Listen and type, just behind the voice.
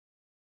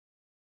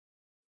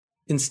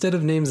Instead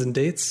of names and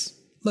dates,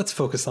 let's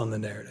focus on the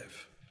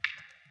narrative.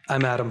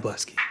 I'm Adam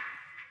Blesky.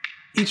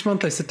 Each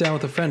month I sit down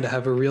with a friend to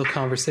have a real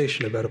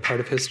conversation about a part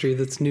of history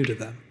that's new to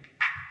them.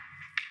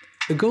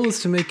 The goal is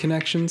to make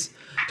connections,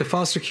 to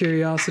foster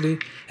curiosity,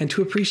 and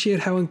to appreciate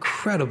how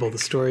incredible the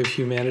story of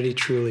humanity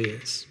truly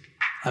is.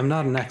 I'm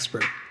not an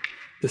expert.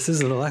 This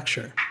isn't a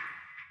lecture.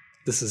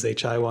 This is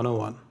HI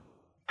 101.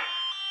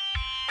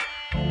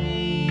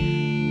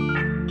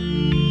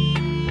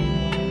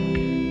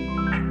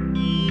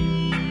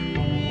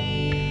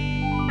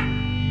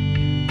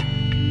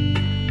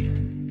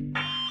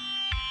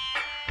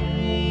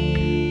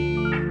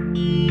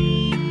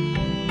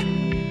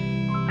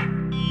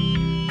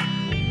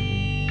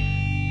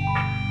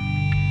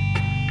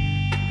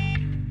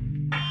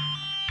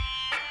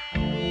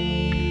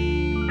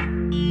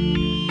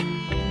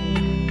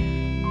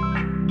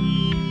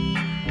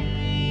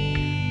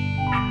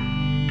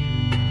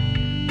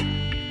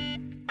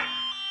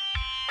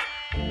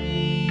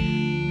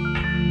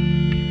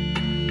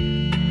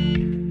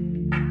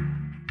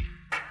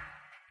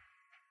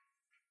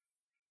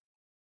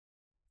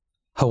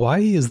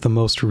 Hawaii is the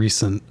most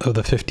recent of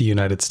the 50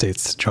 United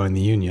States to join the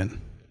Union.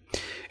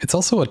 It's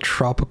also a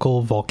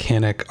tropical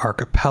volcanic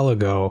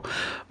archipelago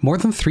more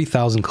than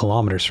 3,000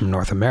 kilometers from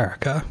North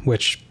America,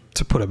 which,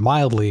 to put it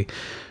mildly,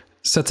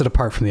 sets it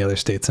apart from the other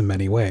states in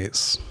many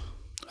ways.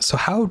 So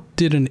how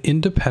did an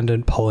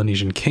independent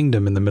Polynesian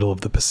kingdom in the middle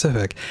of the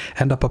Pacific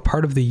end up a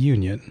part of the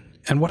Union,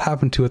 and what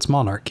happened to its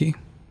monarchy?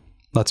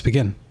 Let's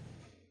begin.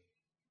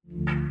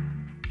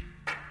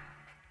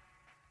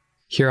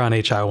 Here on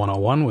HI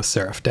 101 with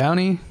Seraph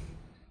Downey.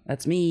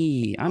 That's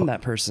me. I'm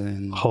that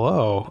person.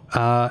 Hello.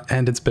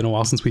 And it's been a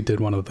while since we did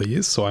one of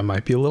these, so I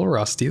might be a little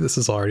rusty. This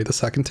is already the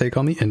second take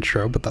on the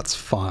intro, but that's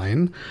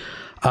fine.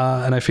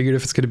 And I figured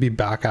if it's going to be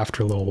back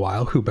after a little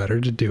while, who better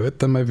to do it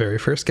than my very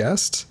first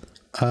guest?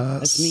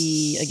 That's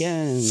me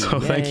again. So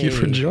Yay. Thank you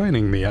for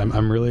joining me.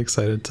 I'm really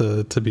excited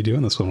to be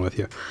doing this one with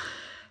you.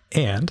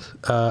 And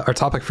our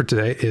topic for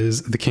today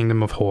is the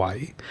Kingdom of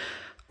Hawaii.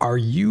 Are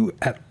you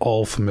at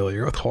all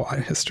familiar with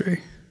Hawaiian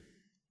history?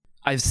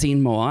 I've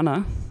seen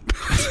Moana.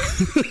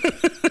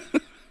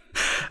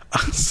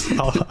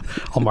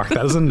 I'll mark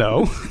that as a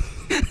no.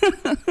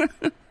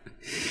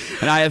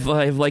 And I have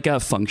like a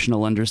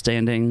functional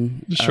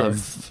understanding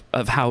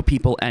of how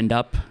people end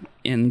up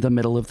in the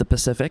middle of the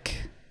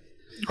Pacific.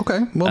 Okay,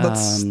 well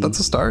that's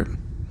a start.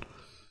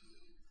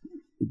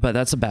 But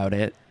that's about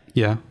it.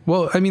 Yeah.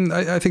 Well, I mean,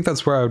 I think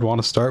that's where I would want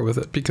to start with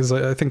it, because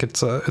I think it's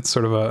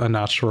sort of a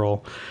natural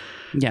question.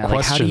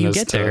 Like, how do you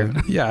get there?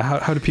 Yeah.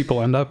 How do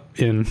people end up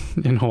in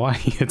Hawaii?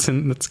 It's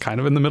kind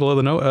of in the middle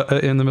of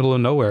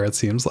nowhere. It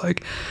seems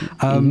like,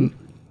 we're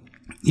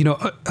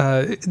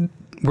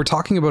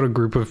talking about a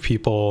group of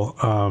people,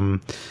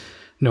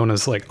 known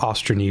as like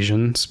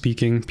Austronesian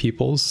speaking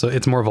peoples. So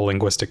it's more of a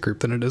linguistic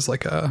group than it is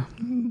like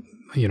an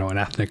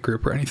ethnic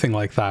group or anything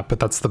like that. But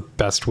that's the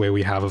best way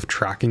we have of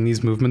tracking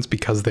these movements,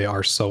 because they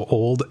are so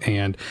old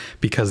and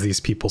because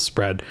these people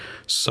spread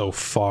so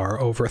far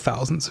over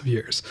thousands of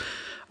years.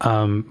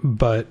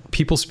 But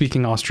people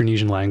speaking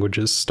Austronesian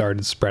languages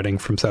started spreading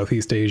from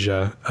Southeast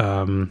Asia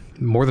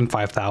more than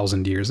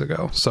 5,000 years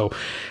ago. So,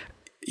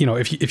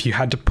 if you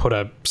had to put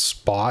a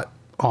spot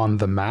on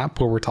the map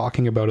where we're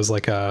talking about as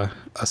like a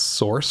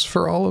source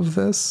for all of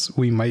this,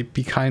 we might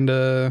be kind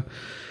of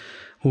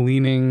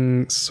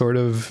leaning sort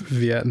of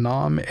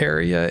Vietnam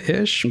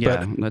area-ish.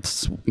 Yeah,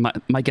 that's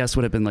my guess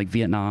would have been like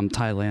Vietnam,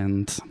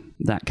 Thailand,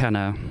 that kind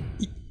of.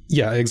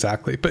 Yeah,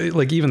 exactly. But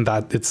like even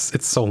that, it's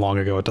so long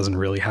ago, it doesn't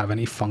really have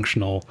any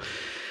functional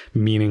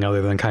meaning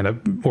other than kind of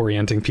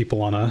orienting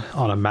people on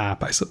a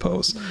map, I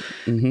suppose.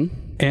 Mm-hmm.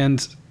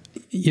 And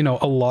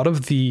a lot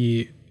of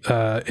the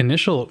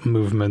initial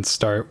movements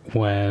start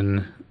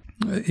when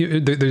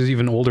there's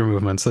even older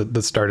movements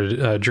that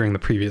started during the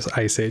previous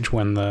ice age,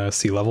 when the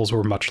sea levels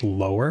were much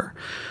lower.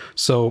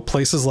 So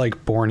places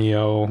like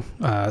Borneo,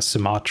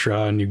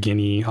 Sumatra, New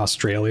Guinea,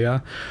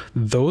 Australia,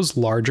 those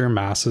larger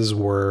masses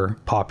were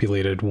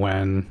populated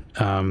when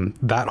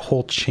that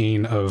whole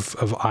chain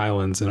of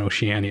islands in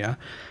Oceania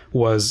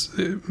was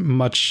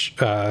much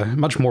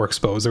more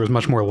exposed. There was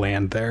much more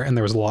land there, and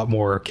there was a lot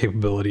more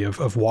capability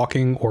of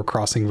walking or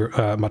crossing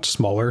much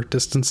smaller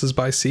distances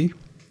by sea.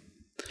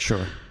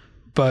 Sure.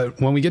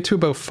 But when we get to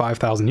about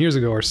 5,000 years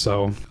ago or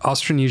so,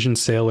 Austronesian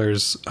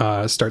sailors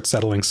start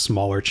settling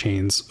smaller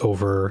chains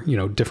over,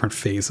 different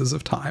phases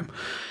of time.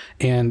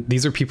 And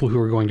these are people who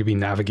are going to be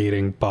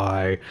navigating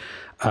by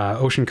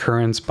ocean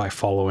currents, by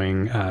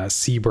following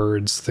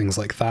seabirds, things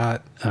like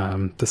that.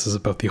 This is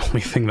about the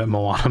only thing that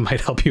Moana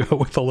might help you out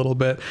with a little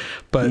bit.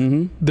 But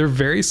they're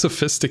very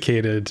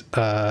sophisticated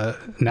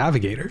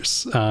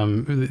navigators.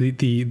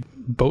 The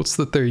boats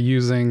that they're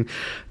using,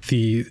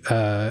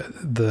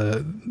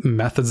 the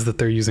methods that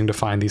they're using to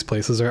find these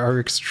places are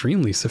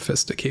extremely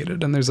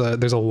sophisticated. And there's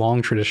a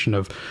long tradition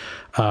of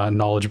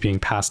knowledge being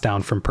passed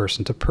down from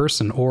person to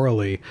person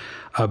orally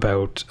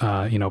about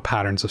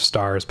patterns of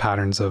stars,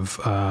 patterns of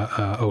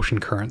ocean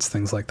currents,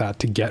 things like that,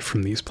 to get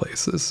from these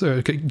places,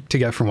 or to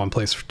get from one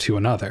place to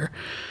another.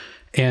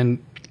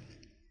 And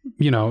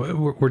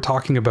we're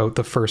talking about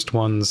the first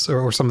ones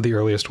or some of the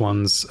earliest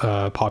ones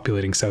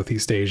populating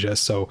Southeast Asia.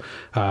 So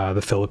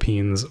the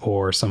Philippines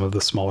or some of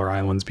the smaller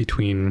islands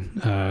between,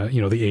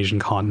 the Asian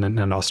continent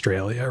and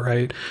Australia,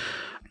 right?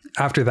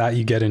 After that,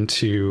 you get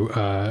into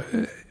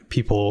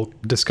people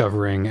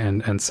discovering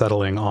and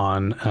settling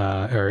on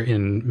or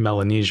in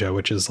Melanesia,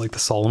 which is like the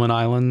Solomon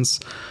Islands,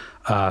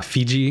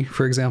 Fiji,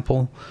 for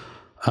example,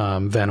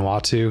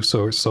 Vanuatu.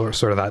 So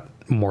sort of that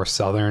more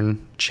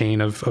southern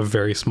chain of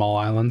very small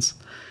islands.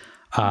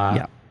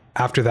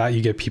 After that,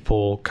 you get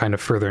people kind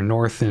of further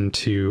north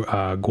into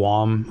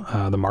Guam,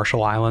 the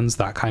Marshall Islands,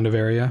 that kind of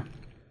area.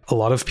 A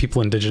lot of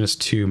people indigenous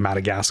to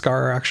Madagascar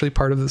are actually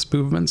part of this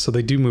movement. So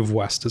they do move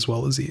west as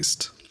well as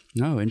east.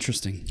 Oh,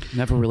 interesting.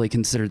 Never really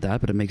considered that,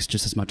 but it makes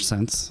just as much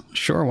sense.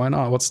 Sure, why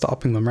not? What's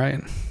stopping them,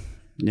 right?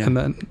 Yeah.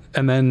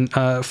 And then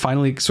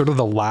finally, sort of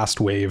the last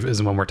wave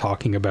is when we're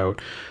talking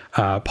about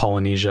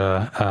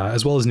Polynesia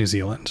as well as New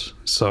Zealand.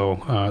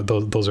 So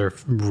those are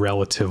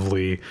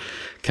relatively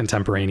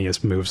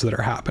contemporaneous moves that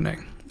are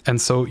happening. And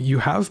so you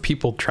have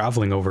people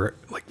traveling over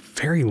like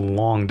very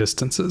long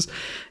distances.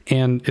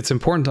 And it's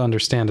important to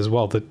understand as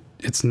well that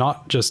it's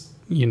not just,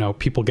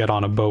 people get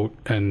on a boat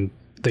and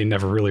they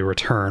never really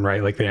return,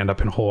 right? Like they end up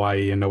in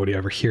Hawaii and nobody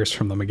ever hears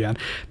from them again.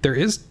 There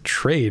is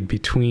trade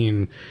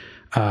between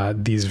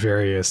these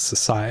various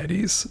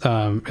societies.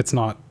 It's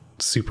not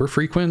super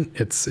frequent.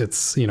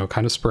 It's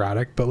kind of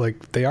sporadic, but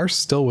like they are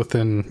still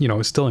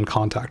within, still in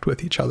contact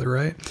with each other,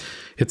 right?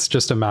 It's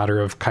just a matter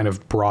of kind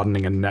of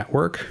broadening a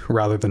network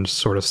rather than just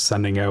sort of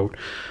sending out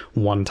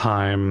one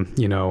time,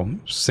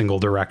 single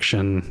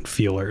direction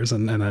feelers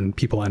and then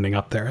people ending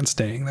up there and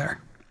staying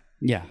there.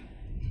 Yeah.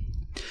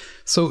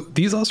 So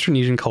these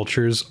Austronesian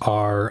cultures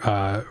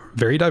are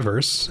very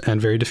diverse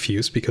and very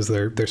diffuse because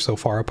they're so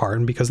far apart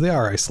and because they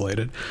are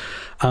isolated.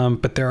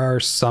 But there are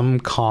some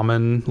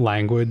common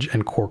language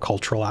and core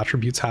cultural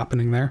attributes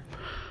happening there.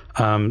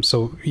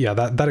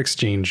 That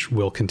exchange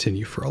will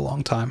continue for a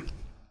long time.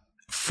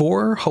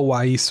 For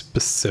Hawaii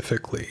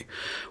specifically,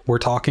 we're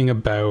talking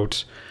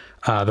about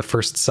the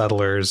first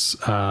settlers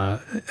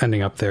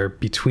ending up there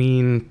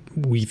between,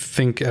 we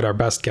think at our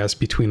best guess,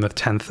 between the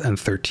 10th and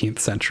 13th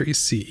centuries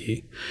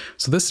CE.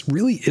 So this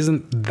really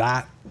isn't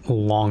that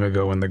long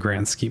ago in the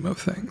grand scheme of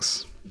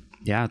things.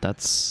 Yeah,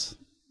 it's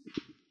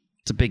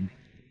a big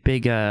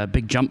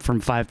jump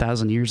from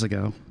 5,000 years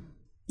ago.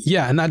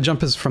 Yeah, and that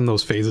jump is from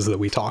those phases that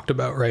we talked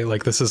about, right?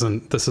 Like this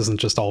isn't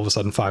just all of a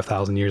sudden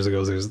 5,000 years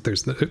ago.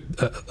 There's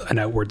an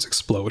outwards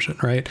explosion,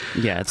 right?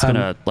 Yeah, it's been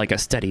a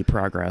steady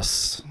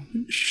progress.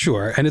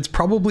 Sure, and it's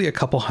probably a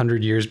couple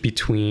hundred years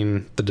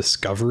between the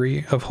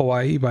discovery of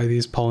Hawaii by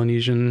these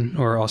Polynesian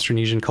or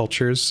Austronesian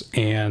cultures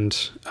and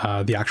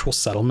the actual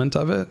settlement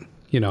of it.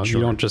 Sure. You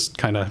don't just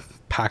kind of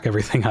pack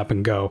everything up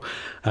and go.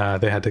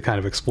 They had to kind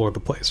of explore the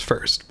place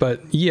first.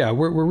 But yeah,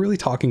 we're really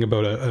talking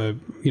about a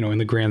in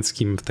the grand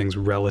scheme of things,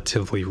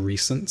 relatively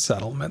recent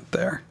settlement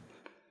there.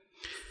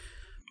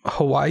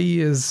 Hawaii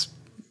is,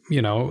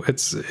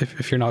 it's,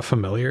 if you're not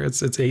familiar,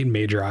 it's 8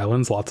 major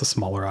islands, lots of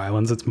smaller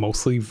islands. It's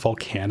mostly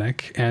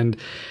volcanic, and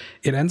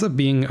it ends up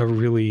being a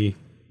really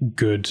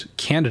good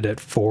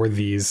candidate for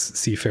these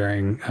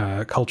seafaring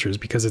cultures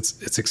because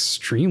it's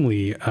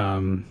extremely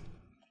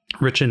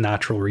rich in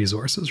natural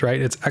resources,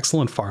 right? It's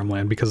excellent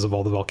farmland because of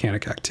all the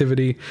volcanic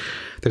activity.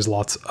 There's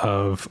lots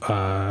of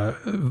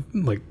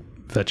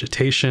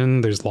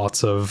vegetation. There's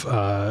lots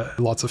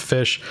of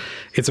fish.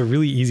 It's a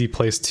really easy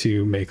place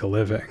to make a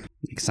living.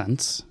 Makes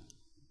sense.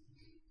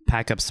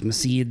 Pack up some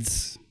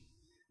seeds,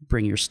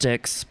 bring your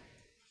sticks,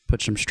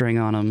 put some string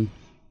on them.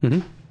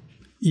 Mm-hmm.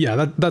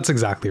 Yeah, that's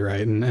exactly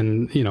right.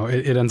 And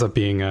it ends up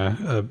being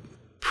a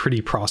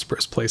pretty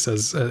prosperous place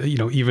as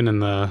even in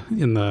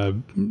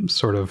the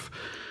sort of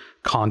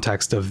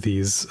context of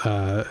these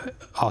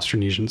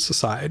Austronesian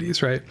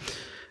societies, right?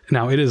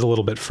 Now it is a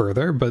little bit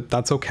further, but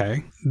that's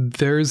okay.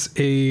 There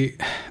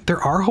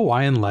are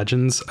Hawaiian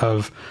legends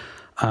of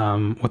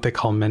what they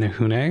call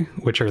menehune,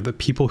 which are the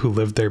people who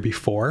lived there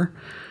before,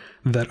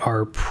 that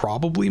are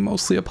probably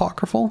mostly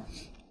apocryphal.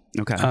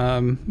 Okay.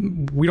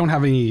 We don't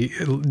have any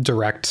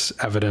direct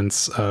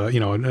evidence,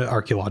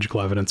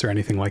 archaeological evidence or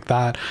anything like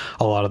that.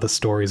 A lot of the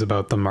stories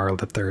about them are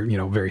that they're,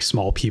 very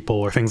small people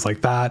or things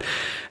like that.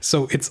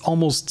 So it's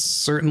almost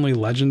certainly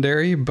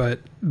legendary. But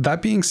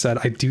that being said,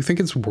 I do think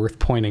it's worth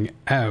pointing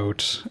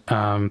out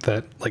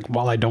that, like,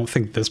 while I don't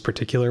think this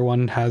particular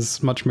one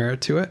has much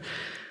merit to it,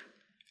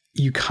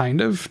 you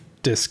kind of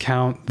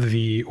discount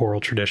the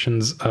oral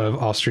traditions of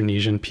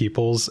Austronesian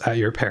peoples at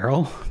your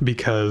peril,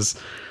 because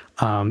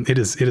it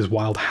is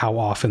wild how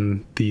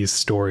often these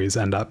stories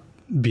end up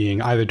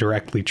being either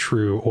directly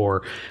true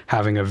or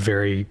having a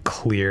very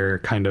clear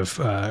kind of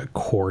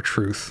core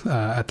truth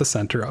at the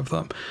center of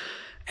them.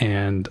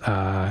 And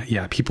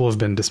people have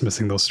been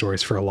dismissing those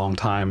stories for a long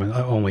time,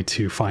 only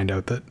to find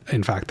out that,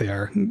 in fact, they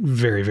are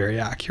very, very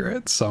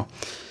accurate. So,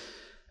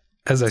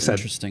 as I said,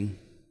 interesting.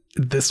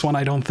 This one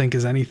I don't think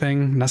is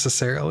anything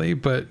necessarily,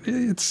 but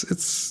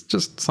it's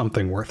just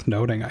something worth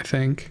noting, I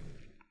think.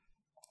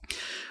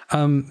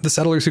 The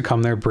settlers who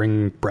come there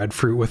bring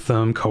breadfruit with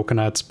them,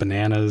 coconuts,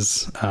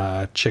 bananas,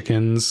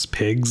 chickens,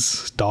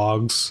 pigs,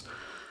 dogs,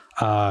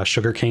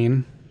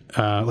 sugarcane.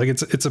 Like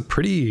it's a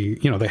pretty,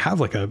 they have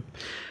like a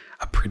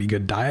pretty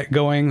good diet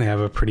going. They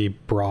have a pretty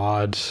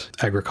broad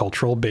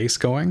agricultural base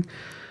going.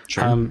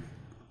 Sure.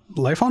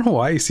 Life on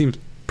Hawaii seems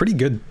pretty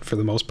good for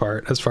the most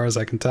part, as far as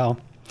I can tell.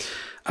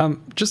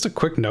 Just a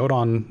quick note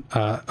on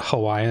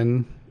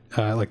Hawaiian,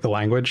 like the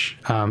language.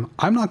 I'm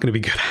not going to be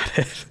good at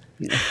it.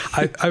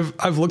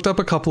 I've looked up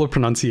a couple of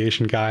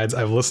pronunciation guides.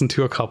 I've listened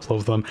to a couple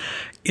of them.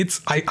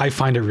 I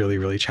find it really,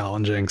 really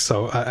challenging.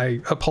 So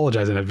I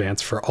apologize in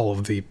advance for all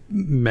of the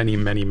many,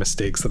 many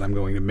mistakes that I'm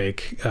going to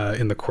make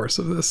in the course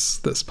of this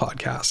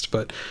podcast.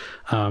 But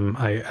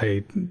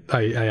I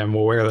am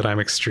aware that I'm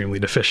extremely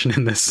deficient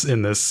in this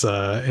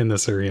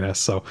arena.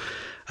 So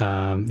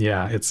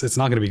yeah, it's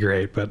not going to be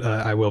great, but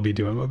I will be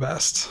doing my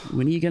best.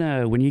 When are you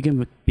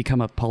gonna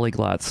become a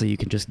polyglot so you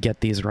can just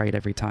get these right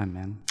every time,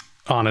 man?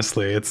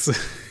 Honestly, it's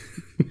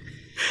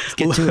Let's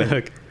get to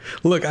it.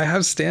 Look, I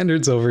have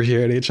standards over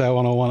here at HI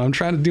 101. I'm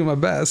trying to do my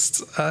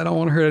best. I don't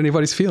want to hurt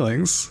anybody's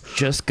feelings.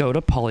 Just go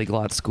to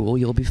polyglot school.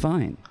 You'll be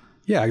fine.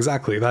 Yeah,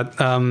 exactly. That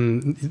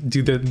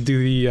do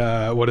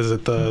the what is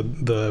it?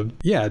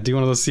 Do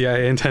one of those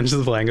CIA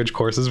intensive language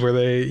courses where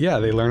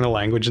they learn a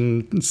language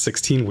in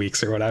 16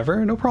 weeks or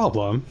whatever. No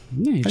problem.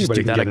 Yeah, you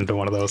Anybody can get into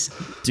one of those.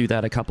 Do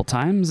that a couple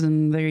times,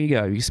 and there you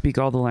go. You speak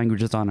all the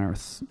languages on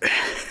Earth.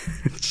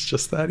 It's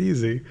just that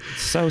easy.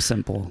 So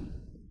simple.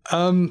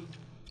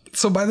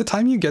 So by the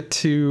time you get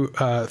to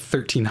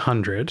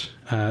 1300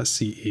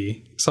 CE,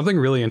 something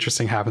really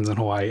interesting happens in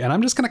Hawaii, and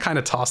I'm just going to kind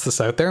of toss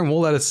this out there, and we'll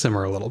let it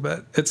simmer a little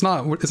bit. It's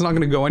not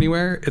going to go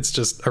anywhere. It's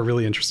just a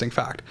really interesting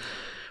fact.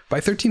 By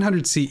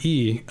 1300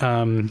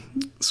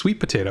 CE,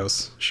 sweet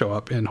potatoes show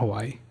up in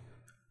Hawaii.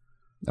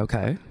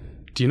 Okay.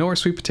 Do you know where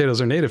sweet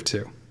potatoes are native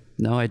to?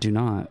 No, I do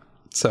not.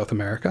 South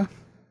America.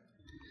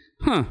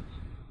 Huh.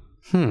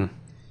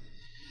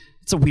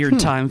 It's a weird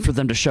time for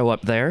them to show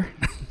up there.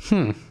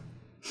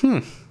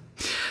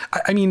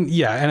 I mean,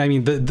 yeah, and I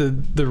mean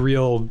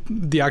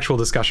the actual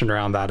discussion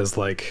around that is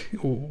like,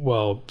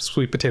 well,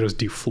 sweet potatoes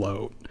do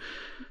float.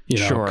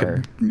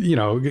 Sure.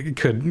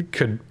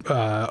 Could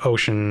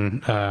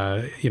ocean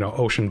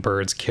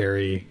birds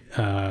carry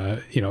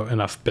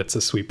enough bits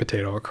of sweet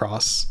potato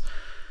across,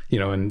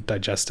 in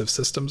digestive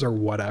systems or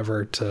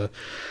whatever to,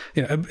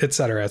 et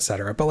cetera, et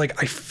cetera. But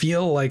like, I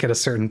feel like at a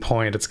certain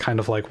point, it's kind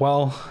of like,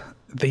 well,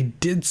 they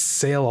did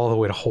sail all the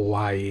way to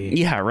Hawaii.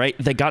 Yeah, right.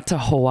 They got to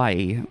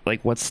Hawaii.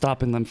 Like, what's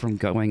stopping them from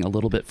going a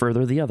little bit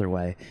further the other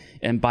way?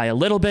 And by a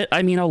little bit,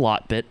 I mean a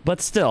lot bit,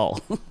 but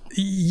still.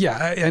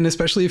 Yeah, and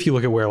especially if you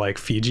look at where like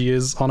Fiji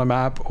is on a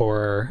map,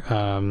 or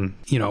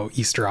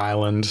Easter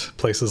Island,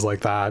 places like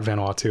that,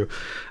 Vanuatu,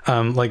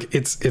 like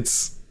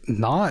it's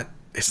not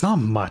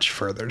much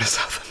further to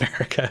South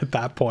America at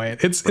that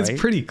point. It's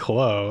pretty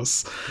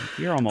close.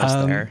 You're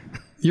almost there.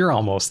 You're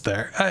almost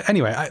there.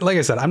 Anyway, like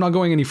I said, I'm not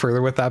going any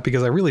further with that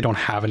because I really don't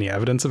have any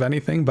evidence of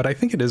anything, but I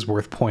think it is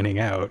worth pointing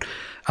out,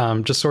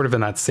 just sort of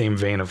in that same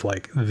vein of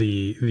like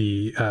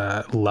the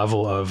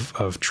level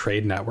of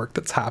trade network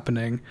that's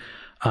happening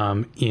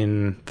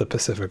in the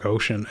Pacific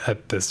Ocean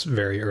at this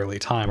very early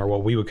time, or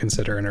what we would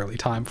consider an early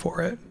time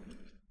for it.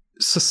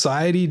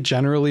 Society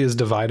generally is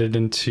divided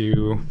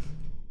into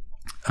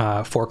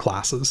 4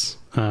 classes.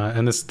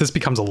 And this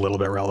becomes a little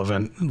bit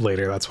relevant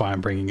later. That's why I'm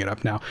bringing it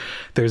up now.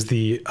 There's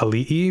the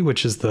Ali'i,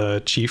 which is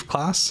the chief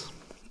class.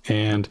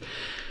 And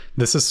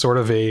this is sort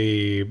of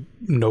a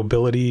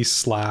nobility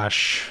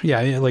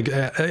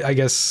I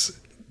guess,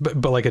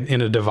 but like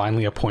in a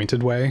divinely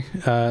appointed way,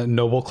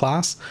 noble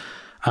class.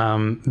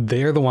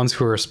 They're the ones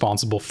who are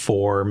responsible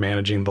for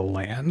managing the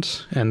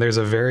land. And there's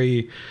a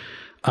very,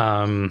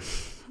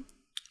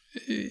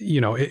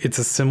 it's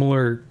a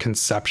similar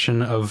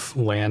conception of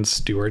land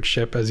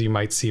stewardship as you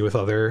might see with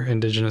other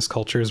indigenous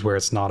cultures, where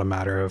it's not a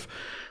matter of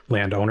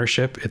land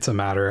ownership. It's a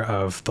matter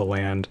of the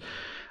land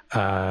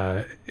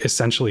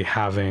essentially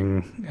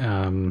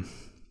having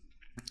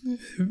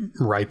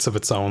rights of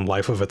its own,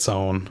 life of its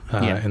own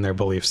in their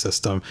belief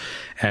system.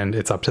 And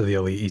it's up to the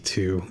Ali'i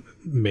to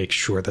make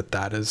sure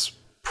that is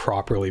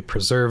properly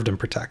preserved and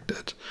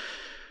protected.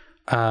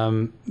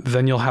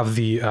 Then you'll have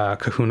the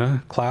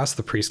kahuna class,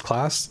 the priest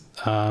class.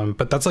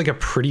 But that's like a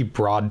pretty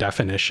broad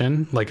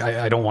definition. Like,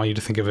 I don't want you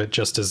to think of it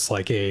just as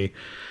like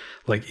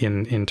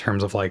in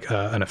terms of like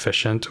an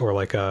officiant or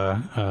like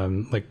a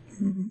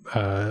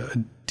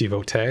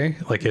devotee.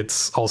 Like,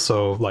 it's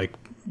also like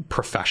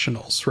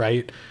professionals,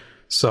 right?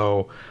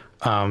 So,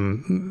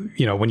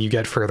 when you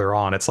get further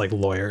on, it's like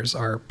lawyers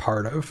are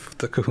part of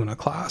the kahuna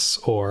class,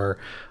 or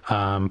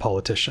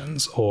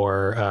politicians,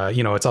 or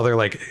it's other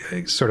like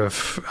sort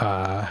of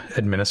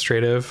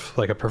administrative,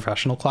 like a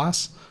professional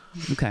class.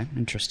 Okay,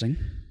 interesting.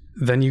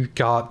 Then you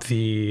got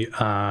the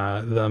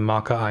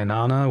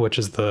Maka'ainana, which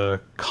is the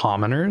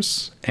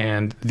commoners,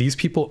 and these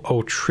people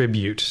owe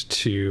tribute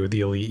to the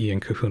Ali'i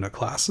and Kahuna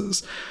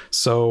classes.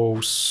 So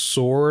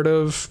sort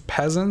of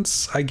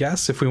peasants, I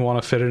guess, if we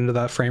want to fit it into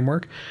that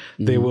framework.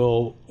 They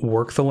will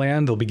work the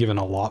land. They'll be given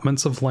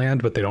allotments of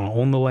land, but they don't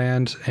own the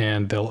land,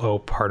 and they'll owe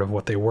part of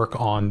what they work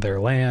on their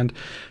land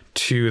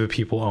to the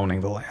people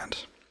owning the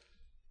land.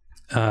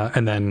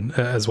 And then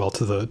as well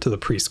to the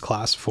priest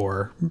class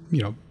for,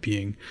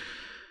 being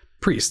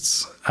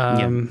priests.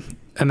 And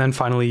then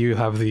finally you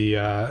have the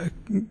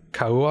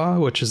Kaua,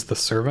 which is the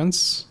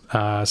servants,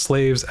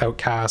 slaves,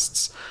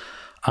 outcasts.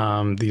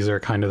 These are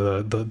kind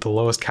of the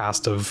lowest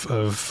caste of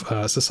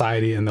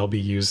society, and they'll be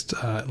used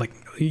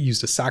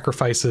used as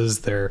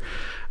sacrifices. They're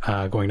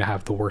going to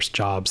have the worst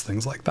jobs,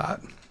 things like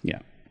that. Yeah.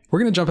 We're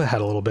going to jump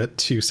ahead a little bit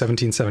to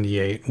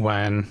 1778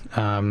 when,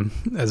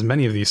 as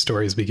many of these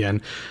stories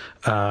begin,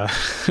 a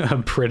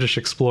British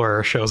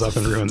explorer shows up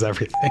and ruins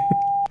everything.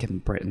 In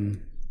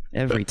Britain.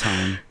 Every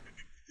time.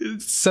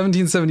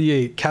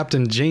 1778,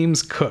 Captain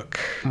James Cook.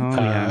 Oh,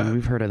 yeah,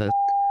 we've heard of this.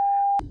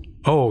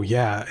 Oh,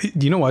 yeah.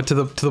 You know what? To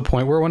the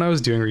point where when I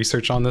was doing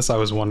research on this, I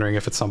was wondering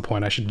if at some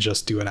point I should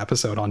just do an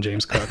episode on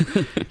James Cook.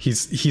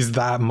 He's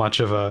that much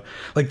of a...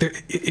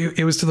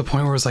 it was to the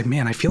point where I was like,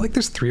 man, I feel like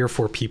there's 3 or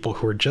 4 people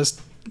who are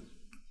just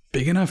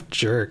big enough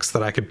jerks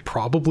that I could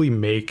probably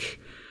make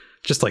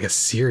just like a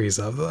series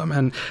of them.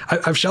 And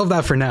I've shelved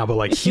that for now,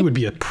 but he would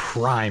be a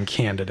prime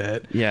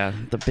candidate. Yeah,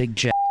 the big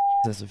jazz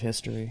of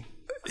history.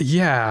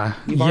 Yeah.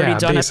 You've already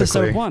done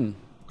basically. episode 1.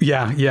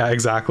 Yeah,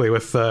 exactly,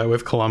 with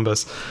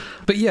Columbus.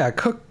 But yeah,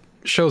 Cook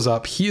shows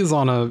up. He is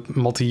on a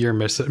multi-year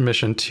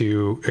mission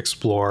to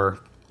explore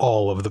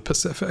all of the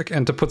Pacific.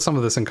 And to put some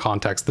of this in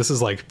context, this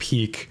is like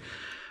peak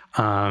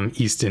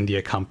East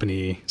India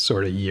Company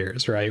sort of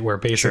years, right? Where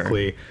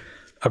basically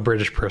a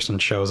British person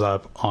shows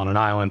up on an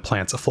island,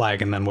 plants a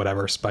flag, and then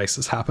whatever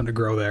spices happen to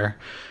grow there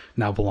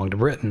now belong to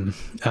Britain.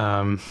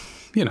 The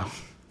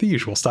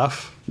usual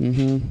stuff.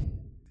 Mm-hmm.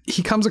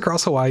 He comes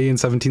across Hawaii in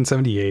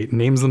 1778,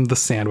 names them the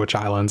Sandwich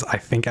Islands, I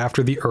think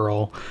after the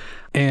Earl.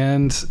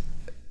 And,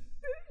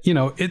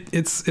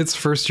 it's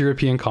first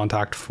European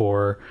contact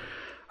for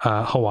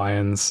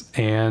Hawaiians,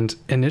 and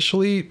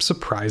initially,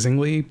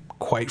 surprisingly,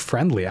 quite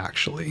friendly,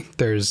 actually.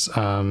 There's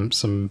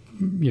some,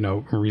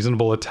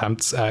 reasonable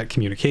attempts at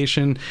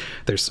communication.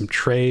 There's some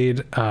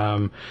trade.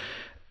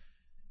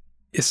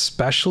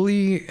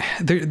 Especially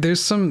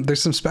there's some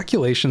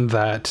speculation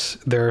that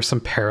there are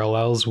some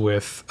parallels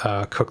with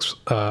Cook's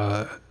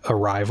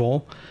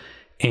arrival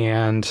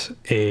and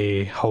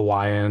a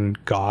Hawaiian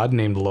god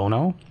named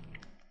Lono,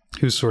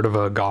 who's sort of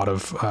a god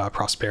of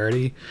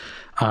prosperity.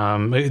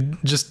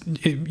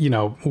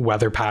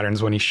 Weather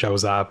patterns when he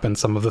shows up and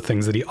some of the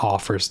things that he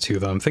offers to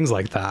them, things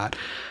like that.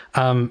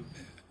 I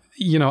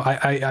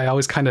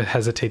always kind of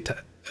hesitate to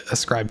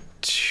ascribe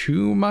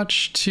too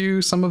much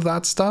to some of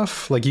that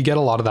stuff. You get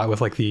a lot of that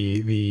with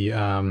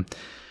the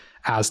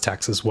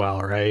Aztecs as well,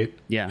 right?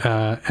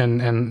 Yeah.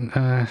 And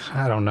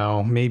I don't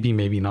know,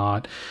 maybe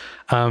not.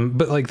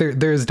 But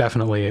there's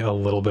definitely a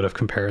little bit of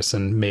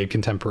comparison made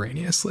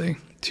contemporaneously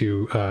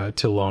to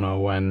Lono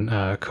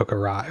when Cook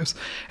arrives.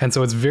 And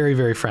so it's very,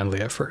 very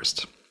friendly at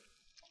first.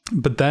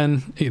 But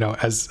then,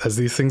 as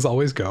these things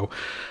always go,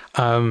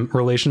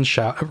 relations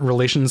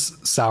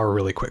sour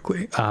really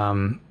quickly.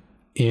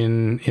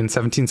 In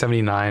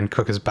 1779,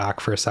 Cook is back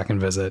for a second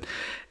visit,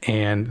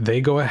 and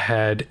they go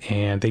ahead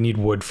and they need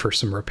wood for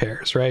some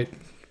repairs, right?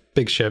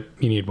 Big ship,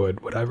 you need wood,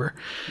 whatever.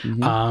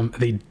 Mm-hmm.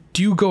 They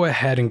do go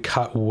ahead and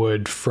cut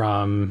wood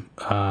from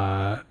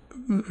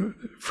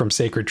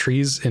sacred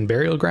trees in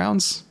burial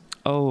grounds.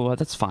 Oh,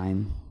 that's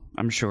fine.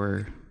 I'm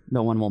sure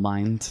no one will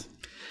mind.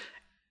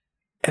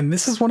 And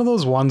this is one of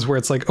those ones where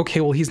it's okay,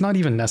 well, he's not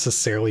even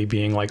necessarily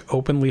being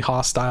openly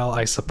hostile,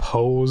 I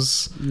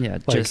suppose. Yeah,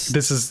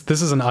 this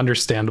is an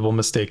understandable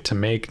mistake to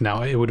make.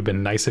 Now, it would have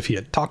been nice if he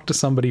had talked to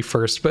somebody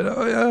first, but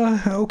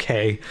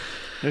okay.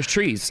 There's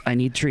trees. I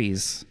need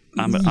trees.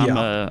 I'm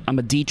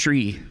a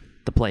D-tree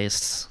the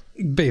place.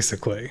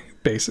 Basically.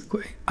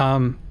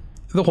 The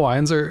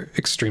Hawaiians are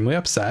extremely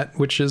upset,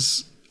 which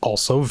is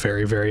also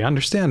very, very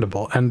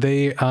understandable. And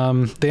they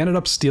ended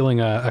up stealing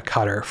a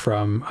cutter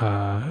from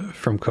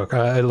Cook,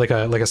 like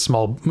a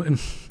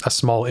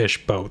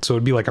small-ish boat. So it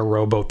would be like a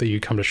rowboat that you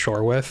come to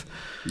shore with.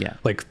 Yeah.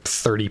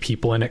 30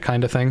 people in it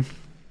kind of thing.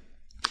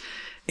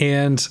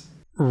 And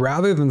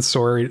rather than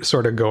sort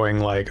of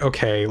going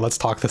okay, let's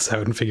talk this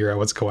out and figure out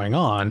what's going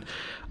on,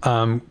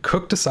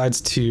 Cook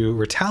decides to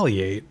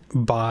retaliate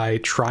by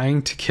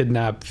trying to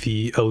kidnap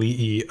the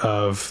Ali'i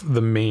of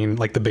the main,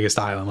 the biggest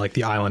island,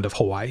 the island of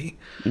Hawaii.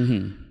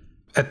 Mm-hmm.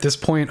 At this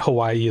point,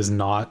 Hawaii is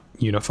not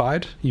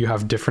unified. You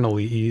have different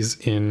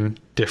Ali'is in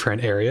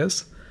different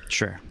areas.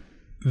 Sure.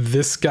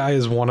 This guy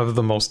is one of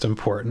the most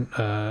important.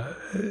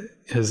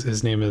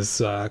 His name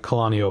is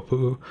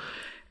Kalaniʻōpuʻu,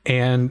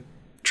 and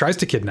tries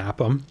to kidnap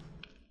him.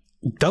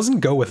 Doesn't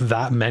go with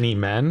that many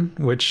men,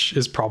 which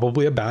is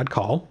probably a bad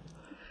call.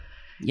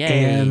 Yay.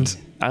 And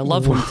I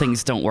love when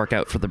things don't work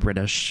out for the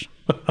British.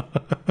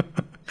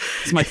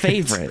 It's my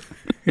favorite.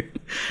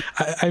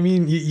 I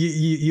mean,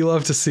 you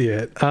love to see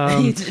it.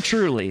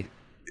 Truly.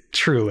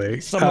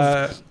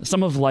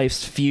 Some of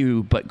life's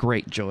few but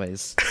great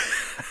joys.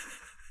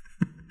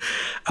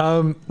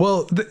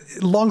 Well,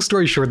 long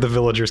story short, the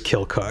villagers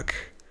kill Cook.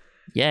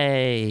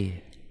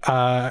 Yay.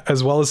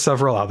 As well as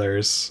several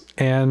others.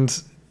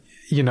 And,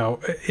 you know,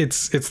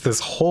 it's this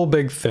whole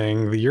big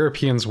thing. The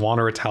Europeans want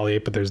to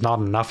retaliate, but there's not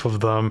enough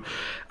of them.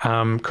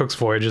 Cook's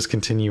voyages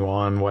continue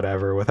on,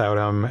 whatever, without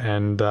him.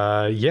 And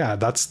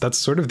that's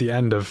sort of the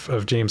end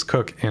of James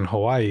Cook in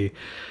Hawaii.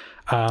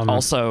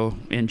 Also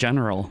in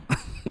general.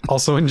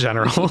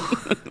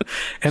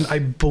 And I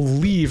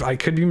believe, I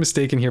could be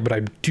mistaken here, but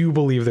I do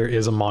believe there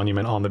is a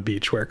monument on the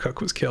beach where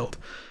Cook was killed.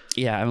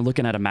 Yeah, I'm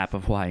looking at a map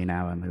of Hawaii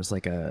now, and there's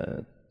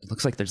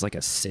looks like there's like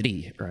a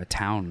city or a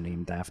town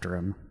named after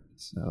him.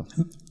 So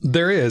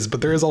there is,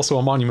 but there is also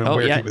a monument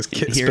where he was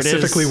killed,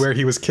 specifically where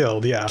he was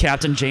killed. Yeah,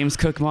 Captain James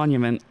Cook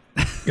Monument.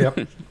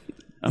 Yep.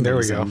 There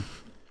we go.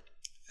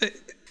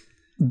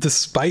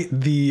 Despite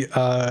the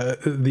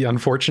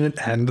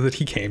unfortunate end that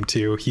he came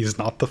to, he's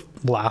not the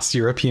last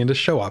European to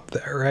show up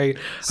there, right?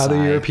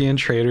 Other European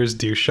traders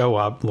do show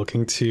up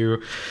looking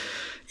to,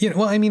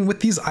 well, I mean, with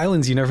these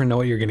islands, you never know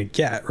what you're going to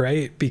get,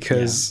 right?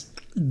 Because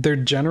they're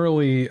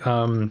generally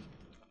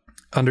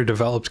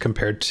underdeveloped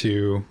compared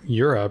to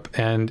Europe,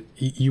 and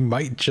you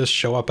might just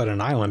show up at an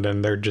island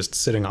and they're just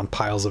sitting on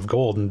piles of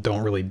gold and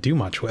don't really do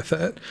much with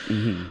it.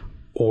 Mm-hmm.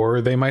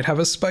 Or they might have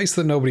a spice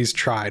that nobody's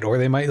tried, or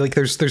they might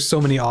there's so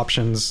many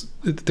options.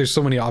 There's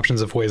so many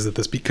options of ways that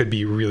this could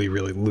be really,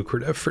 really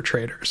lucrative for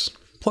traders.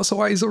 Plus,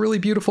 Hawaii is a really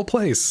beautiful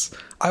place.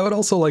 I would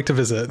also like to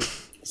visit.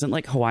 Isn't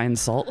like Hawaiian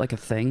salt like a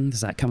thing?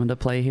 Does that come into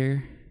play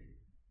here?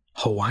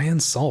 Hawaiian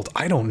salt?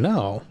 I don't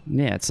know.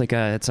 Yeah, it's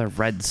a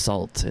red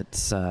salt.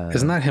 It's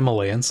isn't that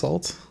Himalayan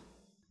salt?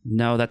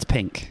 No, that's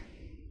pink.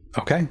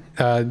 Okay.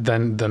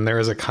 Then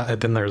there's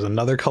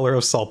another color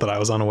of salt that I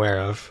was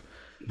unaware of.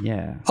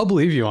 Yeah, I'll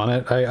believe you on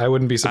it. I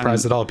wouldn't be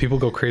surprised at all. People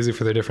go crazy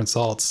for their different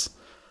salts.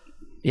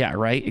 Yeah,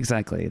 right.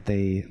 Exactly.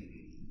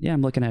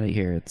 I'm looking at it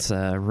here. It's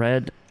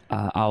red.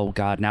 Oh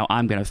God, now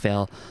I'm gonna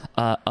fail.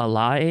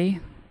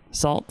 Alae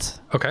salt.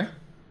 Okay.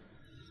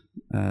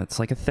 It's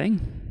like a thing.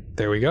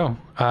 There we go.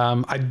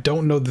 I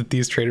don't know that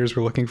these traders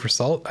were looking for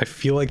salt. I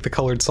feel like the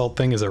colored salt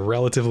thing is a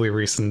relatively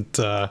recent.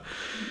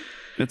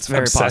 It's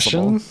very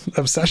possible.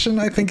 Obsession,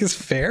 I think, is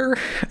fair.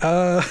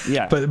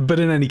 Yeah. But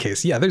in any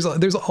case, yeah,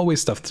 there's always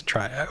stuff to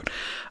try out.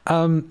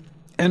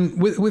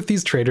 And with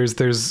these traders,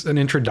 there's an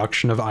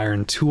introduction of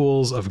iron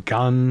tools, of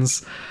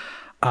guns.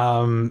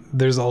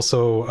 There's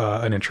also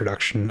an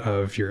introduction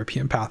of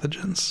European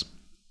pathogens.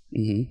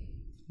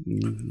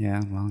 Mm-hmm.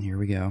 Yeah. Well, here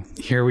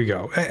we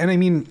go. And I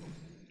mean,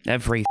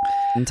 every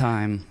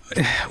time.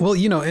 Well,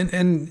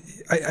 and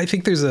I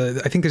think there's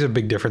a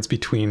big difference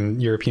between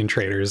European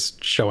traders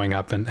showing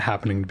up and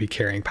happening to be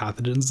carrying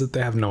pathogens that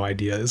they have no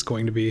idea is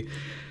going to be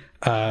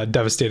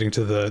devastating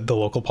to the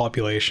local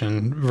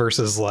population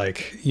versus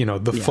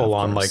the full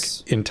on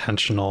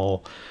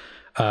intentional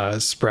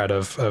spread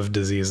of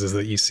diseases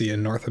that you see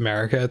in North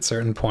America at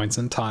certain points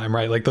in time,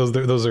 right? Like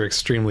those are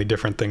extremely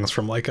different things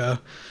from like a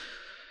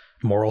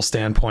moral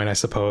standpoint, I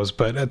suppose,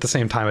 but at the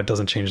same time, it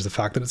doesn't change the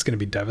fact that it's going to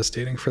be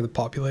devastating for the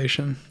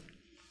population.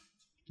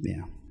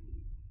 Yeah.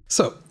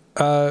 So,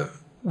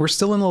 we're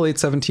still in the late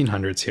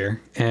 1700s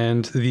here,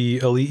 and the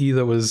Ali'i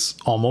that was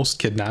almost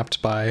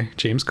kidnapped by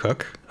James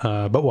Cook,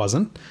 but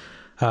wasn't,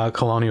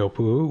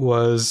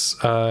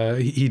 Kalaniʻopuʻu,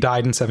 he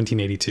died in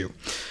 1782,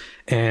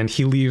 and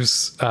he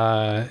leaves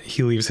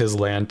his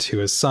land to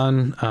his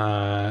son,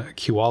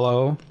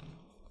 Kiwalao,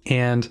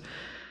 and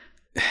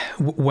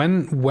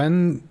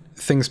when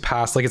things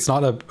pass, it's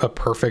not a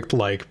perfect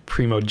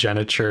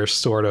primogeniture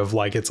sort of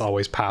it's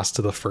always passed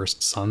to the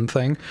first son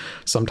thing.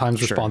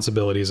 Sometimes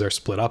responsibilities are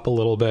split up a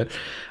little bit.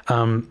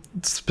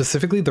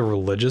 Specifically the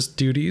religious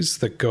duties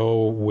that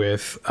go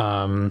with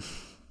the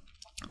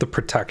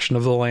protection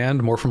of the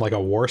land, more from a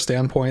war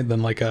standpoint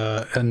than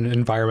an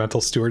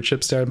environmental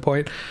stewardship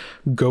standpoint,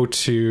 go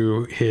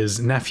to his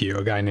nephew,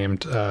 a guy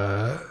named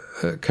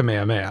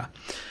Kamehameha.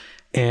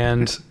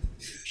 And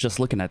just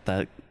looking at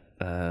that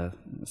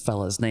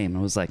fella's name,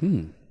 I was like,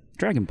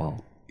 Dragon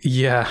Ball.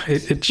 Yeah,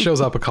 it shows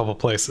up a couple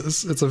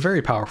places. It's a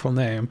very powerful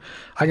name.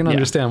 I can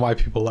understand why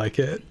people like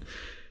it.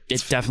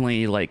 It's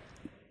definitely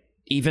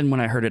even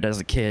when I heard it as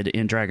a kid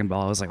in Dragon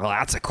Ball, I was like, well,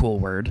 that's a cool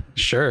word.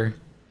 Sure.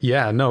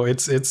 Yeah, no,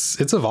 it's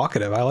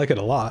evocative. I like it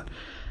a lot.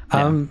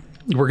 Yeah.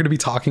 We're going to be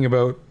talking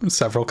about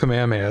several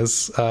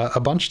Kamehamehas a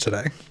bunch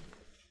today.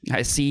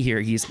 I see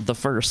here he's the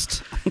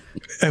first.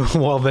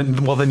 Well,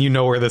 then you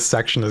know where this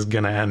section is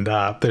going to end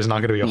up. There's not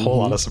going to be a whole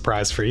lot of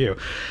surprise for you.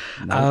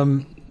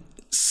 Nope.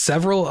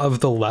 Several of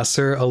the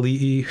lesser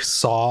Ali'i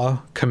saw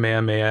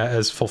Kamehameha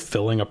as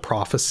fulfilling a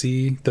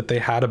prophecy that they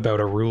had about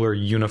a ruler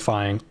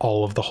unifying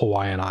all of the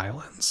Hawaiian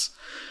Islands.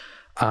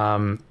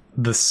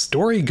 The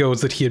story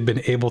goes that he had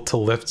been able to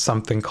lift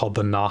something called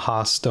the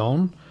Naha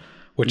stone,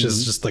 which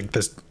is just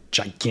this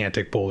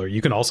gigantic boulder.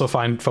 You can also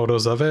find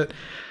photos of it.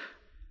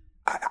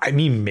 I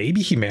mean,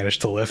 maybe he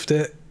managed to lift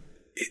it.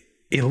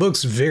 it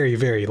looks very,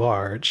 very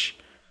large.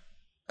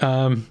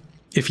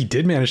 If he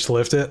did manage to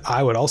lift it,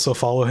 I would also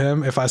follow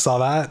him if I saw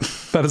that.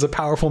 That is a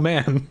powerful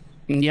man.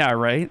 Yeah,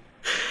 right?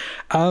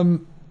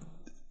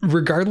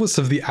 Regardless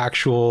of the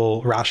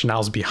actual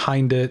rationales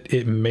behind it,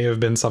 it may have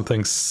been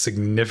something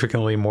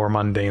significantly more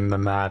mundane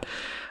than that.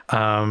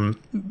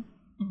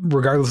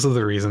 Regardless of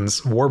the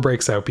reasons, war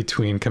breaks out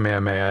between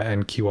Kamehameha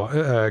and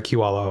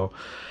Kiwalao.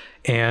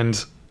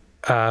 And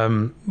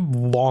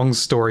long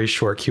story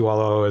short,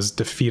 Kiwalao is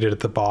defeated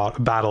at the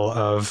Battle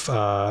of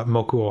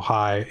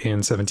Mokuohai in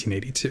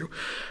 1782.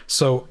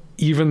 So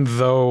even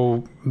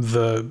though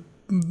the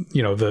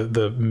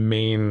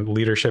main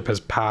leadership has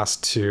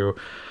passed to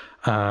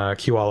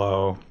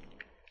Kiwalao,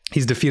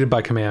 he's defeated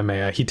by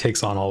Kamehameha. He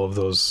takes on all of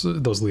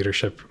those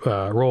leadership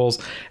roles,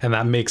 and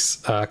that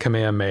makes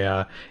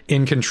Kamehameha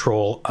in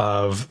control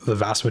of the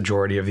vast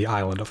majority of the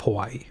island of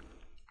Hawaii.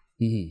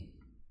 Mm-hmm.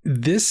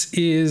 This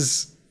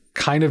is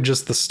kind of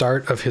just the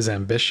start of his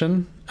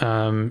ambition.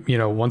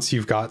 Once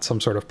you've got some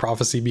sort of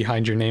prophecy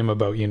behind your name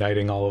about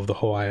uniting all of the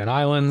Hawaiian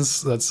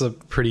Islands, that's a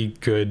pretty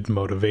good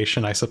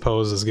motivation, I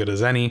suppose, as good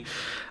as any,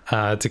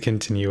 to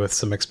continue with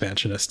some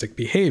expansionistic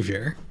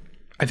behavior.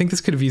 I think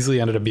this could have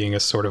easily ended up being a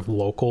sort of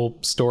local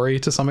story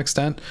to some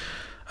extent,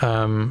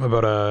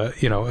 about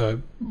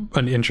an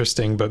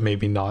interesting but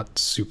maybe not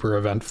super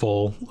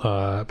eventful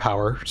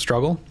power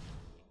struggle.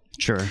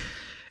 Sure.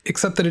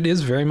 Except that it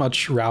is very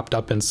much wrapped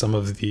up in some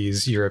of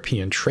these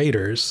European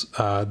traders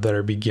that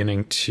are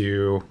beginning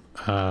to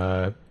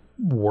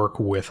work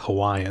with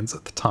Hawaiians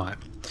at the time.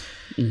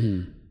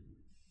 Mm-hmm.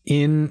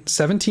 In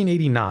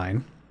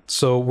 1789,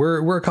 so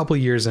we're a couple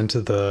years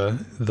into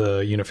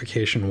the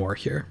Unification War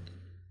here.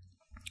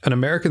 An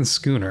American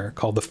schooner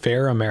called the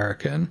Fair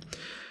American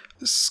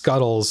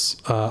scuttles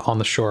on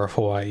the shore of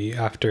Hawaii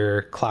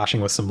after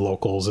clashing with some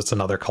locals. It's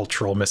another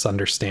cultural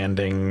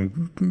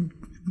misunderstanding,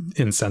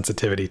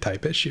 insensitivity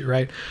type issue,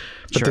 right?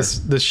 But sure.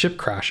 This ship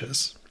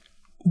crashes.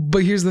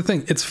 But here's the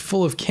thing, it's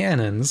full of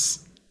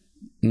cannons.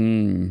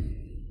 And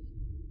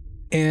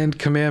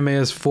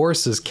Kamehameha's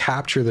forces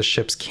capture the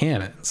ship's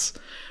cannons,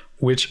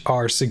 which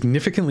are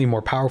significantly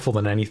more powerful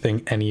than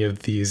anything any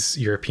of these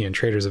European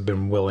traders have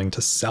been willing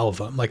to sell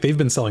them. Like, they've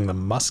been selling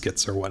them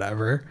muskets or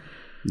whatever.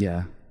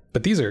 Yeah.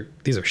 But these are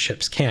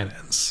ship's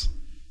cannons.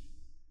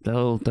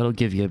 That'll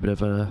give you a bit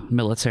of a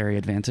military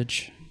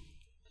advantage.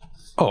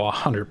 Oh,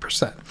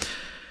 100%.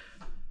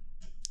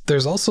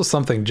 There's also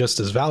something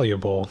just as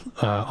valuable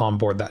on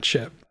board that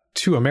ship.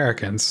 Two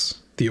Americans,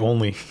 the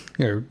only,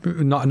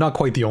 not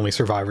quite the only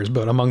survivors,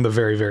 but among the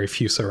very, very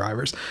few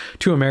survivors.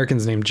 Two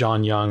Americans named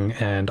John Young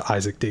and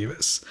Isaac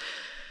Davis.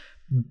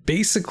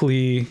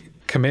 Basically,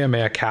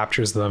 Kamehameha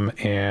captures them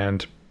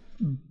and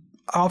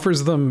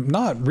offers them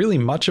not really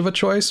much of a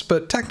choice,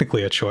 but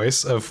technically a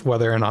choice of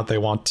whether or not they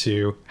want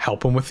to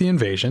help him with the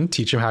invasion,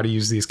 teach him how to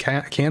use these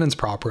cannons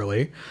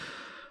properly.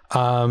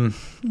 Or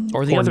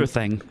the other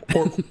thing.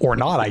 or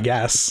not, I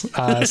guess.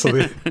 So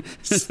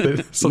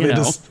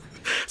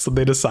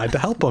they decide to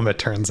help him, it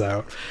turns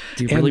out.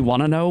 Do you really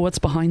want to know what's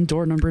behind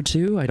door number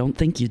 2? I don't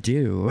think you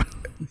do.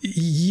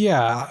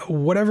 Yeah,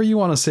 whatever you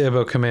want to say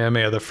about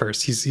Kamehameha the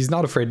First, he's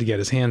not afraid to get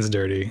his hands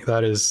dirty.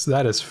 That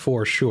is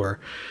for sure.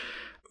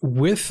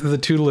 With the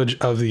tutelage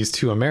of these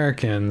two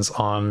Americans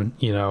on,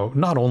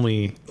 not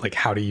only like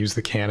how to use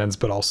the cannons,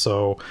 but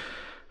also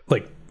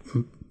like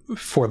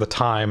for the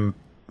time,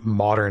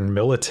 modern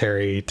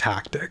military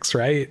tactics,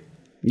 right?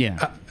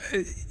 Yeah.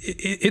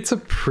 It's a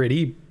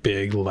pretty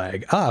big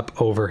leg up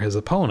over his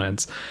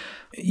opponents.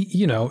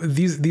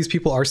 These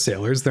people are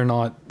sailors. They're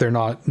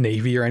not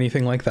Navy or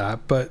anything like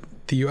that, but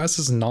the US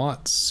is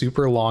not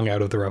super long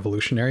out of the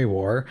Revolutionary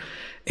War,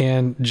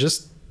 and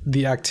just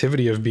the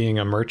activity of being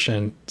a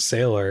merchant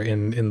sailor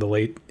in the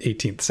late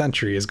 18th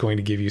century is going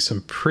to give you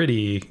some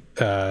pretty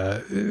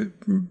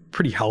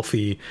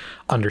healthy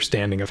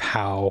understanding of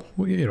how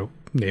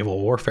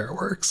naval warfare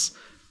works.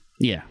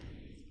 Yeah.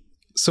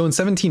 So in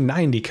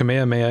 1790,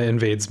 Kamehameha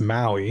invades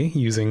Maui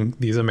using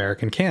these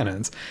American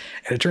cannons,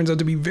 and it turns out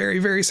to be very,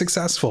 very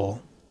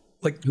successful.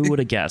 Like, who would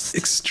have guessed?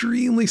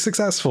 Extremely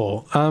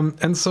successful.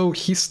 And so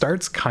he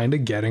starts kind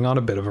of getting on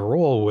a bit of a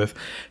roll with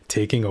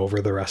taking over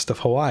the rest of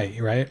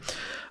Hawaii, right?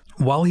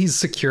 While he's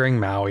securing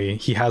Maui,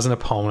 he has an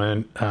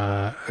opponent,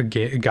 a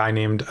guy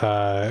named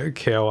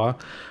Keoa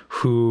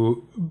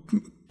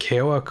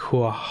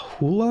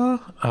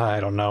Kuahula? I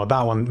don't know.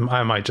 That one,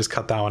 I might just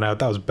cut that one out.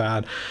 That was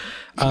bad.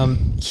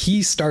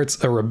 He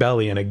starts a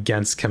rebellion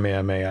against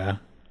Kamehameha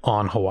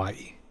on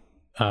Hawaii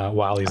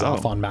while he's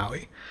off on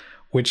Maui,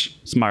 which...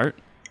 Smart.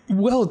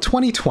 Well,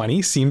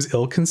 2020 seems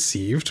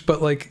ill-conceived, but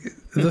like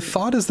the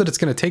thought is that it's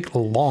going to take a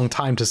long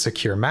time to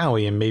secure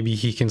Maui, and maybe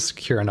he can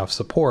secure enough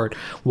support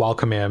while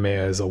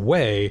Kamehameha is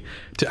away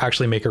to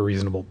actually make a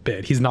reasonable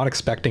bid. He's not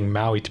expecting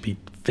Maui to be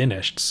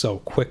finished so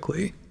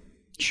quickly.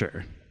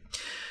 Sure.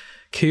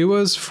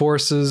 Kiowa's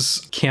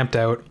forces camped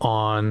out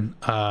on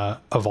a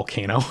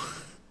volcano.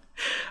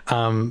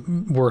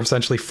 were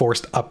essentially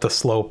forced up the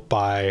slope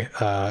by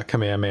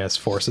Kamehameha's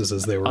forces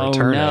as they were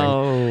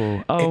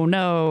returning. Oh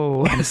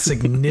no. And a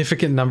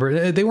significant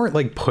number, they weren't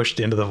like pushed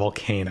into the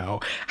volcano.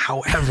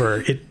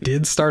 However, it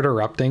did start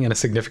erupting and a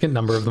significant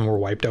number of them were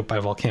wiped out by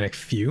volcanic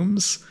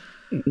fumes.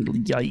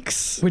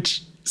 Yikes.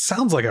 Which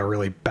sounds like a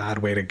really bad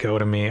way to go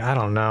to me. I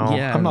don't know.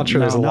 Yeah, I'm not sure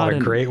there's a lot of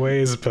great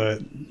ways,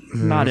 but...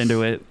 Not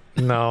into it.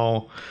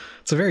 No.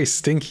 It's a very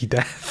stinky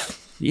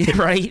death. Yeah,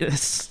 right?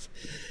 It's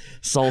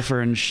sulfur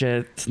and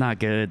shit. It's not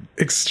good.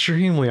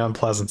 Extremely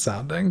unpleasant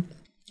sounding.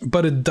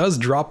 But it does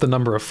drop the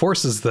number of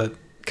forces that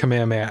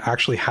Kamehameha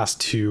actually has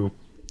to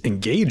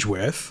engage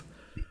with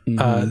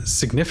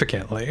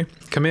significantly.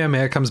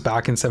 Kamehameha comes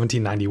back in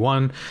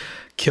 1791,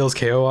 kills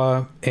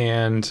Keoa,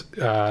 and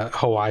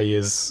Hawaii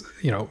is,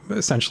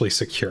 essentially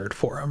secured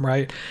for him,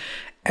 right?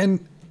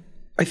 And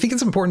I think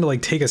it's important to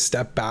like take a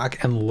step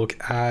back and look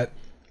at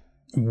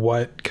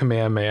what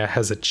Kamehameha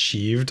has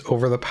achieved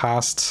over the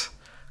past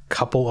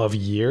couple of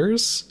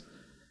years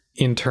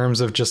in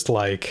terms of just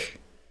like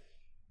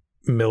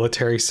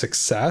military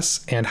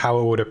success and how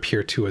it would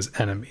appear to his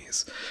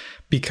enemies.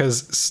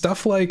 Because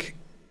stuff like,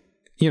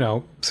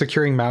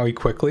 securing Maui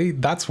quickly,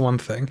 that's one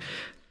thing.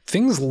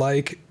 Things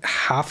like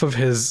half of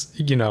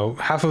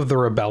the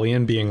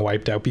rebellion being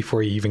wiped out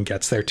before he even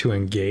gets there to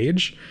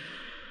engage,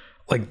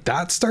 like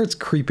that starts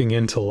creeping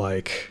into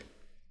like,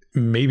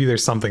 maybe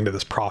there's something to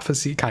this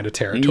prophecy kind of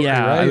territory.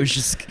 Yeah, right? I was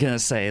just gonna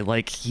say,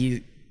 like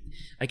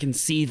I can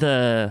see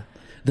the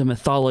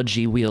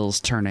mythology wheels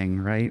turning,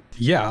 right?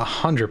 Yeah,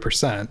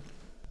 100%.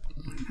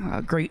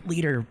 A great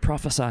leader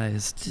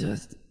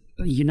prophesized,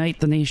 unite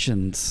the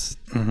nations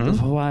of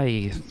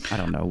Hawaii. I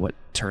don't know what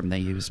term they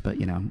use, but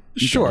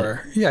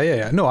Sure.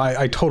 Yeah. No,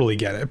 I totally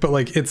get it. But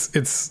like,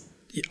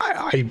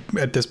 I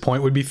at this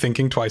point would be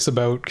thinking twice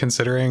about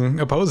considering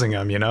opposing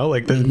him,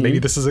 like maybe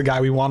this is a guy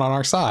we want on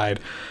our side.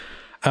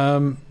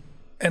 And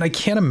I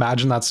can't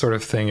imagine that sort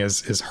of thing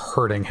is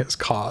hurting his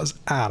cause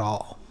at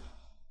all.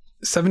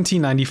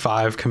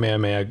 1795,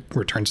 Kamehameha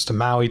returns to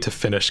Maui to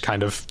finish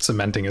kind of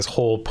cementing his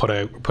hold,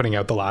 putting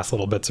out the last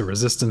little bits of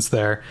resistance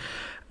there.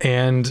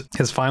 And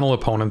his final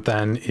opponent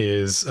then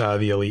is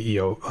the Ali'i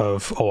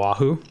of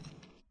Oahu,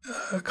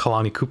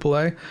 Kalani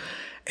Kupule.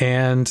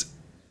 And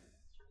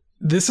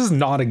this is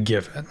not a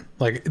given.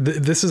 Like,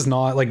 this is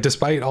not, like,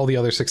 despite all the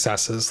other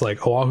successes,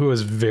 like, Oahu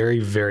is very,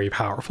 very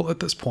powerful at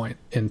this point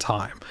in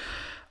time.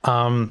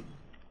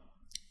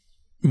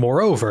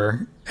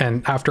 Moreover,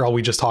 and after all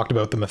we just talked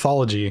about the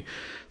mythology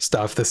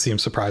stuff, this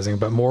seems surprising,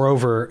 but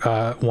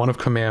moreover, one of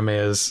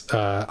Kamehameha's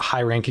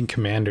high-ranking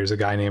commanders, a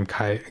guy named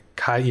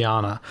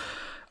Kaiana,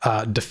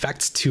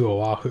 defects to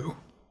Oahu,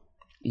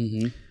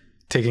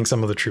 taking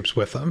some of the troops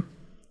with him.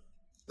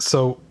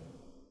 So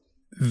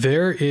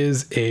there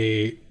is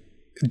a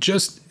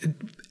just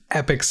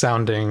epic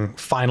sounding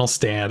final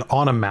stand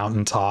on a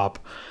mountaintop,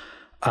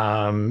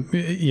 battle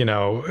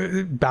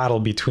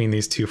between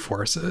these two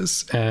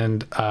forces,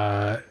 and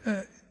the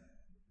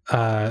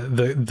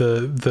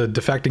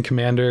defecting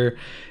commander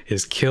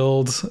is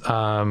killed.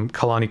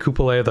 Kalani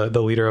Kupule,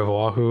 the leader of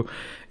Oahu,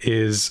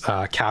 is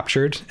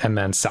captured and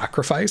then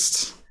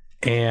sacrificed.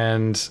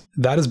 And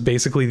that is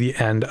basically the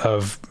end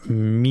of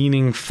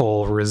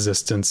meaningful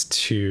resistance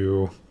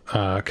to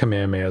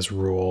Kamehameha's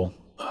rule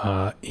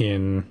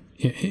in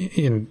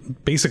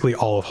basically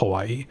all of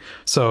Hawaii.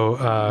 So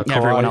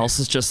everyone else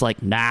is just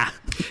like, nah.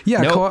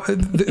 Yeah, nope.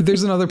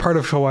 There's another part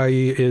of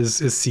Hawaii is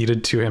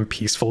ceded to him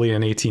peacefully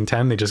in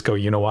 1810. They just go,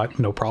 you know what,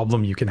 no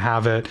problem, you can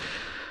have it.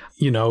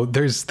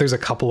 There's a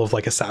couple of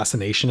like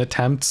assassination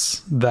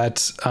attempts that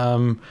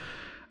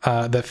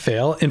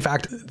fail. In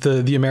fact,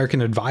 the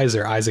American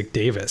advisor, Isaac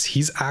Davis,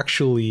 he's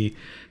actually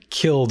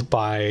killed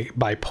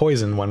by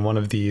poison when one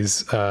of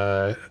these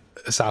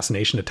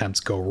assassination attempts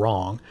go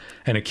wrong,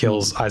 and it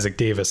kills Isaac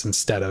Davis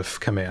instead of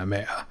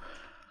Kamehameha.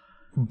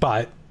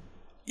 But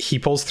he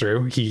pulls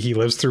through. He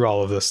lives through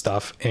all of this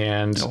stuff,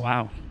 and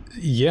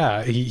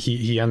yeah,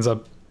 he ends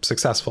up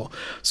successful.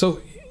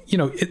 So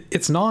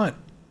it's not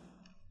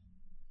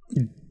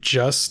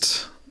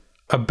just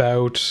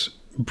about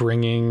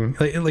bringing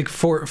like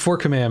for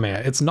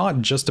Kamehameha, it's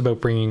not just about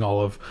bringing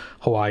all of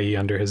Hawaii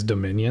under his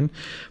dominion.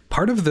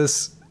 Part of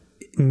this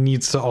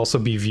needs to also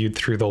be viewed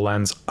through the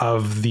lens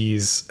of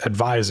these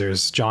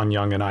advisors, John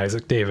Young and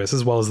Isaac Davis,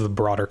 as well as the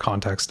broader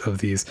context of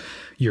these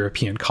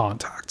European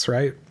contacts,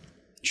 right?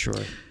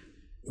 Sure.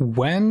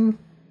 When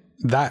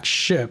that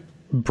ship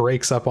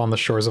breaks up on the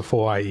shores of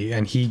Hawaii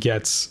and he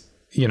gets,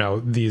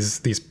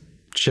 these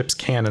ships'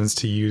 cannons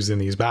to use in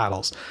these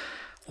battles,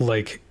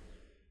 like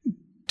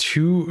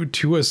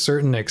to a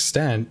certain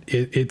extent,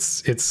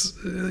 it's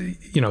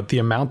the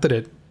amount that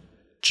it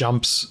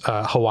jumps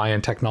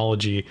Hawaiian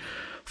technology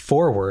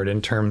forward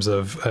in terms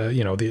of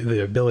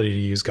the ability to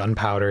use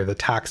gunpowder, the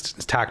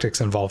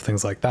tactics involved,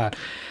 things like that.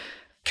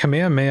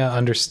 Kamehameha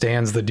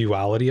understands the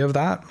duality of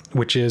that,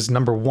 which is,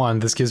 number one,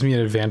 this gives me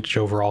an advantage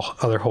over all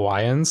other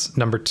Hawaiians.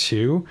 Number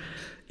two,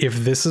 if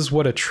this is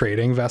what a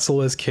trading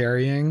vessel is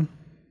carrying,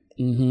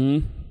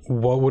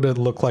 what would it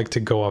look like to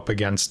go up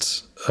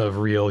against a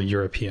real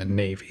European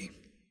navy?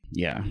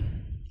 Yeah.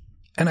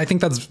 And I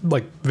think that's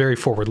like very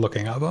forward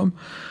looking of him,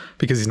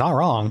 because he's not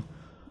wrong.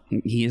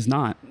 He is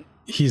not.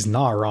 He's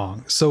not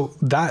wrong. So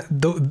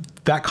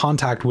that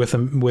contact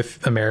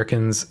with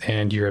Americans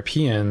and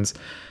Europeans,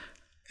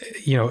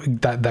 you know,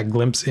 that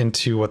glimpse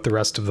into what the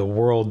rest of the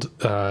world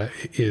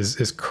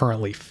is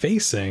currently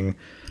facing.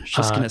 I was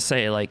just gonna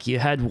say, like, you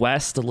head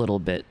west a little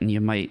bit, and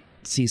you might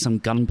see some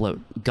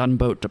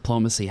gunboat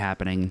diplomacy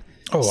happening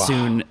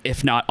soon,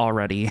 if not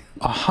already.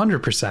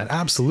 100%,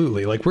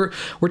 absolutely. Like we're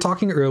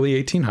talking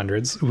early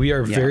 1800s. We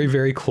are very,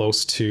 very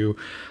close to,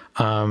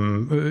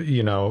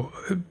 you know,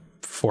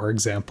 for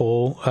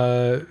example,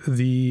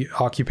 the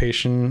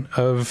occupation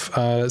of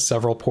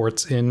several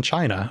ports in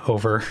China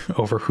over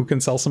who can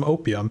sell some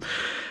opium.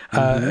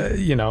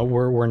 You know,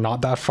 we're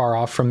not that far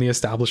off from the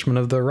establishment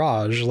of the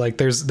Raj. Like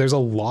there's a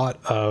lot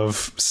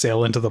of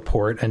sail into the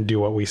port and do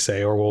what we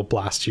say, or we'll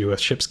blast you with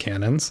ship's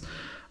cannons.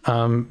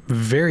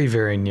 Very,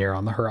 very near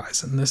on the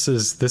horizon. This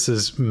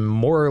is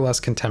more or less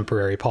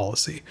contemporary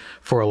policy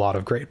for a lot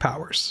of great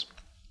powers.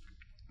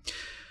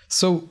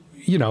 So,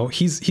 you know,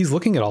 he's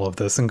looking at all of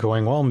this and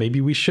going, well, maybe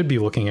we should be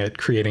looking at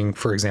creating,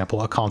 for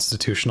example, a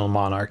constitutional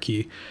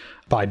monarchy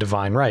by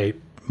divine right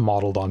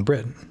modeled on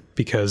Britain,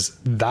 because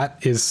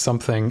that is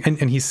something,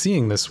 and he's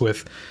seeing this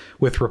with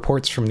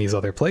reports from these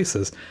other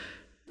places.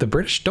 The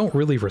British don't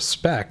really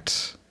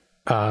respect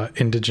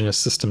indigenous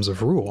systems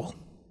of rule.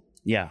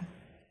 Yeah.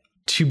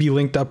 To be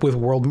linked up with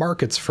world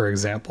markets, for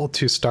example,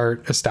 to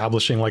start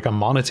establishing like a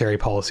monetary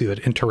policy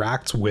that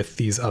interacts with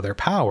these other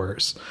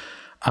powers.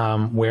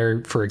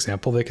 Where, for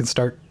example, they can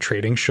start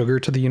trading sugar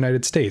to the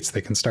United States.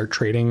 They can start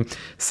trading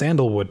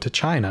sandalwood to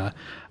China,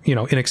 you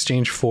know, in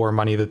exchange for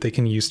money that they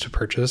can use to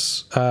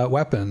purchase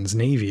weapons,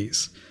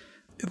 navies.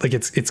 Like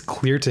it's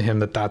clear to him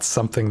that that's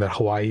something that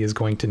Hawaii is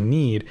going to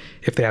need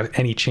if they have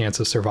any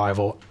chance of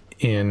survival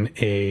in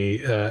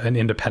an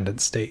independent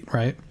state,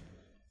 right?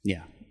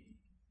 Yeah.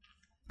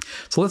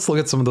 So let's look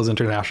at some of those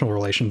international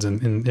relations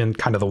in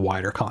kind of the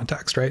wider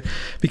context, right?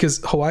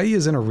 Because Hawaii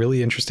is in a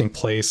really interesting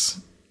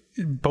place,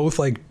 both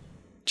like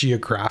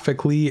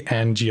geographically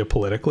and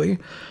geopolitically,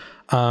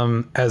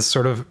 as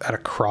sort of at a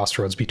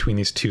crossroads between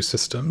these two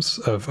systems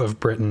of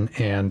Britain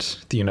and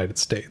the United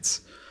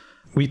States.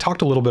 We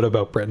talked a little bit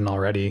about Britain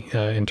already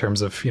in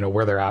terms of, you know,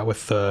 where they're at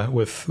with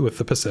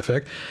the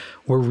Pacific.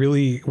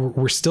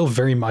 We're still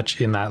very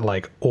much in that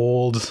like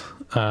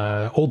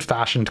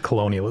old-fashioned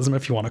colonialism,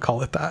 if you want to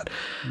call it that.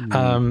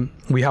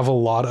 We have a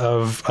lot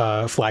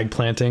of flag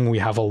planting. We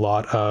have a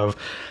lot of,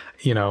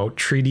 you know,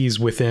 treaties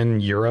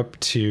within Europe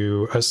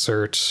to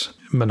assert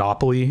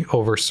monopoly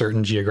over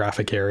certain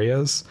geographic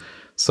areas.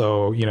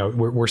 So, you know,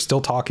 we're still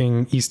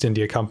talking East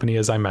India Company,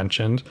 as I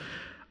mentioned.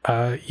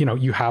 You know,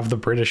 you have the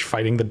British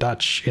fighting the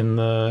Dutch in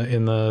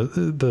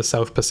the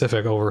South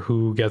Pacific over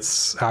who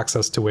gets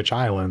access to which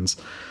islands.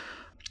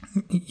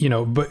 You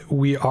know, but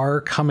we are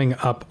coming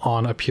up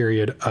on a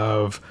period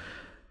of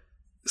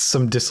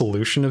some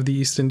dissolution of the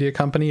East India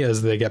Company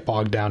as they get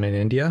bogged down in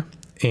India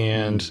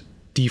and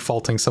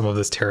defaulting some of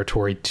this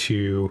territory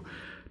to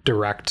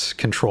direct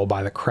control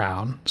by the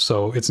crown.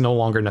 So it's no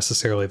longer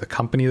necessarily the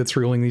company that's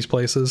ruling these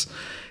places.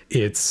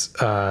 It's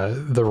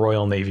the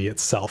Royal Navy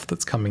itself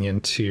that's coming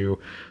in to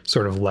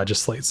sort of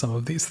legislate some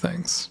of these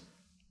things.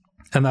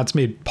 And that's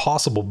made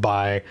possible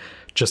by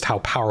just how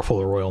powerful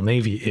the Royal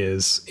Navy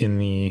is in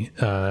the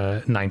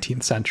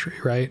 19th century,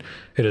 right?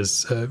 It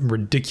is a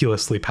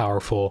ridiculously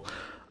powerful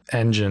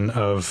engine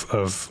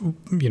of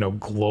you know,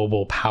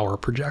 global power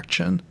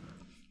projection.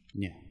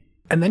 Yeah.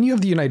 And then you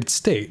have the United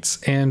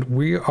States, and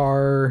we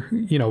are,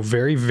 you know,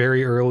 very,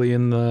 very early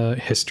in the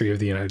history of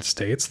the United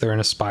States. They're an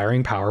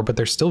aspiring power, but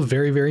they're still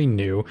very, very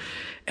new,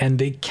 and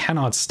they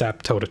cannot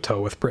step toe to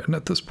toe with Britain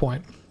at this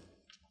point.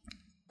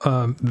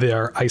 They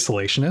are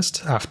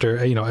isolationist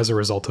after, you know, as a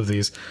result of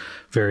these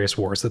various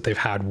wars that they've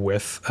had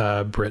with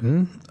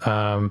Britain.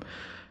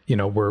 You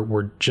know,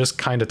 we're just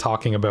kind of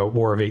talking about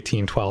War of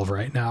 1812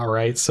 right now,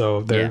 right?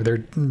 So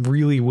they're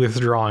really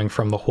withdrawing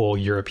from the whole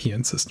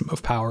European system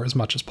of power as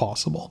much as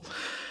possible.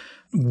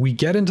 We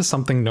get into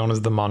something known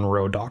as the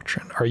Monroe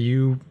Doctrine. Are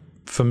you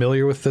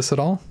familiar with this at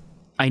all?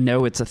 I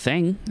know it's a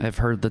thing. I've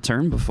heard the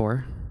term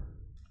before.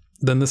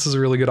 Then this is a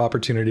really good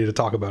opportunity to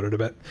talk about it a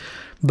bit.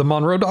 The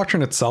Monroe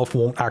Doctrine itself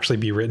won't actually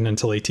be written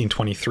until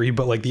 1823,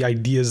 but like the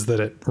ideas that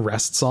it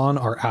rests on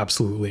are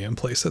absolutely in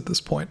place at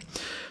this point.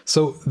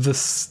 So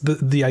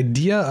the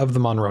idea of the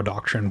Monroe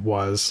Doctrine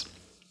was,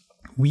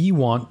 we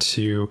want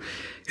to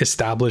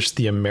establish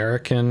the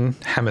American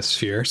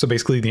hemisphere, so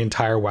basically the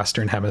entire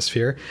Western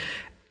hemisphere,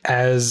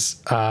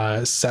 as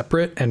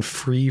separate and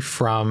free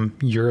from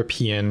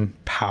European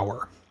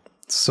power.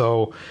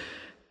 So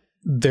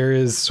there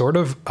is sort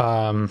of,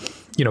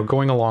 you know,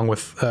 going along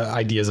with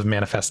ideas of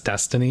manifest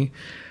destiny,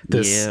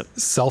 this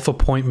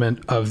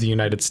self-appointment of the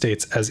United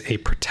States as a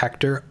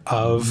protector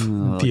of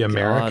the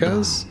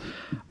Americas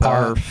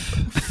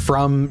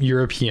from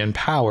European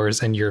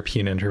powers and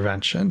European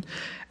intervention.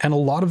 And a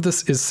lot of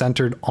this is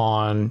centered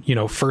on, you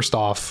know, first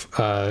off,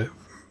 the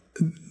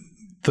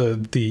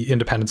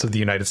independence of the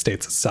United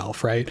States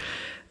itself, right?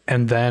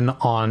 and then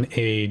on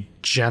a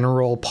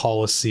general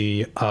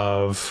policy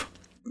of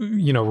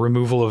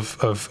removal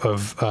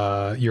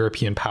of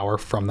European power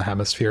from the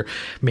hemisphere,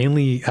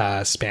 mainly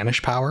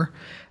Spanish power,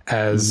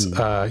 as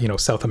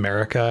South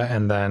America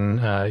and then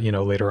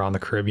later on the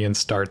Caribbean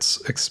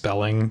starts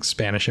expelling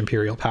Spanish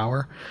imperial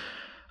power.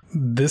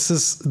 This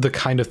is the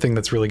kind of thing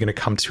that's really going to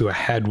come to a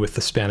head with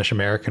the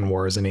Spanish-American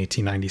Wars in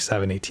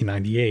 1897,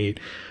 1898,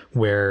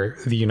 where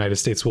the United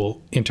States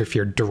will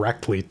interfere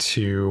directly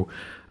to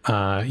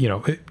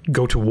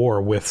go to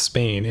war with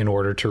Spain in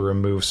order to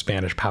remove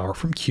Spanish power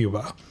from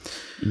Cuba.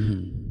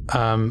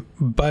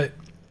 But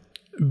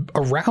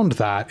around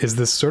that is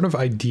this sort of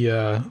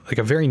idea, like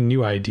a very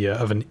new idea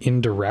of an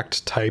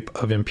indirect type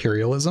of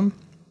imperialism,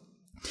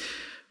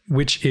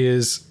 which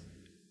is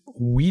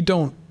we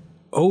don't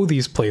owe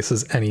these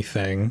places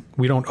anything.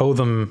 We don't owe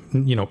them,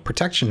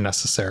 protection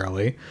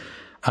necessarily.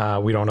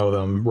 We don't owe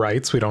them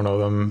rights. We don't owe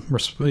them,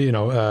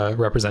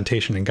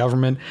 representation in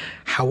government.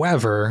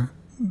 However,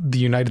 the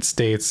United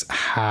States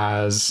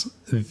has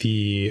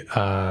the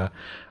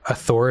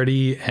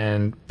authority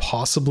and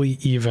possibly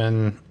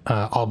even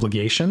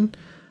obligation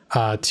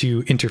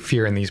to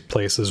interfere in these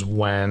places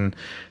when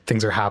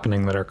things are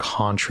happening that are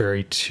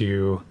contrary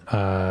to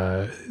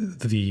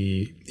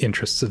the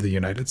interests of the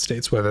United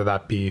States, whether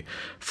that be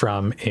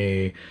from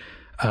a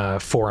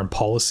foreign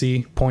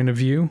policy point of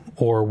view,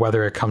 or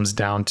whether it comes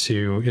down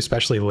to,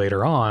 especially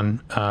later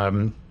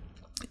on,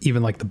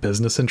 even like the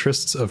business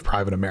interests of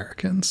private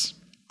Americans.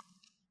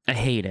 I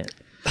hate it.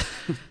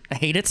 I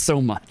hate it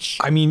so much.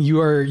 I mean,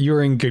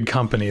 you're in good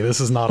company.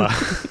 This is not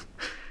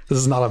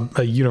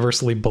a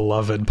universally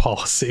beloved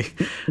policy.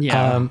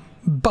 Yeah.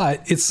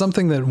 But it's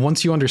something that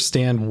once you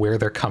understand where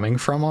they're coming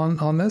from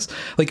on this,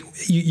 like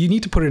you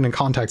need to put it in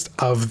context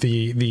of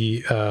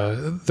the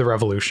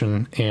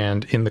revolution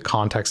and in the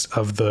context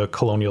of the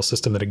colonial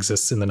system that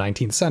exists in the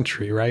 19th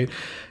century, right?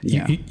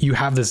 Yeah. You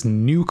have this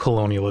new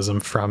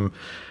colonialism from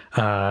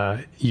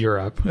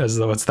Europe, as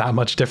though it's that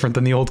much different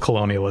than the old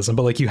colonialism,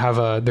 but like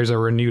there's a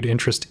renewed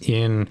interest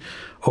in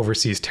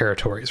overseas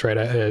territories, right?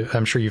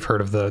 I'm sure you've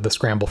heard of the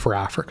scramble for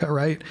Africa,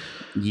 right?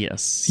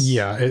 Yes.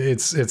 Yeah,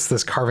 it's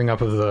this carving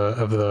up of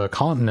the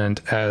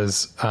continent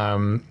as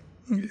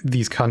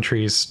these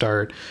countries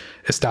start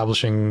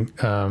establishing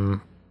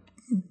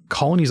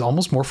colonies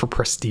almost more for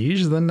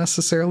prestige than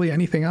necessarily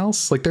anything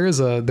else. Like there is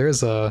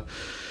an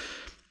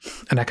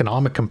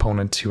economic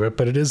component to it,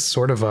 but it is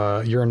sort of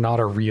you're not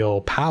a real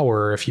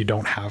power if you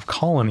don't have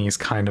colonies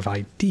kind of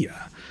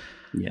idea.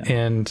 Yeah.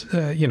 And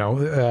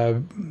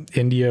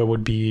India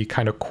would be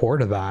kind of core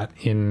to that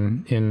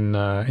in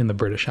the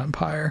British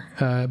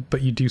Empire,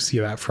 but you do see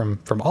that from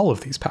all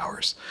of these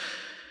powers.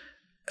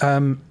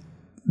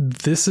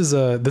 This is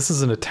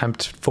an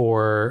attempt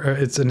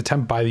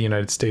by the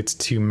United States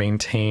to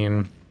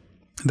maintain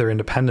their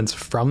independence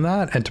from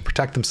that and to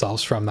protect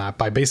themselves from that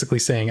by basically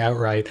saying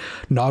outright,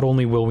 not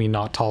only will we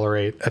not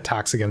tolerate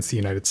attacks against the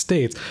United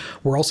States,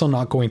 we're also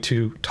not going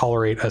to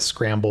tolerate a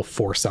scramble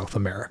for South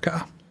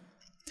America.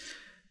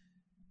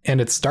 And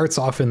it starts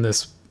off in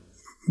this,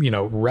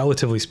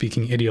 relatively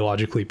speaking,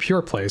 ideologically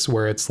pure place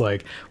where it's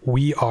like,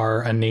 we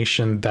are a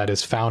nation that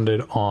is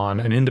founded on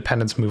an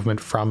independence movement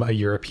from a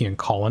European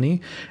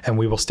colony, and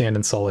we will stand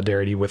in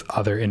solidarity with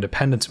other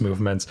independence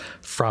movements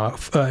from,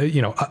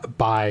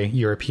 by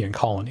European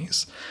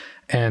colonies.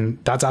 And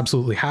that's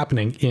absolutely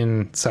happening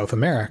in South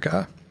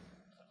America.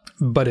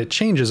 But it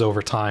changes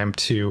over time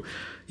to,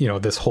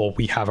 this whole,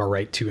 we have a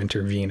right to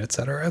intervene, et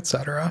cetera, et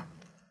cetera.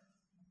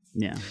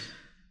 Yeah.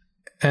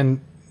 And,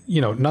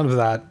 none of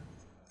that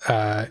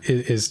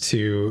is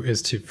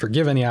to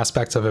forgive any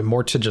aspects of it,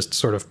 more to just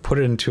sort of put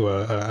it into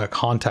a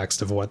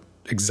context of what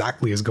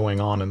exactly is going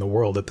on in the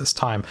world at this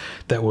time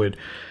that would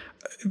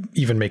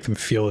even make them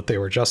feel that they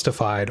were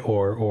justified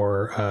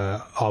or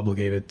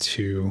obligated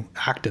to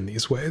act in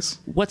these ways.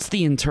 What's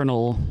the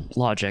internal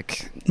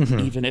logic,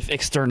 even if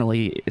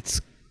externally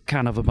it's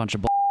kind of a bunch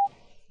of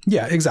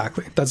Yeah,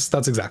 exactly.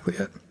 That's exactly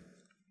it.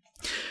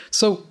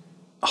 So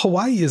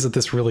Hawaii is at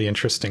this really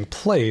interesting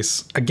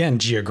place, again,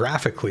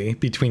 geographically,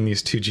 between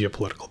these two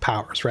geopolitical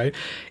powers, right?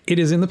 It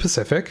is in the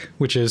Pacific,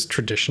 which is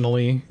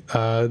traditionally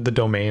the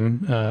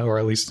domain, or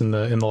at least in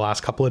the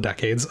last couple of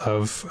decades,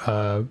 of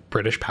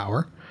British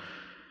power.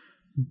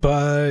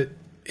 But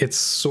it's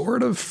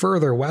sort of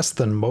further west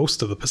than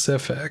most of the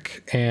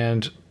Pacific,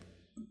 and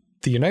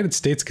the United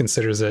States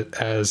considers it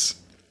as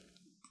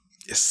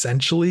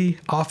essentially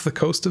off the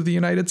coast of the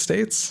United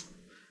States.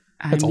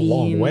 It's a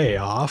long way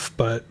off,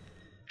 but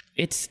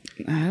it's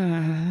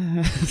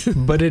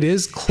but it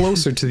is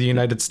closer to the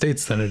United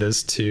States than it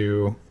is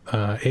to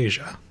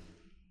Asia.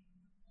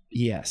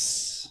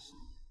 Yes.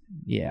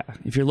 Yeah.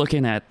 If you're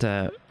looking at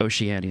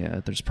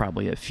Oceania, there's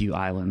probably a few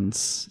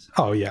islands.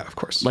 Oh yeah, of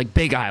course. Like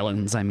big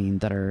islands, I mean,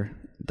 that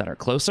are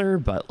closer,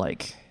 but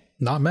like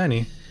not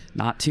many.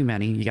 Not too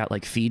many. You got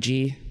like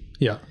Fiji.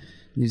 Yeah.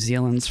 New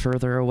Zealand's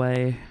further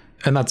away.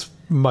 And that's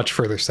much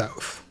further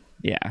south.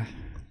 Yeah.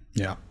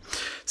 Yeah.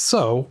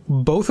 So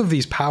both of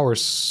these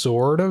powers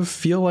sort of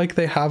feel like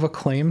they have a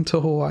claim to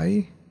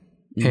Hawaii.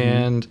 Mm-hmm.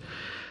 And,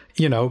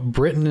 you know,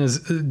 Britain is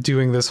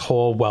doing this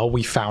whole, well,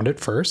 we found it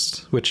first,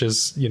 which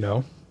is, you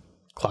know,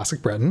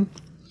 classic Britain.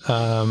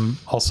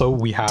 Also,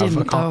 we have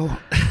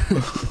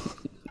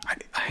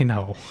I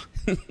know.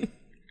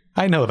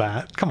 I know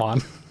that. Come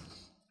on.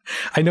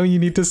 I know you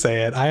need to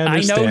say it. I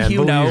understand. I know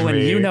you know, me.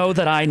 and you know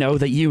that I know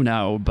that you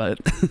know, but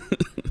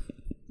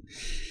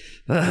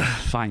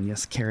fine.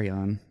 Yes, carry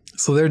on.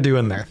 So they're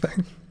doing their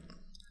thing.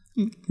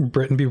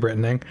 Britain be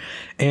Britaning.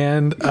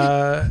 And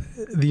the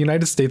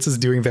United States is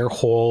doing their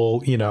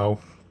whole, you know,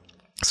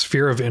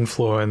 sphere of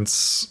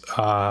influence,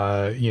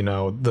 you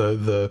know,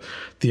 the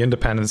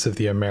independence of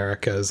the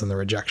Americas and the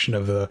rejection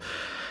of the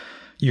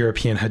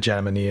European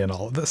hegemony and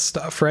all of this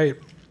stuff, right?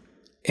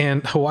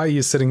 And Hawaii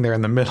is sitting there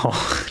in the middle,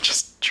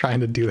 just trying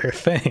to do their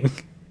thing.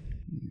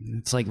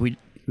 It's like we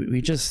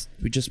just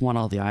want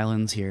all the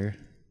islands here.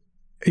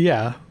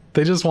 Yeah,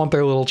 they just want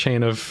their little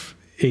chain of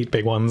 8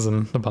 big ones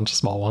and a bunch of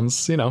small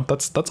ones. You know,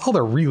 that's all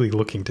they're really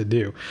looking to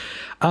do.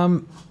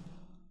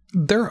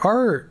 There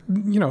are,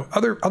 you know,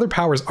 other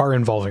powers are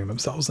involving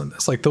themselves in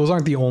this. Like, those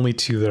aren't the only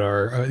two that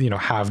are, you know,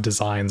 have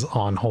designs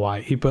on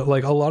Hawaii, but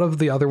like a lot of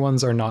the other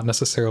ones are not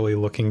necessarily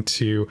looking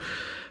to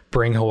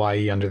bring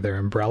Hawaii under their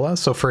umbrella.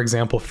 So, for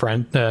example,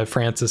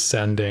 France is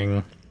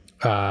sending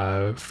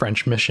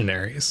French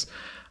missionaries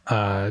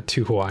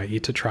to Hawaii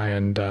to try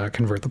and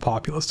convert the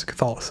populace to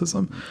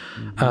Catholicism,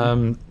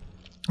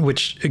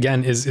 which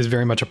again is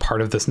very much a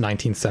part of this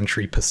 19th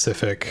century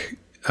Pacific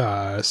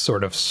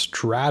sort of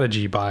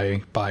strategy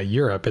by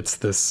Europe. It's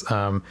this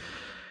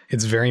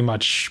it's very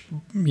much,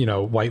 you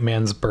know, white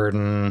man's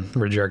burden,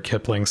 Rudyard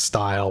Kipling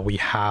style. We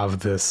have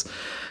this,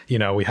 you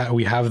know,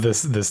 we have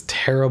this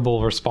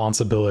terrible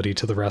responsibility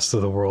to the rest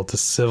of the world to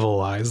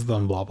civilize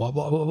them, blah blah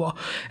blah blah blah.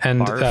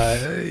 And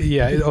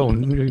yeah, oh,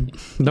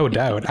 no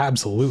doubt,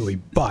 absolutely.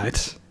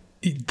 But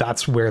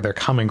that's where they're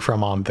coming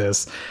from on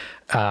this.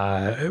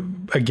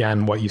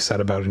 Again, what you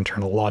said about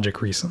internal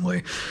logic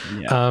recently.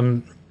 Yeah.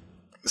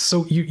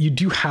 So you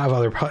do have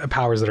other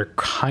powers that are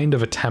kind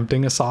of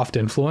attempting a soft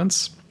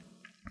influence,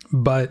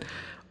 but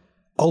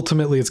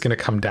ultimately it's going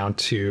to come down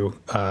to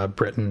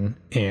Britain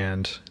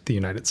and the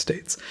United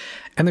States.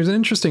 And there's an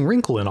interesting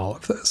wrinkle in all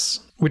of this,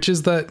 which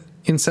is that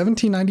in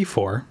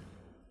 1794,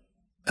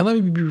 and let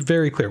me be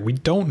very clear, we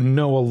don't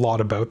know a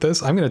lot about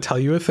this. I'm going to tell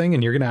you a thing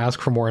and you're going to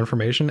ask for more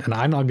information and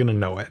I'm not going to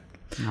know it.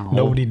 No.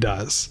 Nobody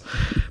does.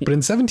 But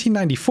in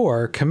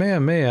 1794,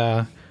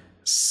 Kamehameha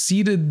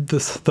ceded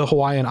the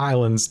Hawaiian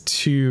Islands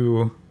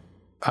to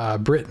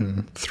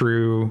Britain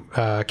through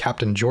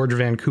Captain George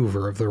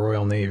Vancouver of the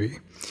Royal Navy.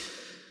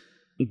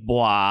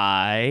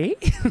 Why?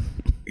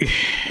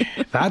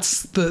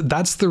 That's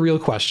the real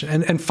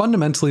question. And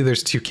fundamentally,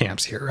 there's two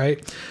camps here,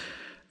 right?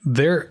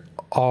 There's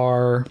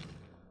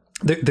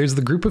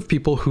the group of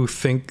people who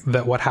think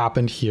that what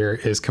happened here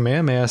is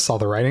Kamehameha saw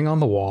the writing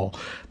on the wall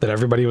that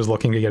everybody was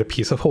looking to get a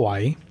piece of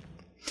Hawaii.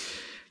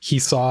 He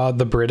saw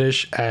the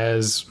British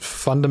as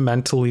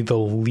fundamentally the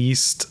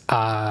least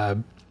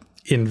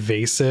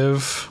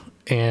invasive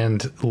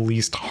and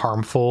least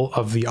harmful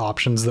of the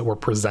options that were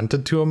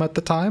presented to him at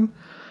the time,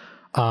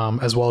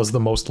 as well as the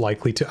most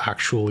likely to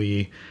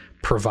actually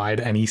provide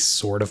any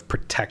sort of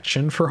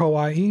protection for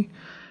Hawaii.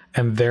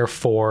 And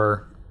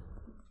therefore,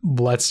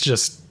 let's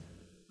just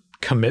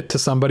commit to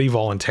somebody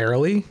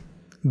voluntarily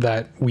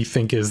that we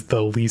think is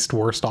the least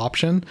worst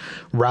option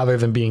rather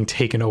than being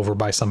taken over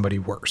by somebody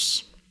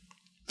worse.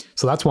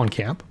 So that's one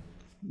camp.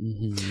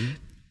 Mm-hmm.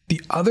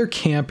 The other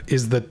camp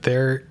is that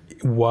there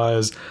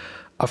was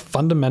a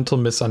fundamental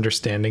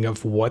misunderstanding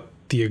of what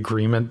the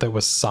agreement that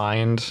was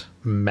signed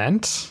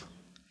meant.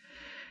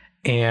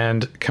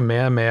 And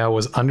Kamehameha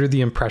was under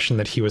the impression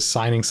that he was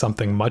signing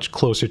something much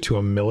closer to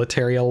a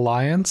military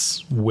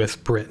alliance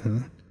with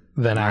Britain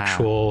than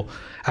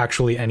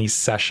actually any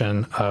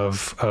cession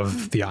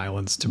of the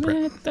islands to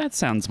Britain. That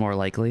sounds more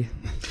likely.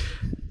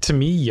 To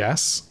me,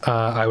 yes,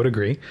 I would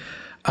agree.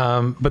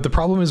 But the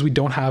problem is we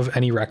don't have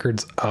any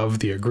records of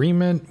the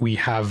agreement. We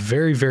have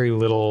very, very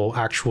little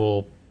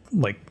actual,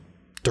 like,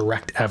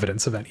 direct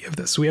evidence of any of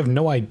this. So we have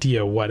no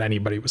idea what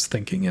anybody was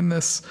thinking in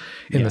this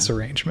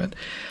arrangement.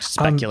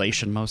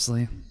 Speculation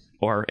mostly,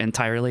 or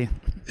entirely.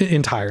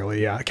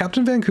 Entirely, yeah.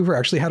 Captain Vancouver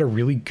actually had a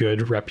really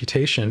good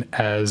reputation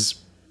as,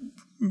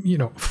 you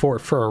know, for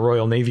a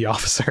Royal Navy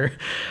officer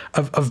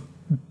of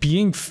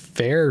being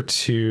fair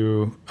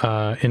to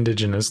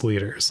indigenous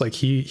leaders. Like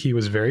he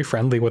was very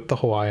friendly with the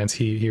Hawaiians.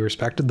 He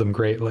respected them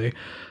greatly.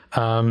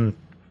 That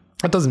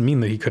doesn't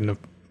mean that he couldn't have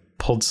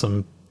pulled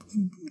some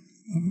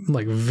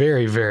like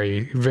very,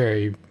 very,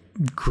 very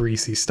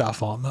greasy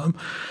stuff on them,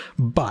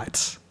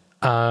 but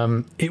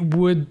it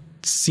would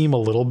seem a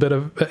little bit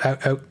of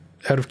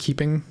out of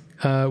keeping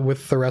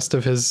with the rest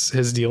of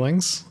his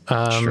dealings.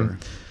 Sure.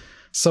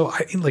 So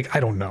I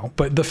don't know,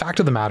 but the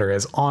fact of the matter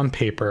is, on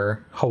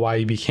paper,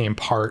 Hawaii became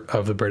part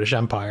of the British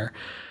Empire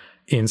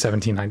in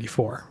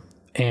 1794.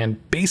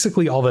 And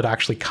basically all that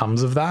actually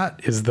comes of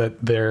that is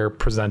that they're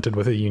presented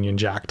with a Union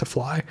Jack to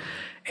fly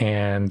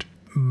and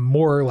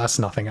more or less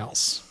nothing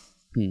else.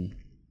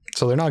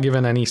 So they're not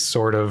given any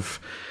sort of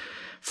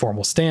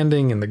formal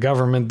standing in the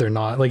government. They're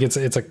not like it's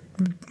a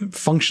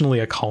functionally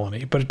a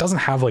colony, but it doesn't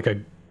have like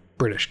a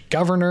British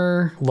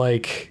governor.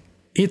 Like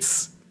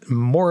it's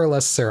more or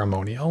less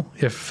ceremonial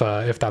if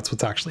that's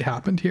what's actually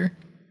happened here.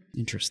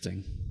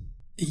 Interesting.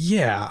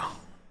 Yeah.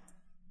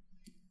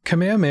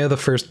 Kamehameha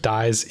I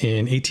dies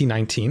in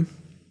 1819,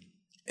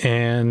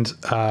 and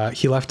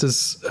he left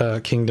his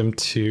kingdom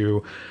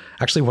to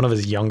actually one of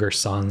his younger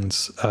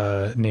sons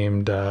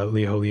named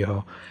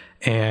Liholiho,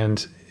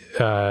 and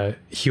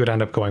he would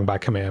end up going by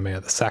Kamehameha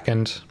II.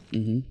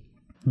 Mm-hmm.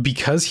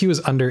 Because he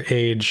was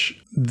underage,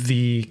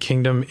 the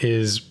kingdom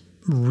is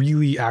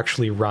really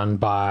actually run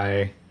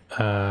by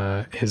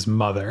his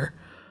mother,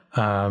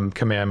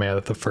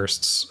 Kamehameha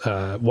I's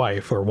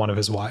wife, or one of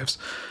his wives,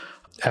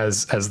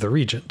 as the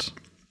regent.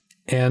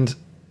 And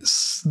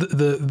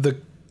the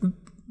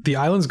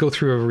islands go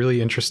through a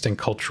really interesting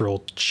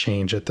cultural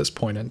change at this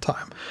point in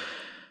time.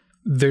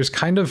 There's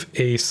kind of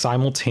a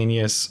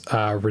simultaneous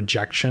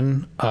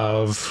rejection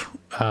of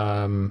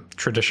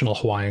traditional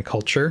Hawaiian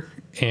culture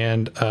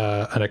and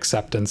an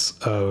acceptance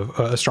of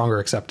a stronger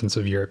acceptance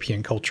of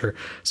European culture,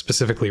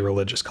 specifically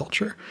religious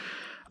culture.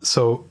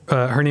 So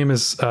her name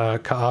is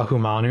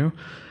Ka'ahumanu,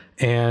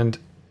 and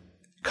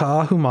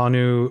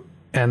Ka'ahumanu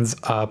ends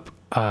up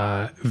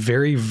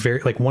very,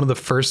 very, like one of the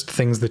first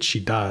things that she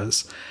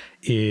does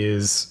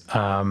is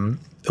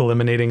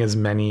eliminating as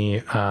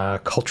many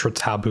cultural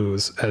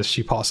taboos as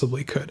she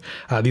possibly could.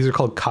 These are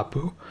called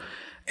kapu.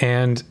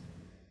 And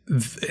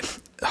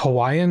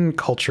Hawaiian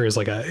culture is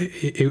like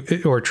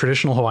or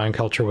traditional Hawaiian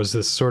culture was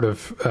this sort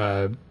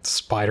of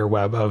spider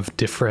web of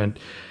different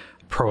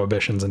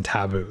prohibitions and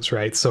taboos,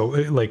 right? So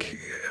like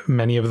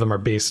many of them are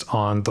based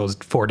on those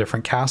 4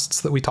 different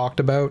castes that we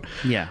talked about.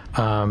 Yeah.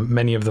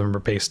 Many of them are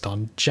based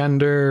on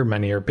gender.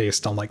 Many are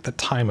based on like the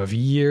time of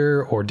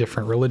year or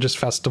different religious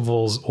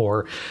festivals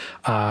or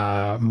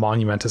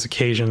monumentous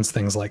occasions,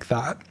 things like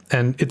that.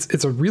 And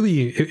it's a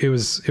really, it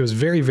was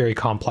very, very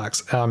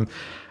complex.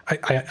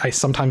 I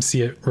sometimes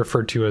see it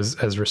referred to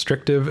as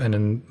restrictive, and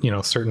in, you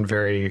know, certain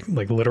very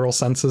like literal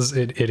senses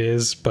it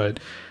is, but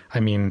I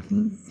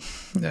mean,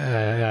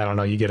 I don't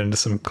know, you get into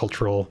some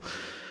cultural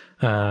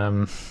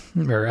or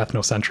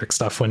ethnocentric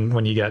stuff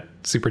when you get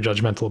super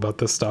judgmental about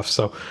this stuff.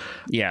 So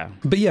yeah,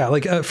 but yeah,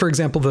 like for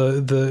example,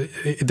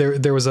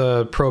 there was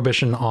a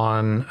prohibition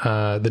on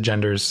the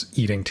genders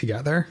eating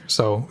together.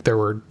 So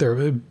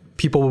there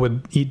people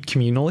would eat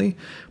communally,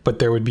 but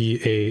there would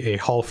be a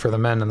hall for the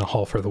men and a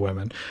hall for the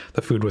women.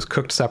 The food was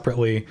cooked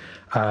separately.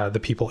 The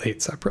people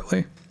ate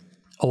separately.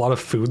 A lot of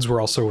foods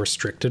were also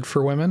restricted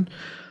for women.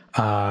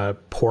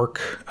 Pork,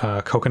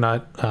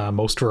 coconut,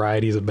 most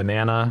varieties of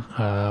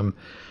banana,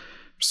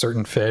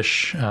 certain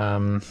fish,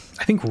 I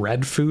think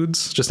red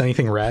foods, just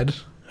anything red,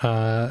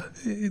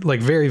 like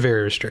very,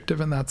 very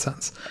restrictive in that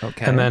sense.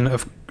 Okay. And then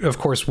of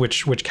course,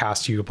 which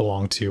caste you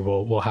belong to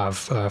will have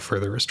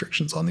further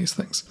restrictions on these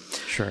things.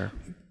 Sure.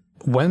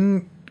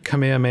 When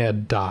Kamehameha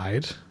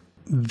died,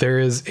 there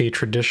is a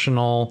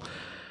traditional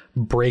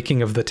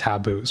breaking of the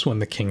taboos when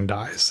the king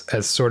dies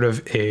as sort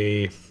of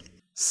a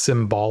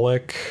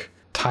symbolic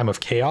time of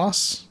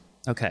chaos.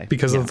 Okay.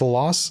 Because of the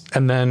loss.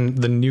 And then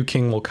the new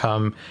king will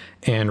come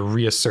and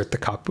reassert the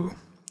kapu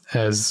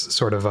as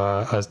sort of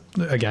a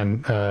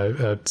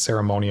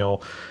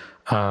ceremonial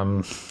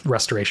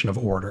restoration of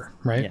order,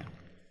 right? Yeah.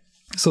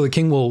 So the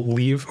king will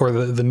leave, or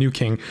the new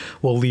king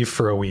will leave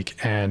for a week,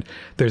 and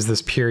there's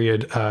this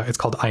period. It's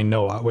called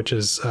Ainoa, which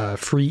is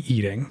free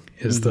eating.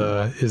 Is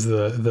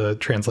the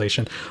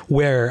translation,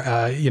 where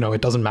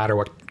it doesn't matter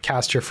what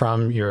caste you're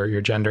from,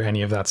 your gender,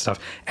 any of that stuff.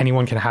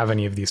 Anyone can have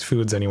any of these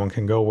foods. Anyone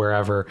can go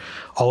wherever.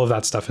 All of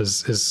that stuff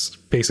is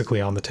basically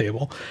on the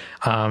table.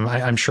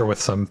 I'm sure with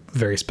some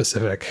very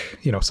specific,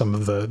 some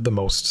of the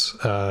most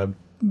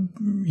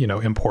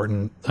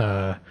important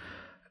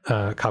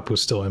kapu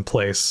still in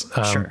place,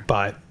 sure.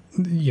 But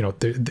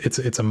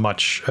it's a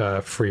much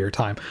freer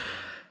time.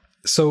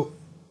 So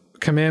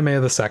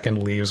Kamehameha II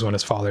leaves when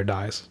his father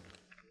dies.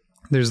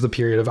 There's the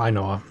period of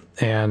Ainoa,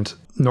 and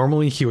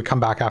normally he would come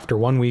back after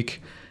 1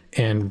 week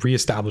and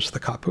reestablish the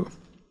kapu.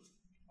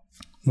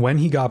 When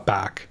he got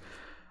back,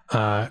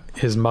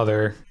 his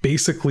mother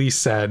basically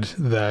said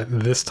that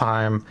this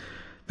time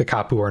the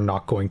kapu are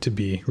not going to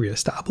be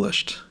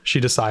reestablished. She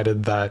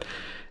decided that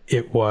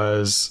it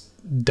was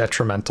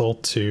detrimental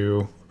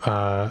to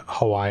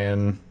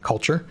Hawaiian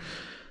culture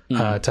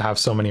to have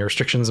so many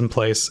restrictions in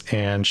place,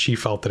 and she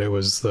felt that it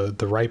was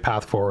the right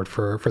path forward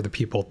for the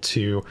people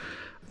to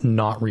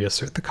not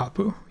reassert the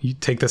kapu. You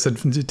take this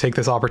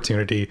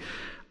opportunity,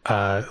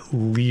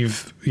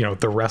 leave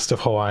the rest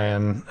of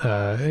Hawaiian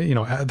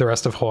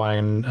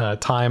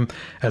time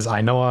as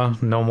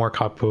Ainoa, no more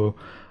kapu,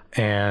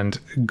 and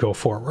go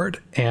forward.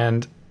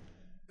 And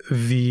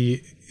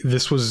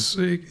this was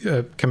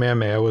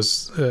Kamehameha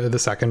was the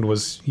second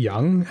was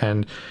young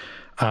and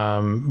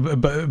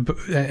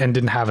and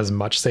didn't have as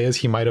much say as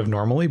he might have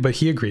normally, but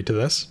he agreed to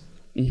this.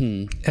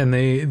 Mm-hmm. And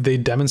they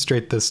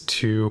demonstrate this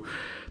to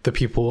the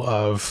people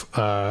of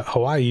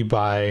Hawaii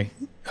by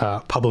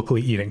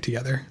publicly eating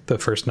together the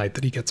first night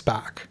that he gets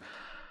back.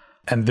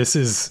 And this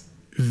is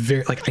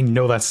very, like, I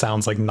know that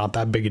sounds like not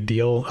that big a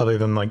deal other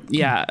than like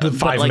the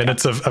 5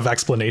 minutes of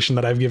explanation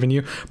that I've given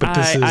you, but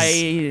this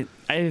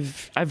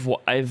I've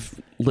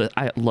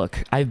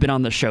been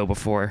on the show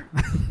before.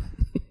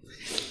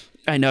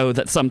 I know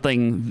that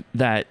something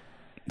that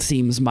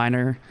seems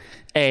minor,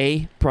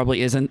 A,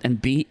 probably isn't,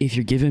 and B, if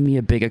you're giving me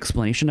a big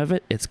explanation of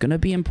it, it's going to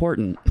be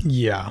important.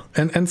 Yeah.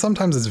 And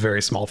sometimes it's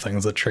very small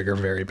things that trigger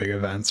very big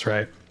events,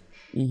 right?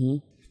 Mm-hmm.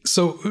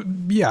 So,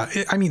 yeah,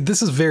 I mean,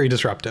 this is very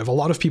disruptive. A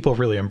lot of people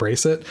really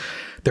embrace it.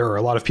 There are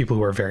a lot of people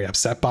who are very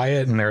upset by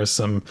it, and there is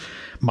some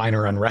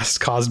minor unrest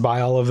caused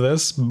by all of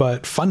this.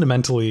 But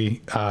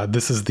fundamentally,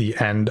 this is the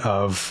end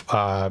of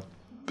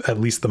at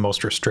least the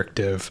most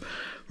restrictive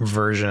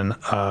version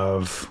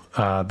of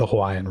the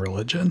Hawaiian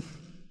religion.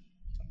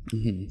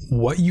 Mm-hmm.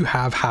 What you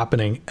have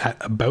happening at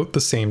about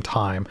the same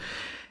time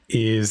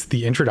is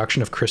the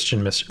introduction of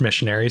Christian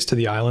missionaries to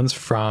the islands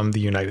from the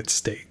United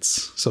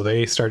States. So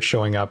they start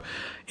showing up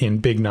in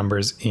big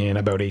numbers in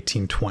about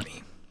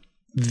 1820.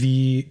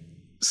 The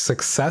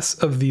success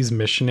of these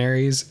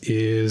missionaries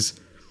is,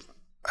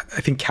 I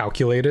think,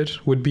 calculated,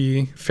 would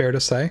be fair to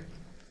say,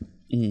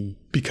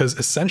 because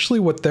essentially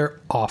what they're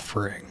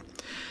offering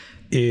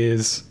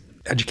is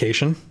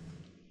education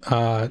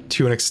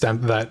to an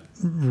extent that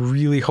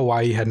really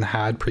Hawaii hadn't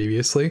had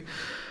previously,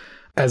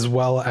 as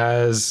well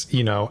as,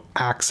 you know,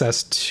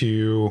 access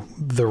to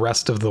the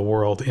rest of the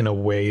world in a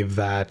way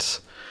that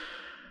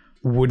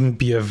wouldn't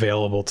be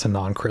available to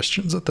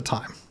non-Christians at the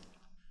time.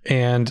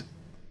 And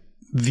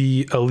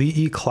the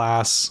Ali'i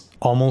class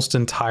almost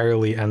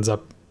entirely ends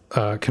up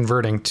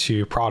converting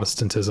to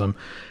Protestantism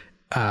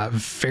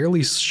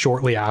fairly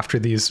shortly after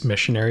these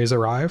missionaries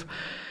arrive.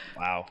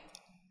 Wow.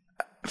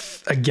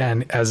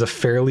 Again, as a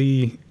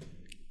fairly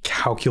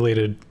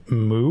calculated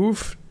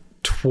move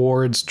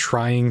towards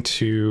trying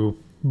to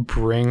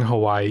bring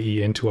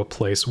Hawaii into a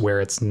place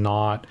where it's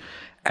not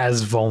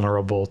as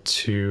vulnerable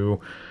to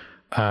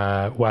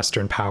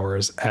Western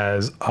powers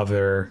as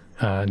other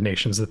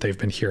nations that they've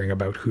been hearing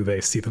about who they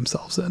see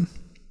themselves in.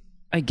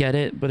 I get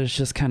it, but it's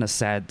just kind of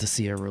sad to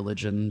see a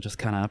religion just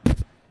kind of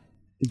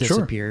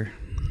disappear.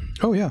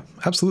 Sure. Oh yeah,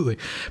 absolutely.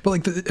 But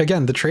like,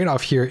 again, the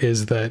trade-off here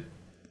is that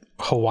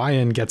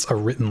Hawaiian gets a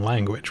written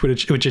language,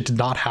 which it did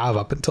not have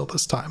up until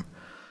this time.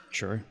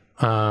 Sure.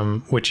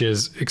 Which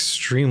is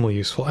extremely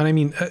useful. And I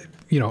mean,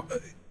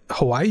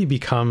 Hawaii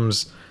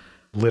becomes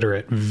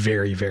literate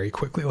very, very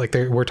quickly. Like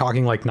we're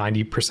talking like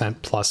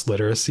 90% plus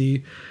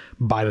literacy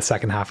by the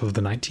second half of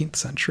the 19th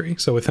century.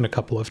 So within a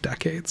couple of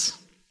decades.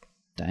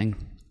 Dang.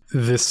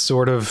 This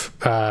sort of,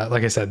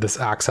 like I said, this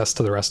access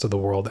to the rest of the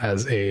world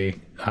as a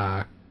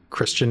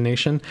Christian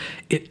nation,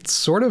 it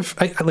sort of,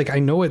 I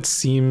know it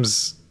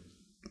seems,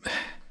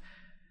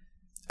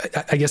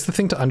 I guess the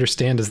thing to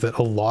understand is that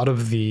a lot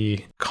of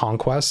the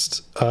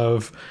conquest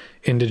of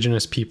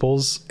indigenous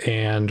peoples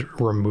and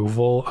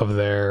removal of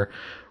their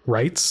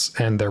rights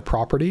and their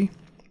property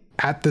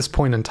at this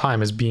point in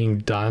time is being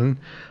done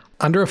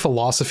under a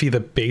philosophy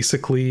that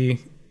basically,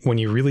 when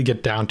you really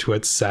get down to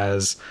it,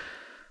 says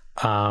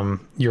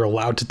you're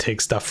allowed to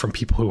take stuff from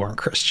people who aren't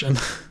Christian.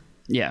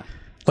 Yeah.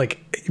 Like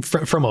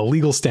from a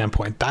legal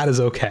standpoint, that is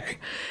okay.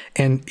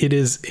 And it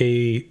is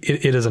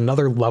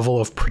another level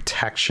of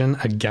protection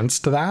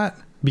against that,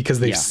 because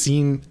they've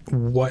seen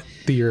what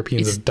the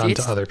Europeans have done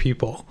to other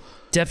people.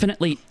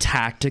 Definitely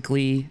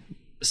tactically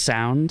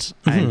sound.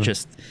 And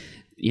just,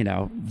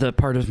 the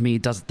part of me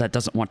that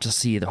doesn't want to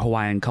see the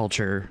Hawaiian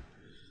culture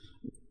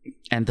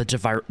and the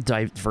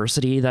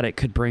diversity that it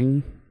could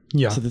bring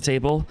to the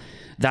table.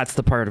 That's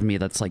the part of me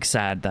that's like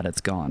sad that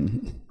it's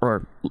gone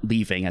or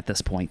leaving at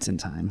this point in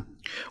time.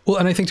 Well,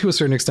 and I think to a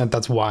certain extent,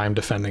 that's why I'm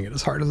defending it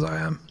as hard as I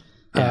am.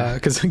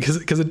 Because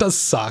it does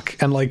suck,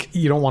 and like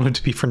you don't want it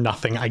to be for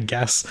nothing, I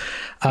guess.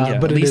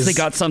 But at least they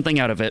got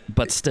something out of it,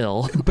 but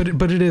still. But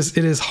it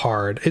is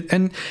hard,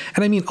 and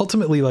I mean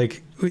ultimately,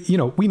 like we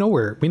know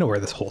where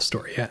this whole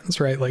story ends,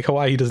 right? Like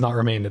Hawaii does not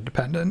remain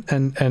independent,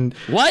 and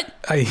what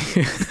I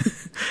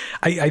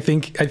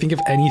think if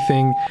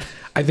anything.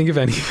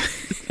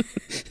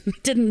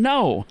 Didn't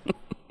know.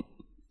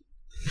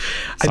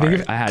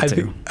 I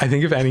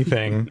think if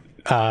anything,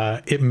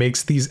 it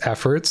makes these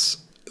efforts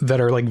that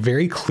are like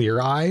very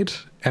clear-eyed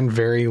and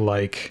very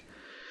like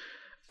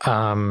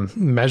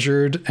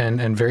measured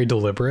and very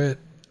deliberate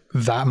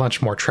that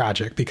much more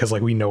tragic, because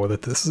like we know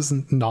that this is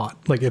not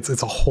like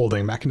it's a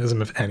holding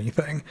mechanism, if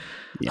anything.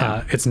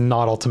 It's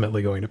not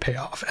ultimately going to pay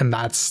off, and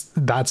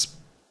that's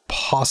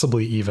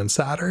possibly even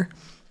sadder.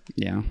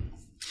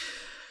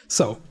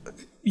 So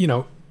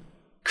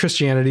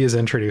Christianity is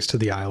introduced to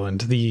the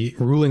island. The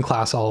ruling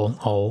class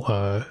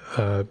all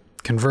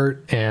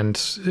convert, and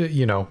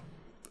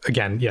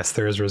again, yes,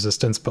 there is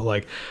resistance, but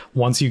like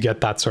once you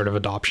get that sort of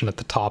adoption at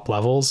the top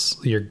levels,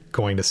 you're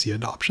going to see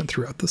adoption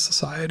throughout the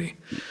society.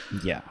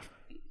 Yeah.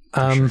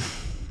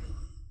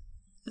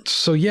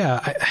 So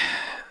yeah,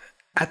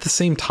 at the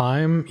same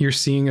time, you're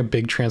seeing a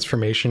big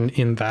transformation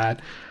in that.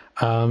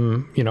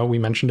 We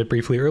mentioned it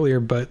briefly earlier,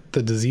 but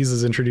the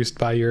diseases introduced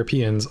by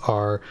Europeans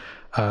are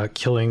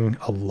killing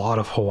a lot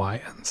of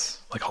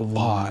Hawaiians, like a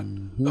lot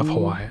of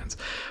Hawaiians.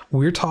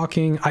 We're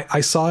talking,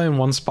 I saw in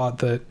one spot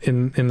that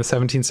in the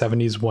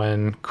 1770s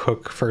when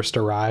Cook first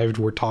arrived,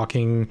 we're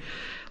talking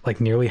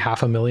like nearly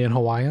 500,000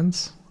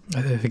 Hawaiians.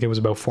 I think it was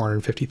about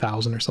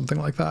 450,000 or something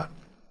like that.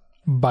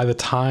 By the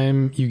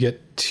time you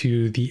get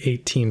to the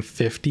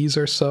 1850s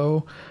or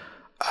so,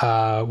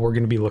 we're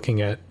going to be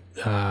looking at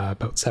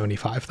about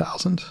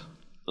 75,000.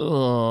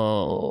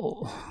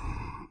 Oh,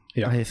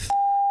 yeah. I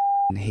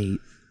hate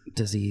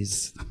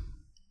disease.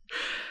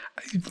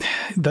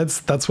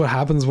 That's what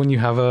happens when you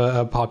have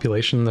a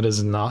population that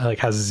is not like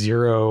has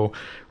zero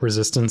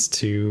resistance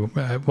to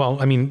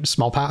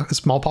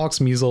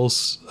smallpox,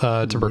 measles,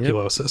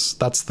 tuberculosis.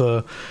 Yep.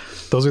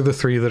 Those are the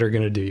three that are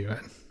going to do you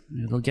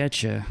in. It'll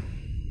get you.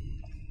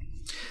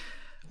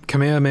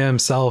 Kamehameha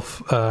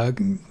himself,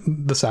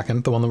 the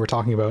second, the one that we're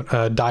talking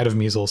about, died of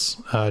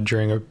measles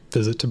during a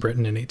visit to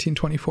Britain in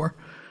 1824.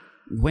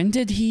 When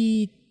did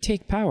he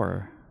take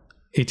power?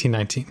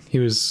 1819. He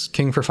was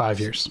king for 5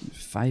 years.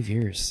 5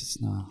 years.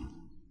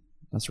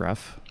 That's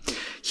rough.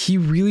 He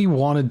really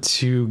wanted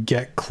to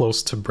get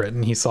close to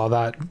Britain. He saw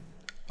that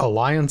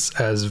alliance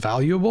as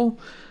valuable,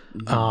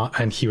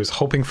 and he was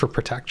hoping for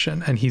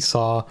protection. And he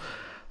saw,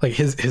 like,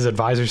 his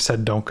advisors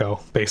said, don't go,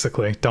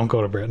 basically. Don't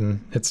go to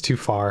Britain. It's too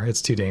far.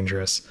 It's too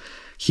dangerous.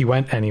 He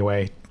went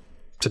anyway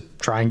to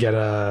try and get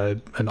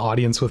an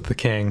audience with the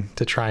king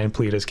to try and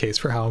plead his case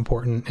for how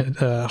important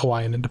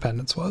Hawaiian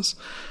independence was.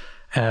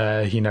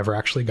 He never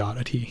actually got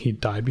it. He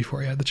died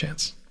before he had the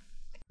chance.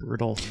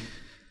 Brutal.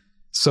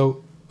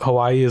 So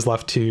Hawaii is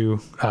left to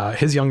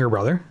his younger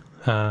brother,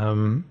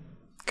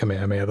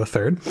 Kamehameha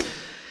III.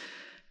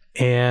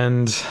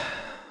 And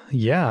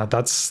yeah,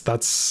 that's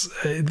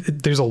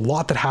there's a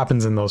lot that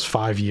happens in those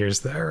 5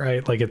 years there,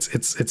 right? Like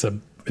it's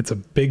a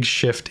big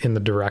shift in the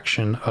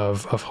direction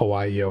of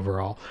Hawaii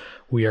overall.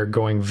 We are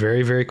going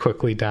very, very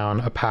quickly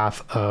down a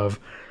path of,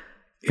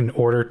 in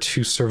order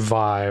to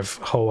survive,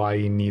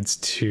 Hawaii needs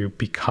to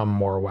become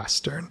more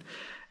Western.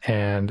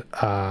 And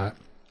I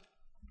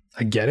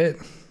get it.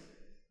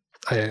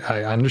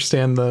 I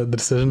understand the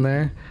decision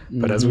there.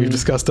 But as we've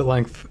discussed at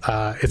length,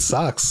 it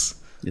sucks.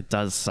 It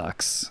does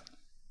sucks.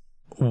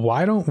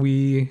 Why don't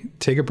we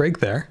take a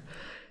break there?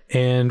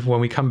 And when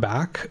we come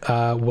back,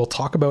 we'll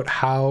talk about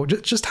how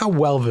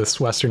well this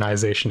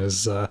Westernization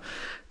is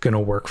going to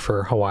work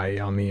for Hawaii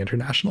on the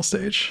international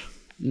stage.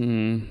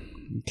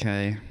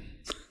 Okay.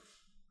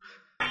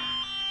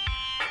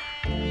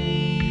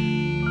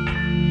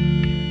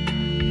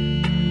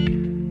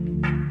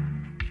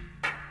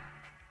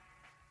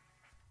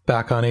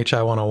 Back on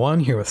HI 101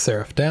 here with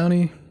Seraph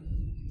Downey.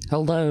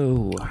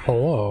 Hello.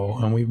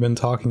 And we've been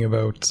talking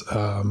about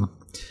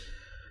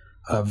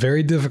a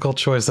very difficult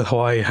choice that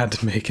Hawaii had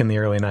to make in the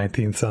early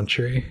 19th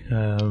century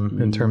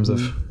in terms of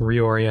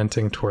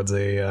reorienting towards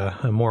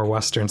a more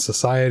Western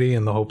society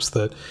in the hopes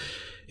that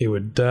it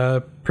would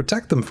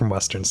protect them from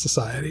Western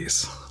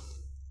societies.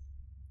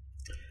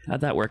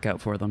 How'd that work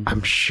out for them?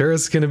 I'm sure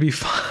it's going to be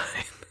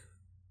fine.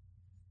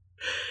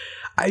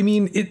 I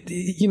mean,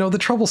 the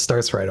trouble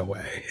starts right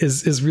away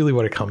is really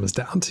what it comes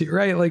down to,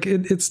 right? Like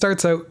it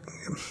starts out,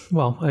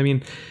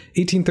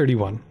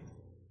 1831.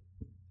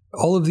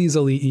 All of these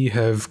Ali'i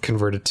have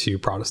converted to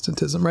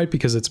Protestantism, right?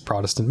 Because it's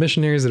Protestant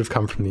missionaries that have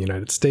come from the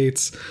United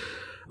States.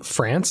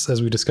 France,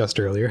 as we discussed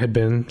earlier, had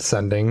been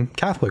sending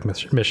Catholic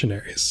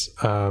missionaries.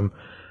 I'm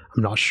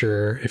not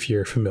sure if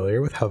you're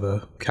familiar with how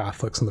the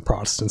Catholics and the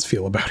Protestants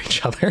feel about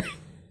each other.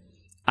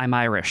 I'm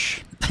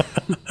Irish.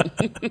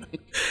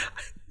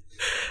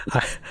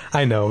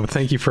 I know.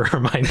 Thank you for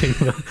reminding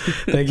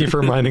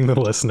the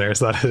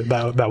listeners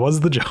that was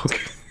the joke.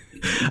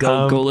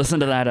 Go listen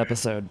to that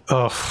episode.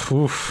 Oh,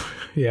 oof.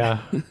 Yeah,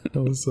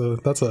 that's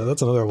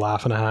another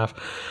laugh and a half.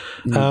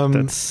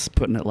 That's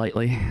putting it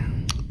lightly.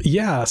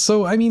 Yeah,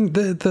 so I mean,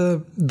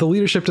 the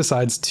leadership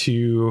decides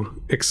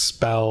to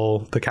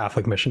expel the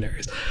Catholic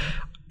missionaries.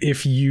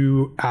 If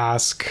you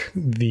ask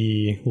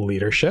the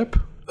leadership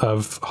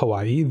of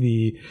Hawaii,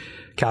 the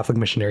Catholic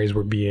missionaries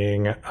were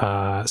being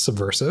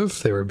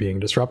subversive. They were being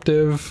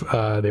disruptive.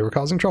 They were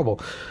causing trouble.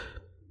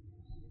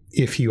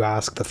 If you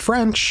ask the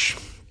French,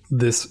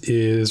 this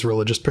is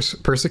religious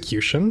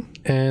persecution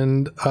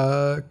and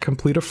a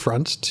complete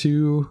affront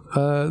to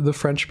the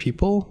French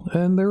people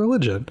and their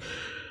religion.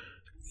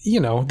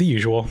 The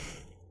usual.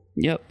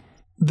 Yep.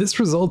 This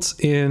results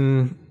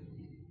in,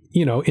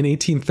 in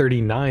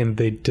 1839,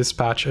 they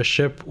dispatch a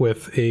ship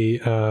with a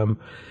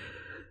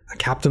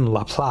Captain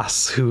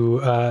Laplace,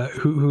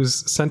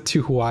 who's sent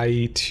to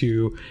Hawaii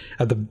to,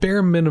 at the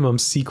bare minimum,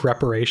 seek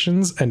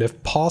reparations and,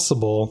 if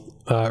possible,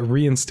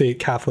 reinstate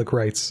Catholic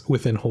rights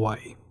within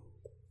Hawaii.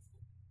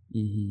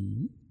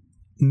 Mm-hmm.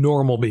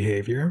 Normal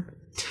behavior.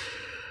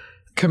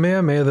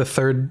 Kamehameha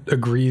III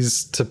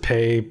agrees to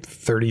pay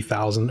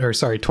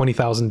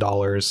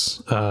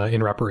 $20,000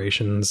 in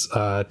reparations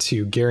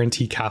to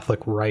guarantee Catholic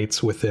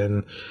rights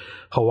within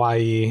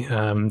Hawaii.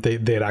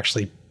 They had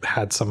actually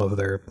had some of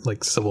their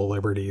civil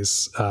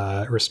liberties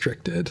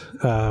restricted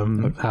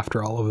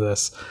after all of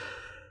this.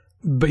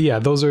 But yeah,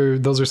 those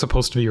are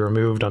supposed to be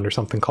removed under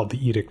something called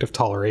the Edict of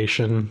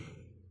Toleration.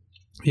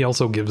 He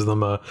also gives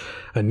them a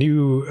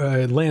new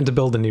land to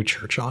build a new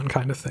church on,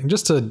 kind of thing,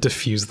 just to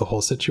diffuse the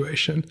whole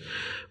situation.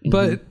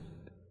 But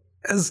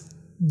as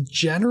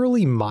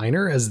generally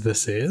minor as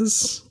this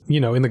is,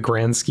 in the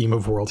grand scheme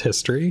of world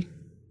history,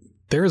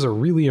 there is a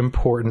really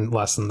important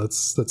lesson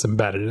that's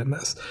embedded in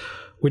this,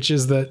 which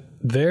is that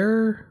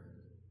their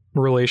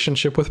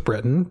relationship with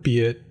Britain, be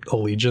it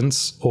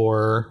allegiance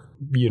or,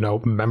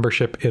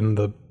 membership in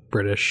the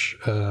British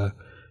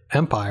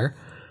Empire,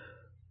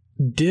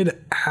 did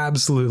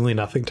absolutely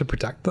nothing to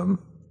protect them.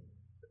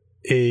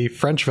 A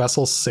French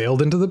vessel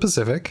sailed into the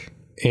Pacific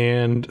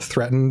and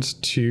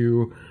threatened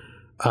to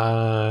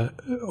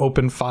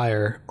open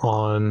fire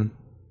on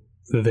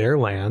their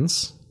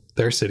lands,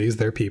 their cities,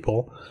 their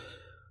people,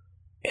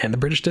 and the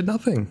British did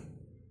nothing.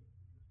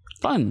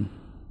 Fun.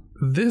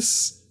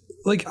 This,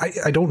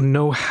 I don't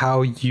know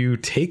how you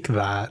take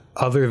that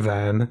other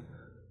than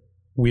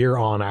we're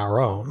on our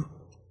own,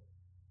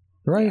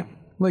 right?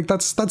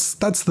 That's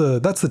the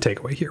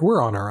takeaway here.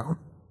 We're on our own.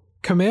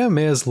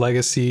 Kamehameha's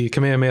legacy,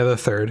 Kamehameha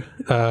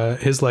III,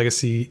 his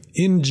legacy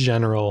in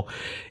general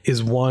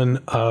is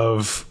one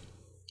of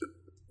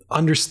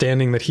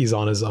understanding that he's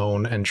on his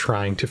own and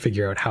trying to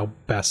figure out how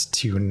best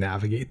to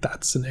navigate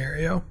that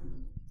scenario.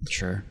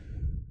 Sure.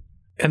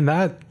 And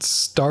that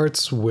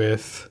starts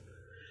with,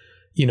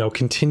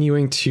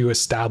 continuing to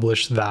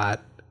establish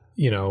that,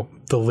 the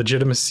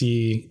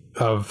legitimacy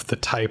of the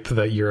type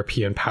that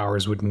European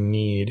powers would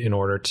need in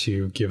order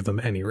to give them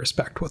any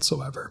respect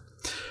whatsoever.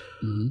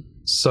 Mm-hmm.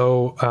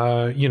 So,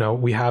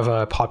 we have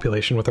a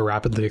population with a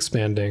rapidly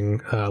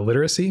expanding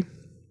literacy.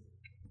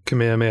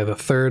 Kamehameha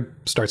III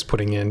starts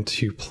putting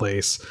into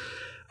place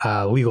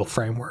legal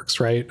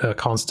frameworks, right? A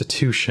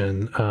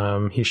constitution.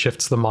 He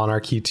shifts the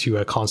monarchy to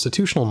a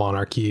constitutional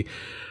monarchy,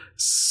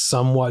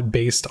 somewhat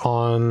based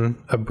on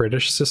a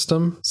British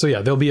system. So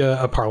yeah, there'll be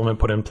a parliament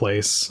put in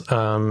place,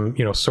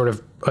 sort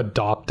of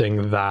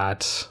adopting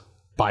that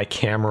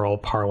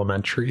bicameral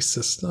parliamentary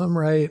system,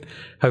 right?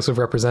 House of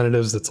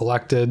Representatives that's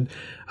elected,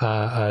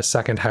 a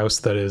second house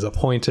that is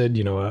appointed,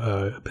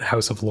 a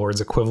House of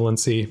Lords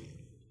equivalency,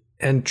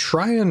 and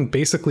try and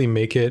basically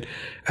make it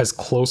as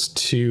close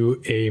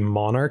to a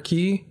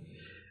monarchy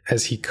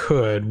as he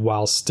could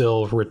while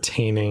still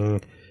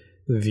retaining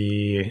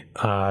the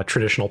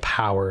traditional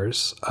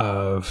powers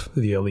of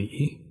the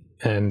elite,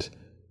 and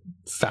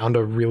found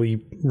a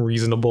really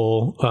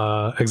reasonable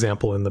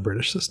example in the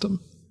British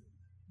system.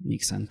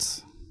 Makes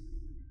sense.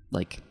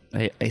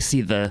 I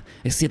see the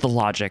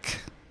logic.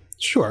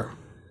 Sure.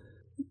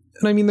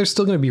 And I mean, there's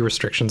still going to be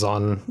restrictions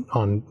on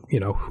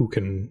who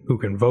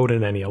can vote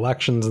in any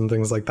elections and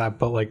things like that.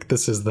 But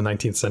this is the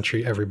 19th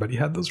century. Everybody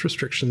had those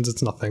restrictions.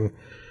 It's nothing,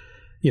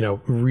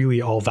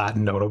 really all that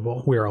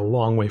notable. We're a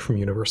long way from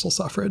universal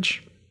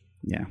suffrage.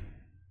 Yeah.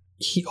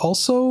 He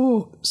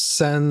also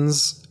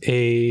sends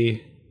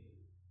it's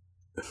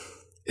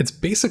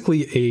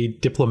basically a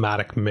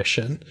diplomatic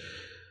mission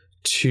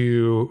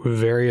to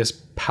various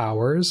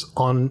powers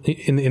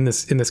in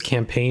this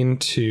campaign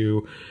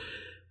to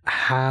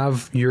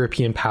have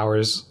European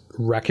powers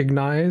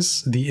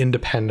recognize the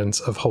independence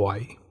of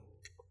Hawaii.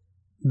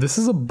 This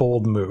is a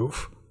bold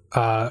move.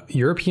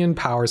 European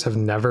powers have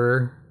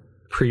never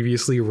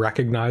previously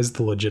recognized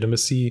the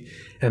legitimacy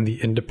and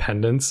the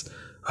independence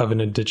of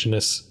an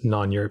indigenous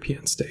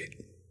non-European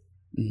state.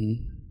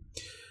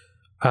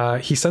 Mm-hmm.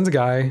 He sends a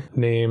guy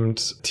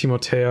named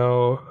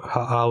Timoteo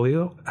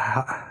Ha'alio.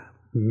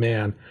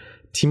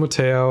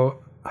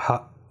 Timoteo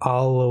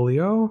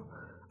Ha'alio.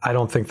 I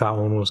don't think that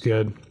one was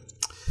good.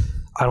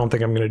 I don't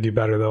think I'm going to do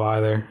better though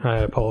either. I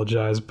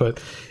apologize.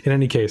 But in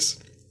any case,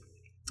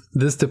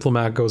 this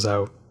diplomat goes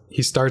out.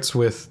 He starts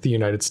with the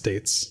United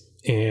States,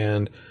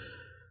 and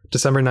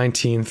December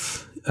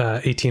 19th,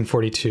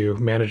 1842,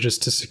 manages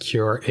to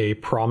secure a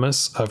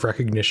promise of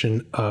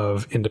recognition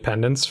of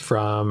independence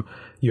from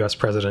U.S.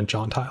 President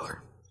John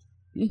Tyler.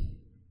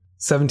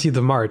 17th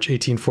of March,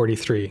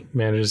 1843,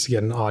 manages to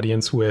get an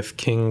audience with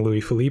King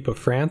Louis Philippe of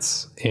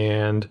France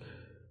and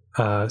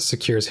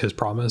secures his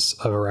promise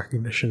of a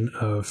recognition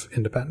of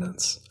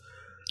independence.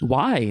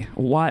 Why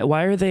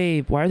are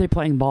they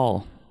playing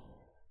ball?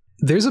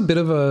 There's a bit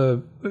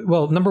of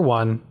number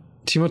one,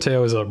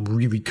 Timoteo is a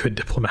really good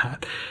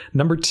diplomat.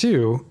 Number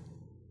two,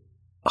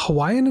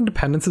 Hawaiian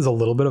independence is a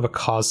little bit of a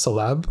cause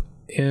célèbre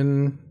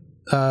in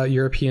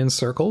European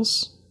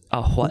circles.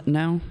 A what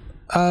now?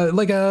 There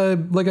would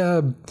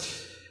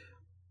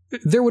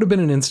have been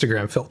an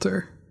Instagram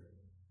filter,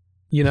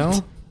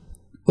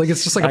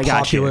 it's just like a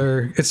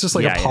popular, it's just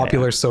like a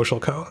popular social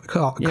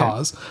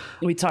cause.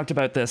 We talked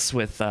about this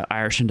with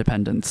Irish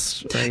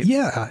independence, right?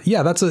 Yeah.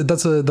 That's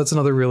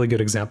another really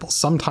good example.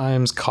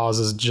 Sometimes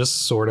causes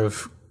just sort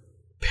of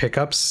pick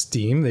up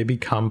steam. They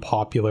become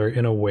popular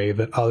in a way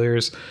that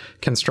others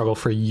can struggle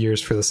for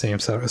years for the same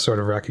sort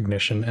of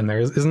recognition. And there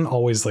isn't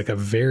always a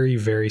very,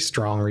 very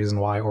strong reason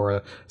why, or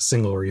a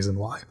single reason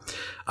why.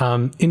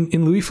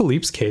 In Louis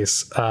Philippe's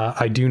case,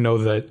 I do know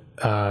that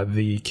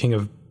the King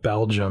of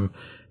Belgium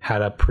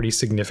had a pretty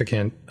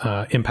significant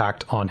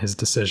impact on his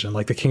decision.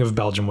 Like the King of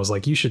Belgium was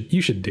like, you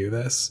should do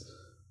this.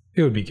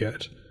 It would be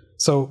good.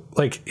 So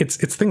like it's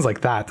things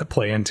like that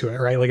play into it,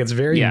 right? Like it's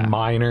very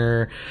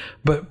minor,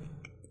 but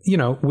you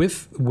know,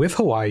 with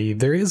Hawaii,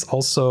 there is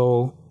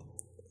also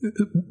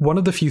one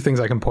of the few things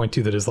I can point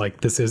to that is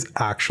like, this is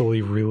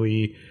actually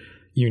really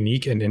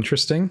unique and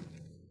interesting,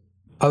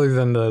 other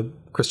than the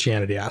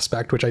Christianity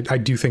aspect, which I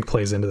do think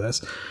plays into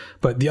this.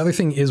 But the other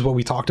thing is what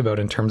we talked about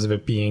in terms of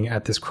it being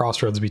at this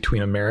crossroads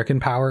between American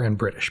power and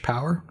British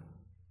power,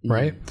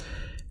 right?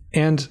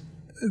 And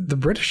the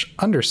British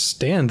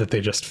understand that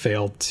they just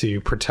failed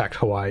to protect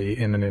Hawaii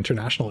in an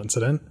international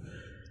incident.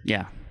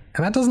 Yeah.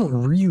 And that doesn't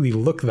really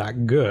look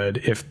that good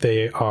if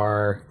they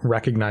are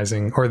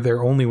recognizing, or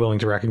they're only willing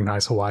to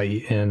recognize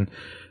Hawaii in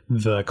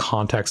the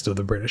context of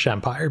the British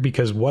Empire,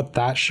 because what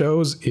that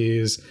shows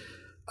is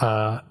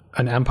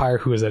an empire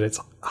who is at its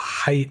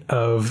height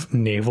of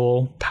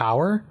naval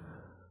power,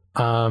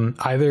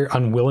 either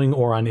unwilling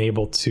or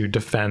unable to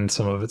defend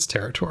some of its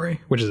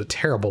territory, which is a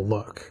terrible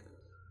look.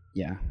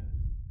 Yeah.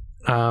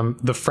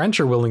 The French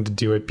are willing to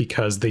do it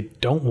because they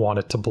don't want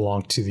it to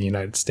belong to the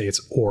United States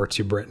or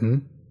to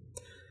Britain.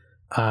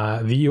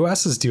 The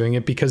US is doing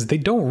it because they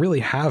don't really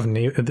have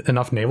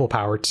enough naval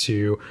power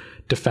to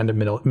defend it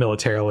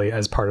militarily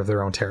as part of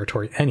their own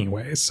territory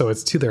anyway. So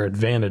it's to their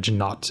advantage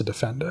not to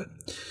defend it.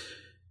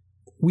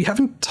 We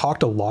haven't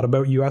talked a lot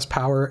about US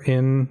power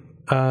in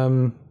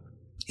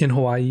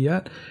Hawaii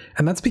yet,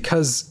 and that's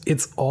because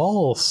it's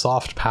all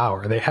soft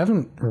power. They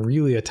haven't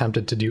really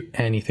attempted to do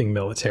anything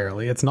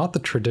militarily. It's not the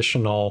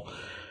traditional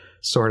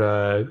sort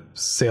of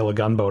sail a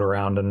gunboat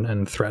around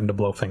and threaten to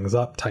blow things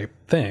up type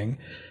thing.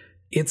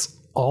 It's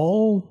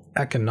all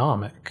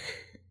economic.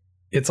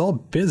 It's all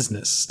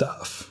business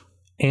stuff.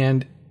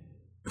 And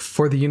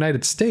for the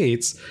United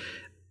States,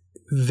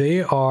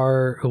 they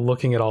are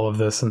looking at all of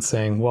this and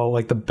saying, well,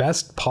 like the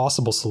best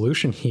possible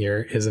solution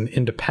here is an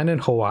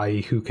independent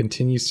Hawaii who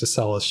continues to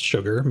sell us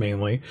sugar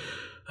mainly.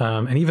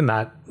 And even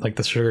that, like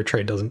the sugar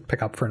trade doesn't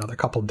pick up for another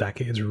couple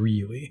decades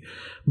really.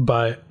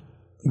 But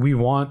we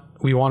want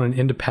an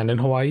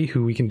independent Hawaii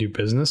who we can do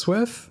business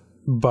with,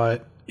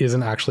 but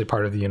isn't actually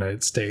part of the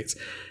United States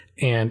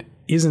and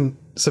isn't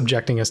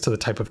subjecting us to the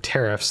type of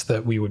tariffs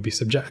that we would be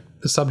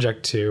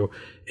subject to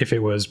if it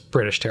was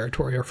British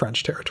territory or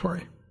French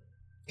territory.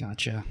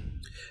 Gotcha.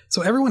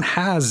 So everyone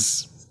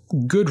has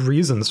good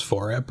reasons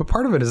for it, but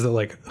part of it is that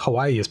like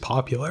Hawaii is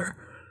popular.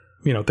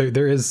 You know,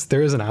 there is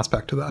an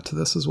aspect to that to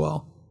this as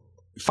well.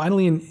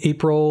 Finally, in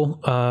April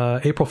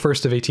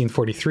 1st of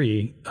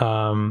 1843,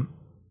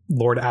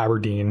 Lord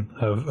Aberdeen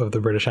of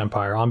the British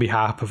Empire, on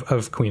behalf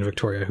of Queen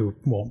Victoria, who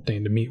won't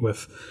deign to meet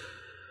with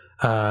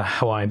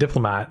Hawaiian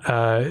diplomat,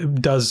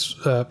 does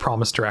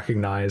promise to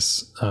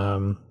recognize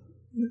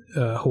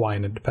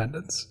Hawaiian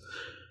independence.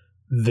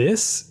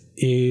 This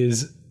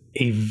is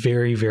a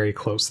very, very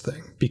close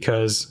thing,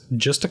 because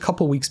just a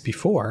couple weeks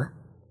before,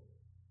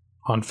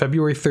 on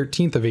February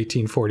 13th of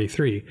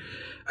 1843,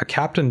 a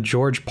Captain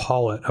George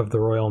Pollitt of the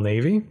Royal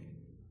Navy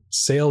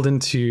sailed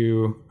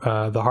into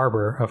the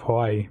harbor of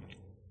Hawaii,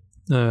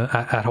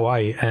 at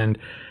Hawaii, and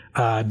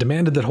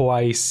demanded that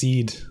Hawaii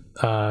cede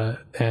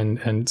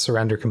and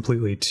surrender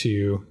completely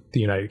to the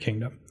United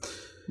Kingdom.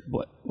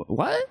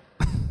 What?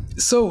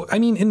 So, I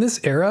mean, in this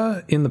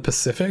era in the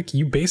Pacific,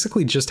 you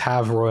basically just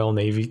have Royal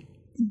Navy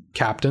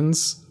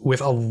captains with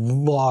a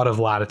lot of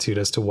latitude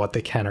as to what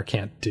they can or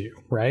can't do,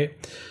 right?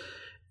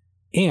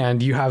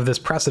 And you have this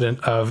precedent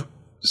of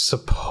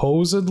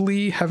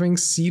supposedly having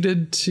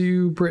ceded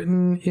to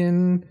Britain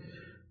in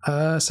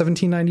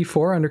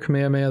 1794 under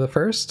Kamehameha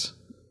I.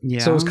 Yeah.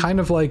 So it was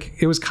kind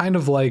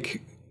of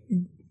like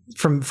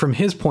from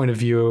his point of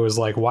view, it was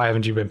like, why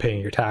haven't you been paying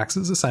your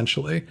taxes,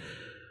 essentially?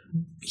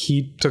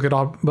 He took it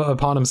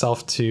upon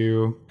himself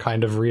to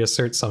kind of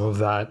reassert some of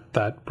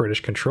that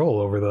British control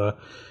over the,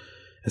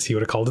 as he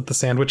would have called it, the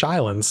Sandwich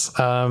Islands.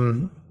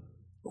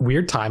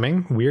 Weird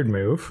timing, weird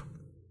move.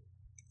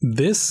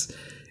 This,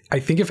 I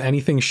think, if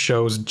anything,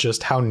 shows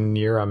just how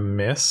near a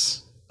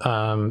miss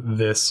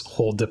this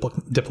whole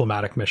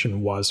diplomatic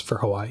mission was for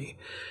Hawaii,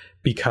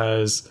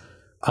 because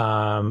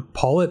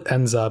Pollitt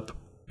ends up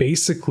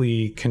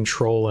basically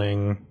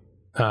controlling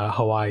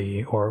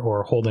Hawaii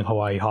or holding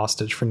Hawaii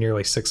hostage for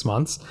nearly 6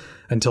 months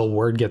until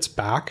word gets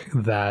back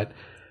that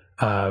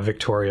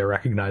Victoria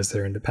recognized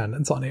their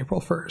independence on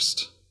April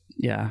 1st.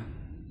 Yeah.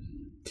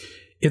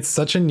 It's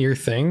such a near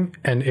thing,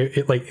 and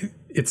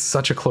it's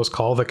such a close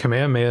call that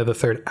Kamehameha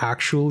III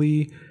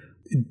actually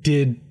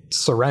did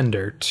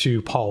surrender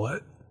to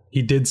Pollitt.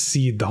 He did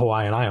cede the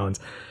Hawaiian Islands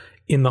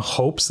in the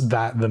hopes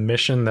that the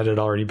mission that had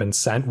already been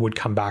sent would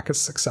come back as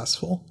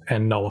successful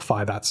and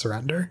nullify that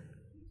surrender.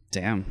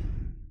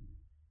 Damn.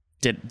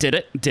 Did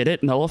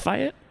it nullify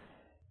it?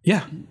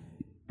 Yeah.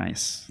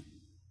 Nice.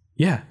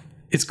 Yeah.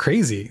 It's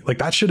crazy. Like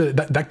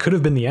that could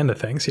have been the end of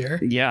things here.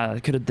 Yeah,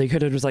 they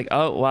could have just like,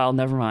 oh well,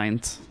 never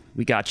mind.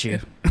 We got you.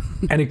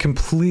 And it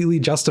completely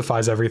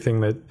justifies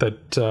everything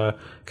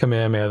that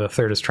Kamehameha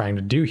III is trying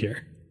to do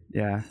here.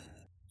 Yeah.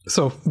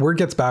 So word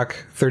gets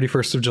back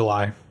 31st of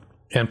July.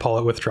 and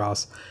Paulet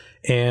withdraws.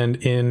 And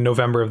in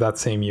November of that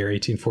same year,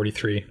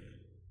 1843,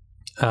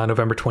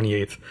 November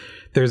 28th,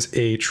 there's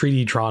a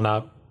treaty drawn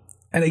up.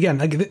 And again,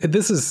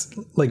 this is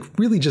like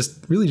really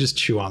just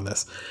chew on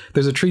this.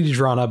 There's a treaty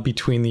drawn up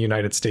between the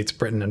United States,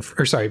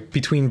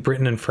 between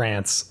Britain and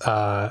France,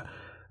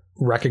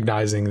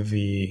 recognizing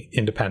the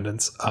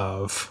independence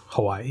of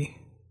Hawaii.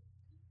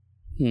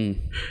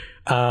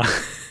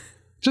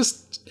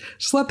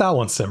 Just let that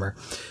one simmer.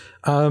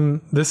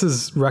 This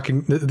is like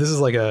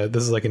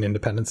an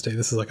Independence Day.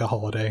 This is like a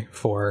holiday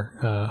for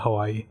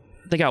Hawaii.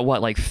 They got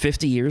what, like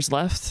 50 years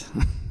left?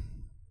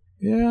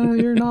 Yeah,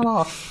 you're not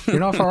off. You're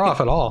not far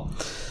off at all.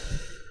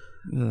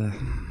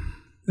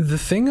 The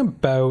thing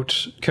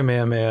about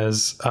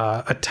Kamehameha's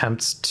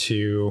attempts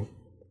to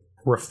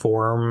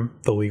reform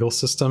the legal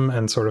system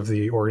and sort of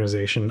the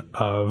organization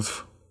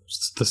of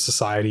the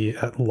society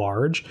at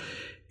large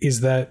is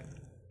that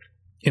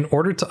in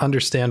order to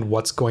understand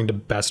what's going to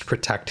best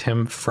protect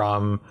him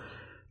from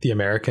the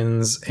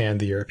Americans and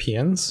the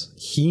Europeans,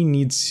 he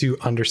needs to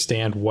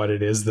understand what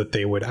it is that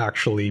they would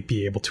actually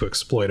be able to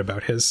exploit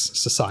about his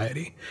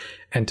society.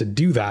 And to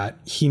do that,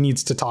 he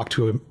needs to talk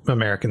to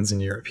Americans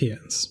and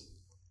Europeans.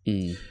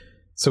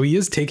 So he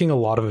is taking a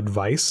lot of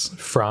advice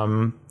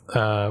from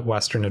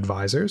Western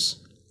advisors.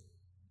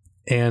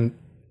 And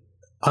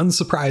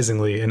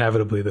unsurprisingly,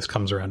 inevitably, this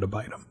comes around to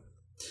bite him.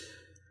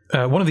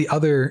 One of the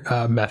other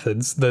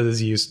methods that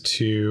is used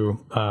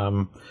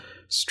to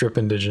strip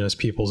indigenous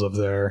peoples of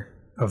their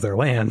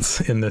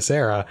lands in this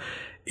era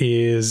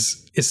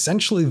is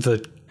essentially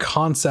the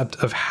concept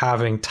of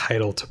having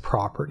title to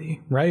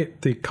property,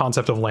 right? The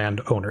concept of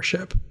land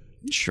ownership.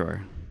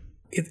 Sure.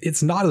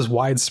 It's not as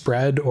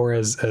widespread or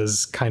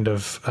as kind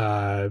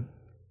of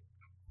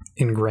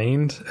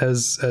ingrained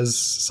as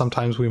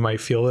sometimes we might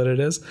feel that it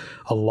is.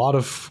 A lot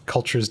of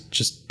cultures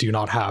just do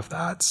not have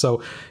that.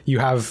 So you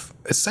have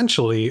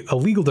essentially a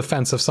legal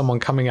defense of someone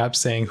coming up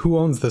saying, who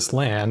owns this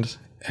land?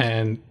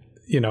 And,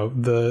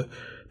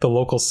 the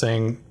locals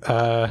saying,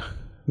 no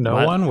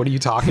one. What are you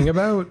talking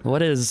about?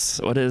 What is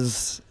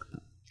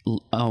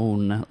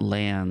own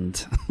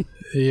land?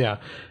 Yeah.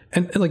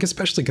 And like,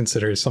 especially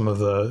consider some of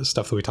the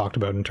stuff that we talked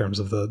about in terms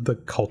of the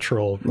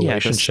cultural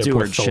relationship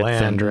with the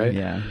land, thing, right?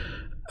 Yeah.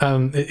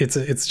 It's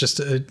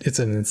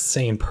an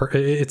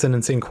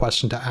insane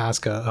question to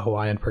ask a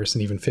Hawaiian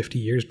person even 50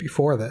 years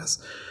before this.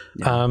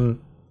 Yeah.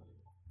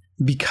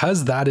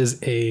 Because that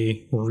is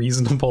a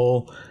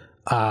reasonable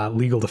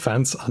legal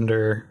defense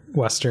under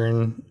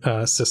Western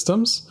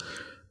systems.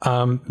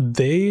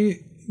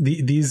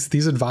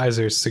 These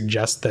advisors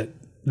suggest that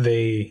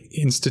they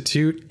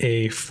institute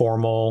a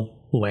formal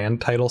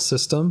land title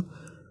system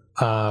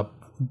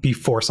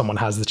before someone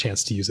has the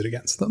chance to use it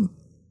against them.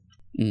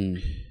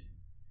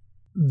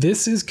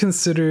 This is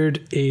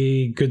considered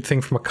a good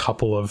thing from a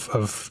couple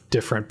of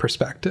different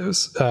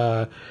perspectives.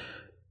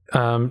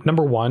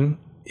 Number one,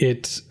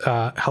 it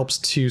helps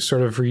to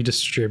sort of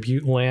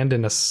redistribute land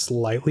in a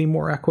slightly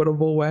more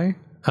equitable way.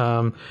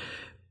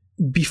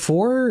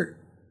 Before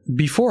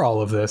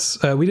all of this,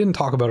 we didn't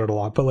talk about it a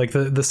lot, but like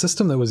the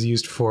system that was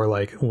used for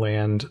like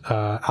land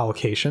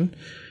allocation,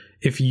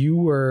 if you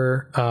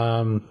were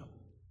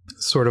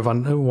sort of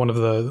on one of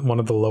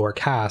the lower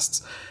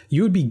castes,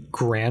 you would be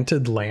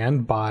granted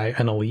land by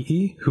an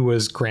alii who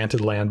was granted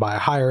land by a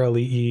higher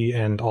alii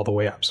and all the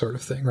way up, sort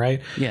of thing,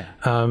 right? Yeah.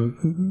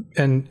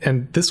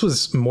 And this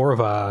was more of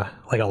a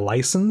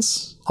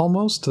license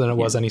almost than it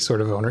was any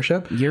sort of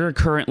ownership. You're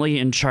currently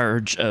in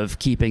charge of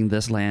keeping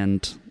this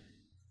land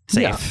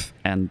safe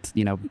and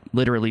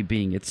literally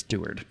being its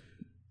steward.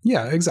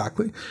 Yeah,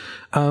 exactly.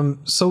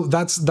 So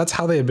that's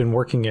how they had been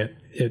working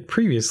it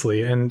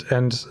previously,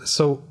 and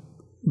so.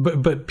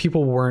 But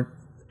people weren't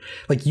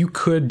like, you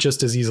could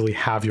just as easily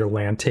have your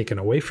land taken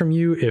away from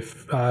you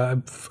if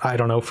I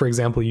don't know, for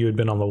example, you had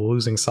been on the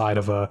losing side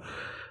of a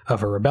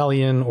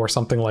rebellion or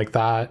something like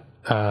that.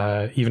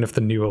 Even if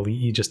the new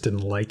alii just didn't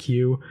like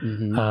you,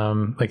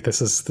 like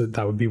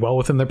that would be well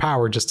within their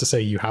power just to say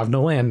you have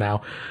no land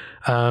now.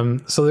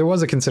 So there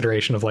was a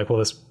consideration of like, well,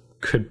 this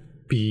could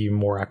be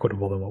more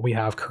equitable than what we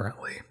have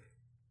currently.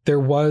 There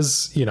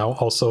was,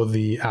 also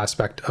the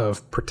aspect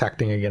of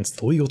protecting against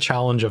the legal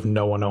challenge of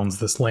no one owns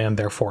this land,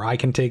 therefore I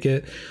can take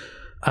it.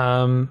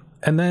 And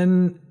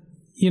then,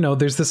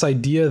 there's this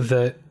idea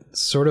that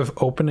sort of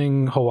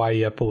opening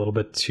Hawaii up a little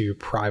bit to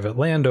private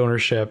land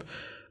ownership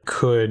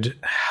could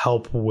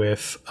help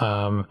with,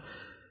 help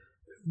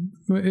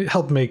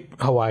make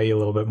Hawaii a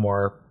little bit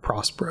more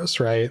prosperous,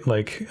 right?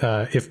 Like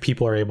if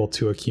people are able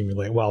to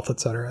accumulate wealth, et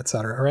cetera,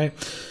 right?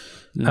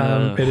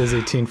 It is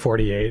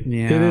 1848.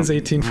 Yeah, it is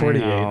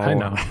 1848. I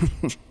know.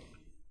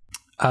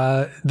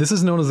 This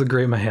is known as the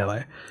Great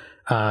Mahele,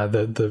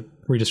 the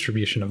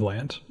redistribution of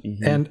land.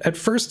 And at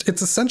first,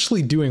 it's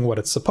essentially doing what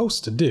it's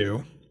supposed to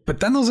do.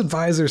 But then those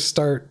advisors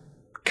start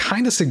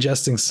kind of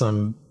suggesting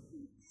some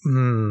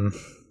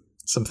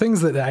things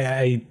that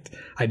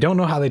I don't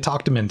know how they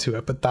talked him into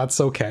it, but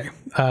that's okay.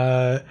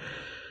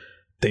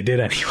 They did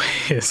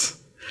anyways.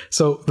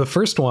 So the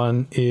first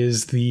one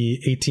is the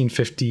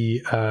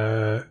 1850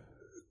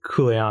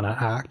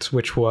 Kuleana Act,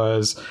 which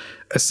was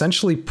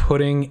essentially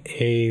putting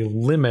a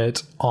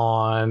limit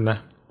on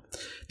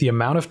the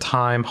amount of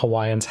time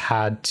Hawaiians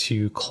had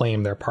to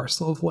claim their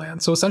parcel of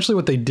land. So essentially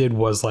what they did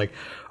was like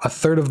a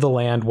third of the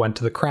land went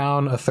to the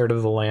crown, a third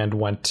of the land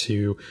went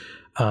to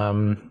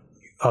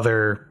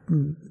other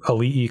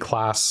Ali'i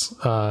class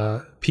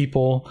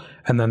people,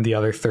 and then the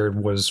other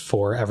third was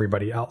for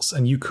everybody else.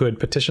 And you could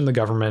petition the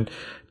government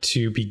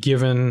to be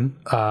given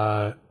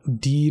a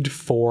deed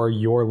for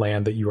your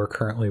land that you are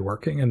currently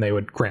working, and they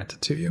would grant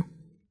it to you.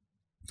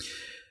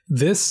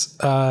 This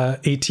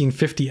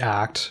 1850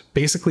 Act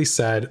basically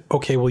said,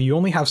 okay, well, you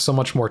only have so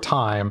much more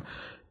time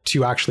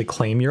to actually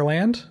claim your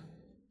land.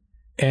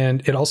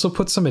 And it also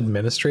put some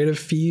administrative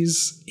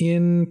fees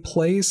in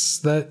place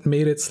that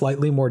made it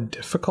slightly more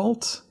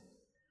difficult.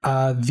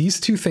 These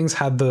two things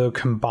had the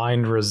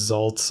combined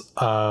result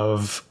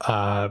of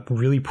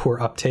really poor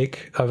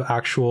uptake of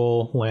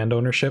actual land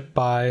ownership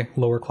by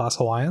lower class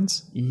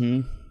Hawaiians.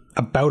 Mm-hmm.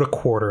 About a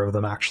quarter of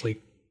them actually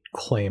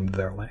claimed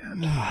their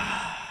land.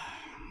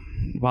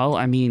 Well,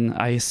 I mean,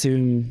 I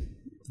assume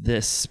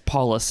this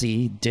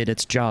policy did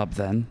its job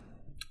then.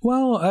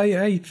 Well,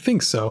 I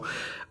think so.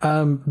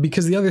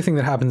 Because the other thing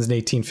that happens in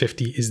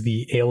 1850 is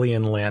the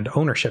Alien Land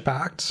Ownership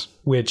Act,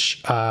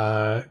 which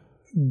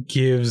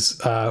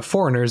gives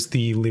foreigners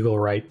the legal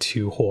right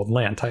to hold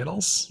land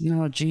titles.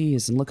 Oh,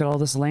 geez. And look at all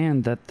this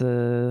land that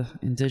the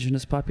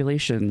indigenous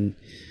population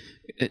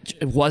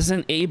it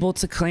wasn't able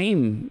to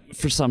claim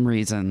for some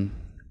reason.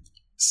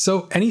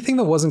 So anything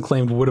that wasn't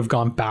claimed would have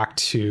gone back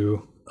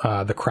to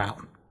the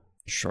crown.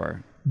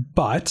 Sure.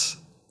 But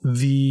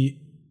the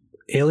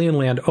Alien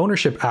Land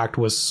Ownership Act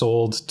was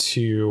sold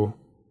to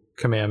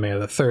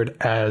Kamehameha III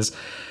as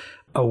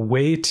a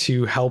way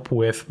to help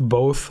with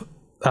both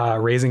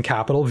raising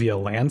capital via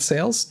land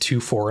sales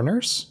to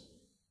foreigners,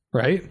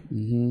 right?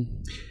 Mm-hmm.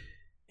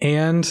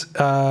 And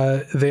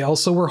they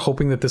also were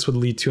hoping that this would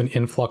lead to an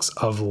influx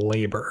of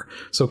labor.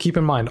 So keep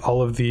in mind,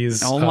 all of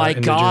these oh my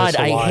God,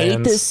 Hawaiians, I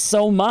hate this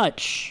so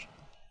much.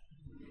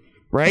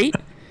 Right?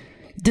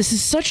 This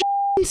is such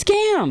a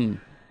scam.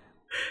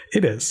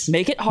 It is.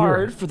 Make it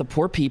hard for the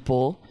poor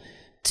people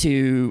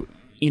to,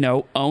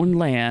 own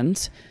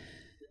land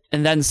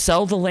and then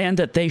sell the land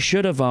that they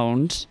should have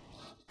owned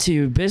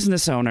to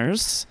business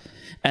owners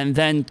and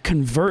then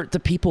convert the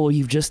people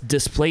you've just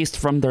displaced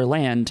from their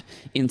land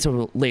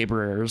into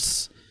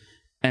laborers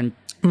and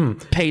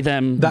pay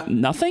them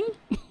nothing?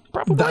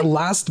 Probably. That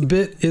last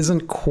bit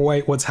isn't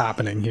quite what's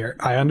happening here.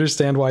 I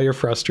understand why you're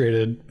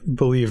frustrated,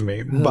 believe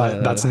me,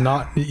 but that's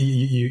not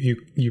you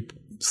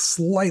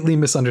slightly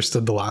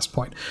misunderstood the last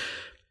point.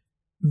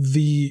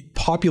 The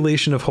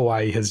population of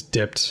Hawaii has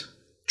dipped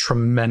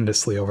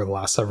tremendously over the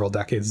last several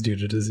decades due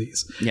to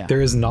disease. Yeah.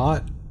 There is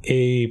not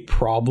a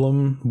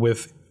problem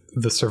with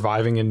the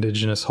surviving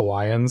indigenous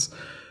Hawaiians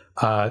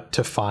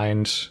to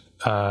find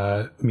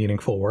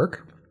meaningful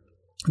work.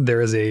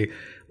 There is a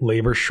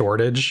labor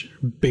shortage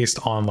based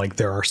on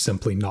there are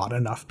simply not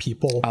enough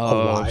people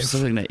alive. So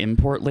they're going to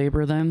import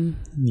labor then?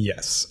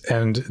 Yes.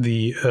 And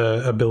the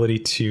ability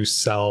to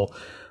sell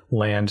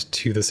land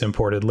to this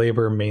imported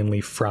labor, mainly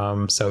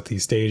from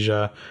Southeast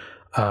Asia,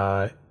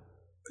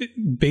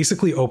 it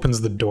basically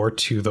opens the door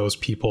to those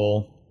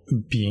people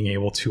being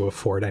able to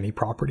afford any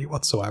property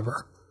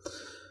whatsoever.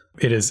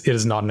 It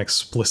is not an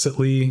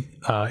explicitly,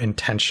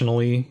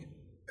 intentionally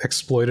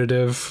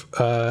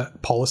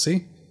exploitative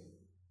policy.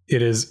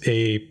 It is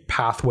a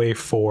pathway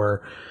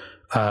for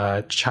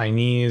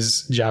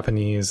Chinese,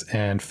 Japanese,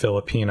 and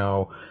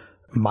Filipino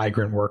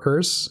migrant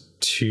workers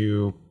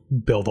to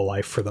build a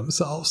life for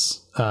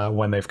themselves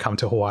when they've come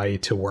to Hawaii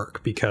to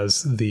work,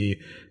 because the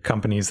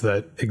companies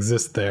that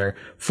exist there,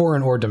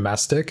 foreign or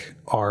domestic,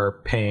 are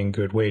paying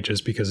good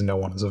wages because no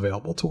one is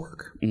available to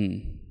work.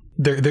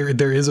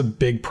 There is a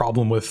big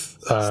problem with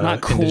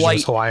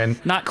indigenous Hawaiian.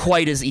 Not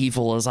quite as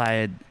evil as I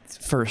had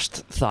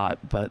first thought,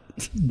 but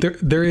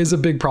there is a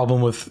big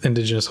problem with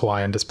indigenous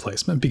Hawaiian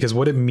displacement, because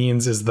what it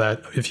means is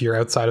that if you're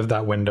outside of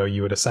that window,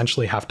 you would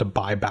essentially have to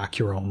buy back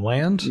your own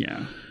land.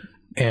 Yeah.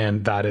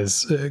 And that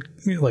is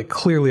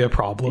clearly a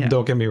problem. Yeah.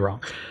 Don't get me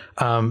wrong.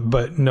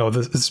 But no,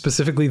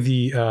 specifically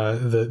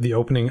the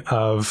opening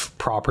of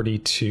property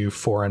to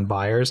foreign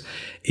buyers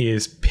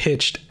is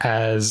pitched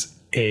as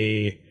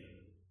a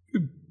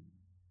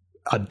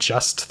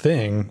just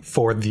thing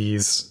for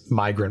these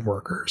migrant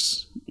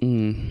workers.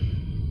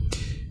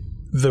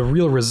 The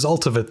real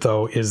result of it,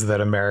 though, is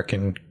that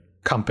American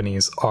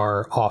companies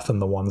are often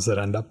the ones that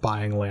end up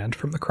buying land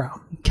from the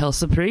crown. Quelle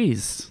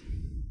surprise.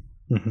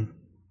 Mm-hmm.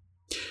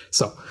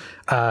 So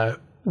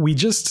we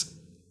just,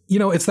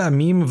 it's that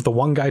meme of the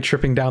one guy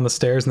tripping down the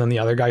stairs and then the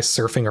other guy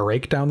surfing a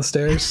rake down the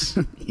stairs.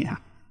 Yeah.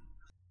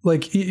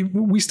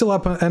 We still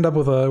end up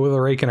with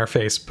a rake in our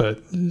face,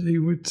 but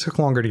it took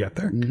longer to get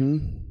there.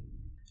 Mm-hmm.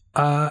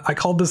 I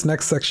called this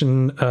next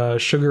section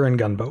Sugar and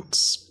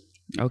Gunboats.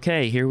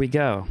 Okay, here we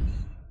go.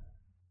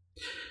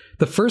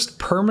 The first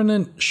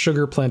permanent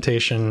sugar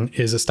plantation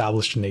is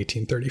established in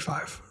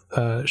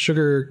 1835.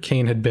 Sugar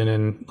cane had been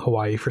in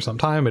Hawaii for some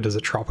time. It is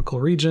a tropical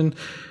region.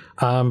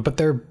 But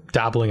they're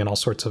dabbling in all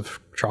sorts of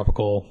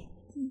tropical,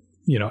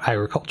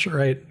 agriculture,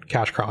 right?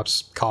 Cash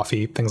crops,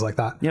 coffee, things like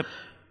that. Yep.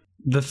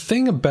 The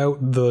thing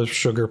about the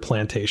sugar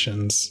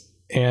plantations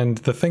and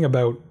the thing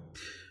about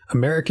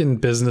American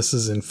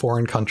businesses in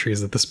foreign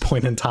countries at this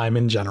point in time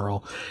in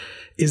general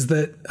is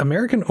that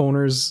American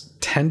owners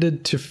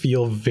tended to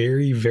feel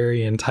very,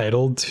 very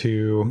entitled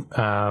to...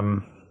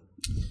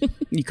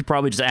 You could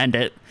probably just end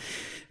it.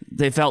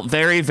 They felt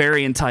very,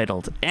 very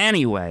entitled.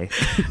 Anyway.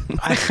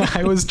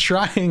 I was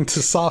trying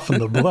to soften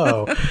the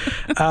blow.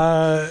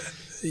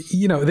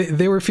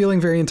 They were feeling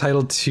very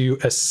entitled to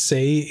a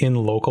say in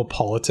local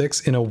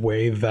politics in a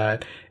way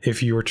that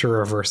if you were to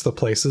reverse the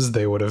places,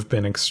 they would have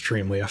been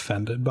extremely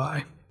offended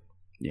by.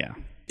 Yeah.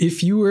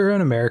 If you were an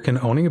American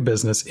owning a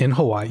business in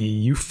Hawaii,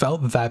 you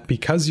felt that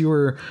because you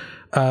were,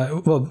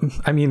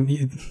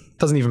 it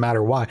doesn't even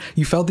matter why.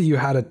 You felt that you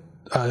had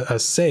a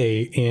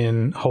say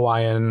in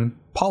Hawaiian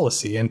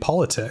policy and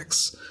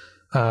politics,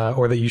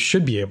 or that you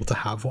should be able to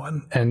have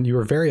one. And you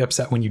were very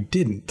upset when you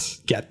didn't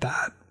get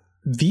that.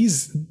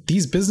 These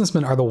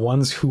businessmen are the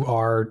ones who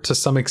are, to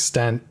some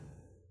extent,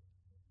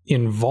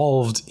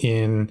 involved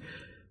in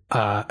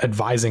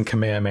advising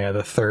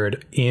Kamehameha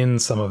III in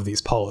some of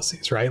these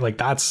policies, right? Like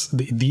that's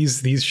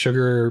these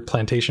sugar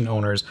plantation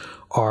owners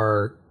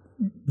are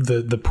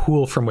the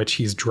pool from which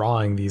he's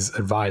drawing these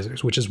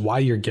advisors, which is why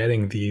you're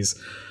getting these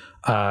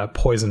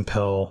poison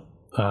pill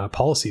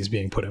policies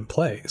being put in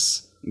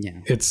place.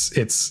 Yeah,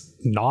 it's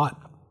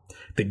not,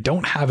 they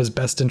don't have his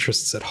best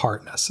interests at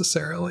heart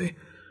necessarily.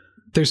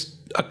 There's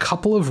a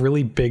couple of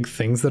really big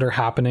things that are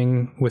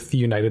happening with the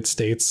United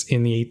States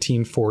in the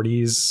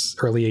 1840s,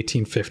 early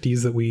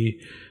 1850s that we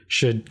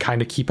should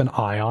kind of keep an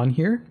eye on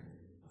here.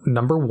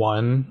 Number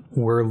one,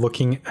 we're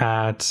looking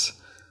at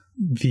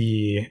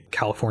the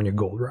California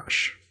Gold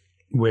Rush,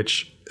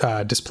 which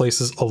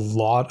displaces a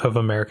lot of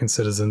American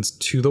citizens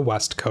to the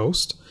West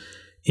Coast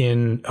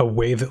in a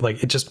way that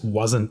it just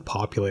wasn't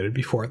populated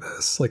before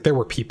this. Like there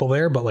were people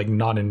there, but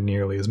not in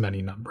nearly as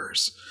many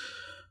numbers.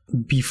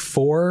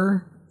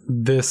 Before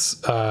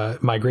this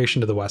migration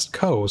to the West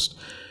Coast,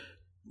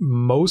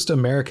 most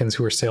Americans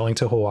who were sailing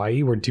to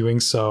Hawaii were doing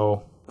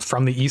so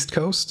from the East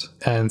Coast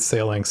and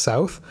sailing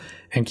south.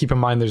 And keep in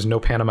mind, there's no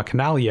Panama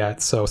Canal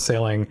yet, so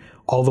sailing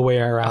all the way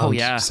around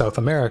South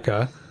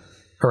America,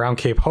 around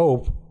Cape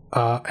Hope,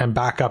 and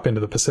back up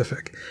into the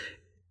Pacific.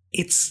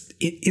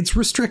 It's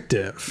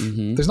restrictive.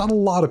 Mm-hmm. There's not a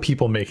lot of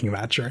people making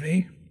that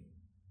journey.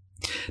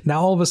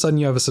 Now, all of a sudden,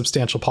 you have a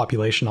substantial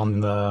population on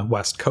the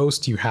West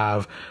Coast. You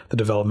have the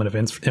development of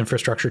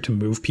infrastructure to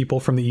move people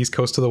from the East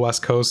Coast to the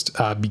West Coast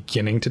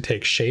beginning to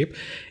take shape.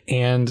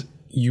 And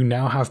you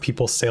now have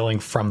people sailing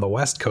from the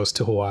West Coast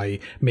to Hawaii,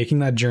 making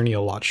that journey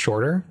a lot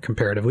shorter,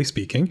 comparatively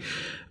speaking,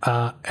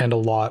 and a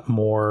lot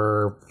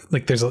more,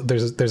 there's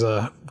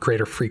a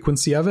greater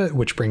frequency of it,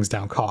 which brings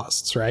down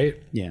costs, right?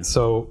 Yeah.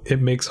 So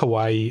it makes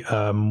Hawaii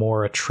a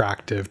more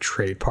attractive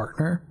trade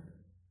partner.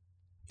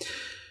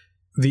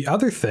 The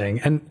other thing,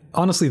 and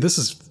honestly, this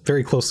is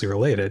very closely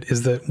related,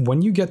 is that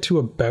when you get to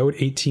about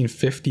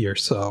 1850 or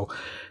so,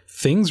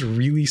 things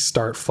really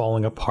start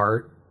falling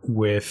apart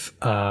with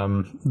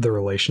the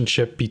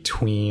relationship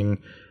between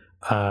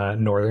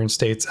northern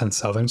states and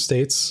southern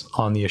states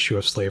on the issue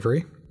of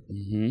slavery.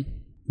 Mm-hmm.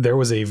 There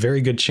was a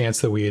very good chance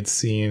that we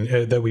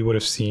would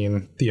have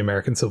seen the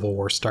American Civil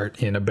War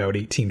start in about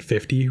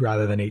 1850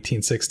 rather than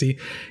 1860.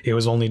 It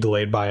was only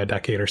delayed by a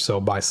decade or so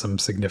by some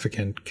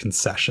significant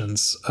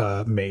concessions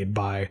made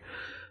by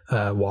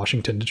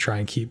Washington to try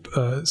and keep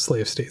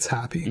slave states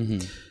happy.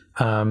 Mm-hmm.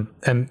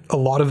 And a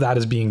lot of that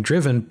is being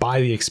driven by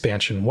the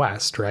expansion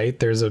west, right?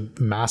 There's a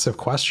massive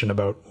question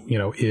about,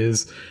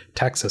 is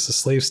Texas a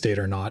slave state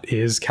or not?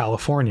 Is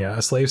California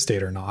a slave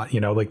state or not?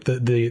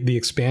 The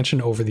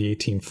expansion over the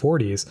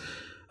 1840s,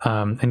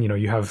 and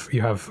you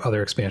have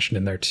other expansion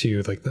in there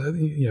too,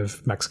 you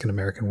have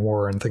Mexican-American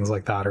War and things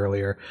like that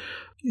earlier.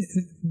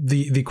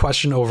 The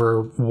question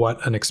over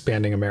what an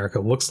expanding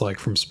America looks like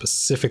from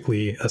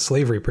specifically a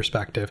slavery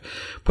perspective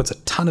puts a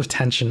ton of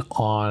tension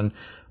on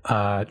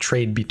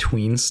trade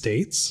between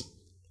states,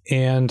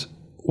 and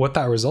what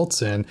that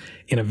results in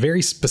a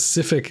very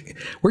specific,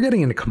 we're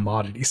getting into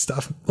commodity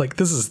stuff.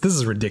 This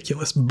is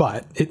ridiculous,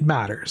 but it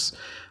matters.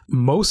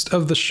 Most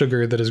of the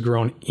sugar that is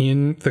grown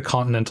in the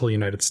continental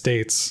United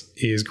States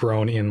is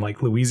grown in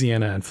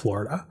Louisiana and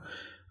Florida.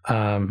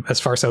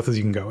 As far south as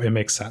you can go, it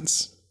makes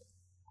sense.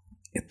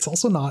 It's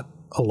also not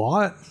a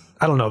lot.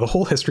 I don't know. The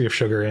whole history of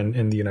sugar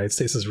in the United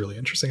States is really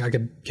interesting. I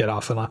could get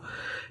off on a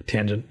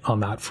tangent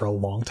on that for a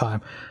long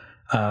time.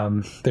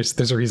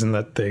 There's a reason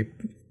that they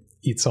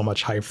eat so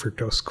much high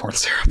fructose corn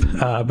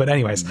syrup. But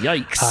anyways,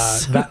 yikes.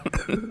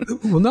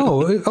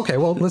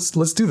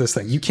 Let's do this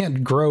thing. You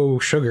can't grow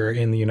sugar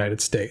in the United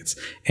States,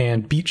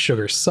 and beet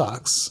sugar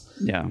sucks.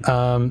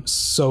 Yeah.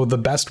 So the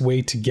best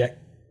way to get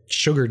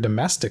sugar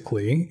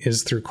domestically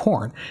is through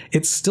corn.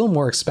 It's still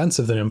more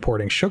expensive than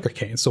importing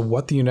sugarcane. So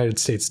what the United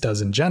States does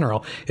in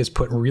general is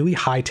put really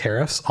high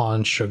tariffs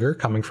on sugar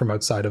coming from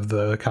outside of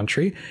the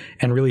country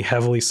and really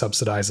heavily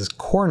subsidizes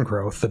corn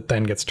growth that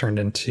then gets turned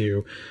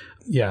into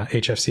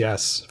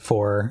HFCS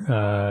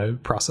for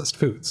processed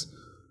foods.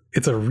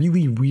 It's a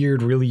really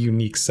weird, really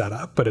unique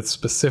setup, but it's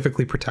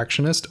specifically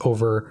protectionist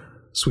over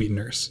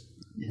sweeteners.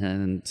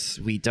 And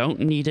we don't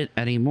need it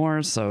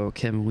anymore, so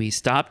can we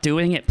stop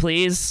doing it,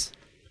 please?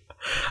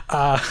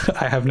 I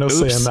have no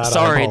say in that.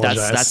 Sorry,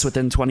 that's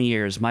within 20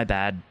 years. My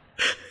bad.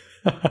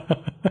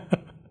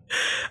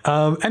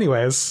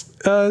 Anyways,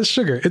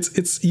 sugar.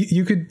 It's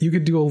you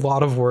could do a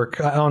lot of work.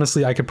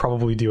 Honestly, I could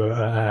probably do an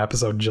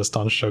episode just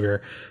on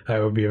sugar.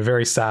 It would be a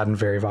very sad and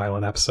very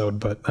violent episode,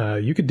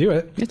 but you could do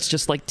it. It's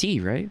just like tea,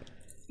 right?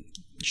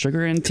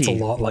 Sugar and tea.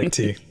 It's a lot like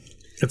tea.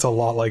 It's a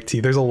lot like tea.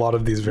 There's a lot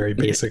of these very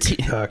basic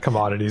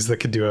commodities that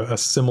could do a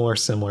similar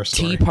story.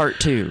 Tea part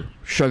 2,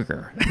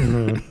 sugar.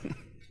 Mm-hmm.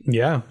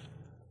 Yeah.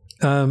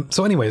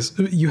 So anyways,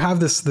 you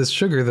have this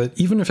sugar that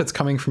even if it's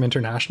coming from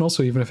international,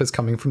 so even if it's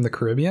coming from the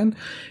Caribbean,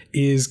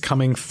 is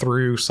coming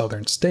through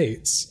southern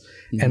states.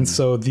 Mm. And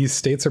so these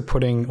states are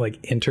putting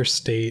like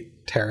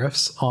interstate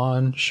tariffs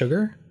on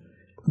sugar.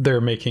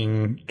 They're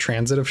making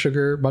transit of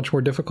sugar much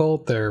more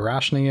difficult. They're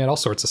rationing it, all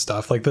sorts of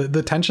stuff. Like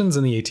the tensions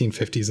in the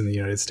 1850s in the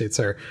United States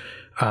are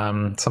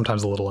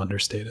sometimes a little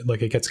understated.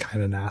 Like it gets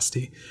kind of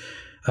nasty.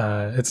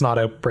 It's not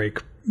outbreak,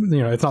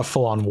 it's not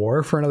full on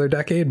war for another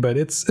decade, but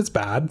it's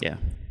bad. Yeah.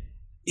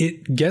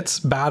 It gets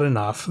bad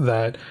enough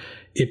that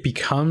it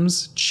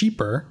becomes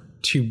cheaper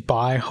to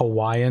buy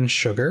Hawaiian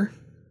sugar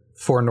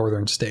for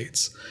northern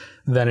states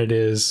than it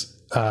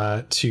is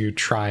to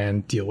try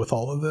and deal with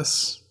all of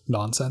this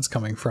nonsense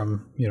coming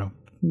from,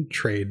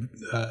 trade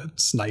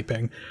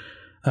sniping.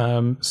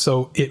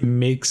 So it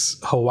makes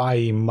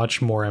Hawaii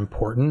much more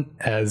important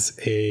as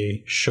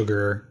a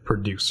sugar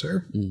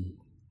producer. Mm.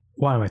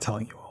 Why am I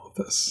telling you all of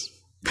this?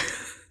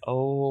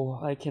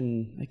 I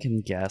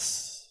can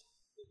guess.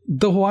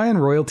 The Hawaiian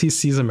royalty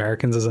sees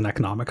Americans as an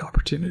economic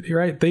opportunity,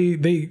 right?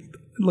 They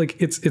like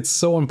it's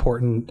so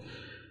important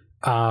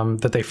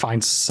that they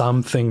find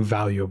something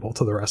valuable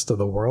to the rest of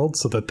the world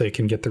so that they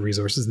can get the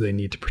resources they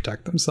need to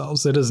protect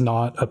themselves. It is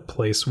not a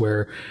place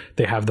where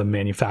they have the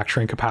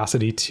manufacturing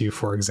capacity to,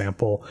 for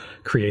example,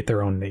 create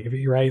their own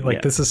navy, right?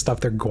 Like this is stuff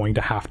they're going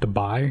to have to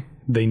buy.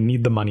 They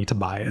need the money to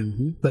buy it.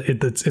 Mm-hmm.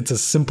 It's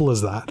as simple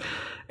as that.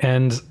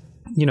 And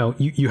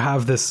you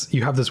have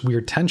this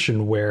weird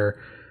tension where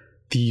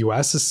the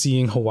U.S. is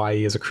seeing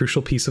Hawaii as a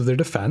crucial piece of their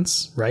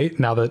defense, right?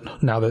 Now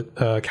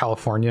that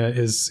California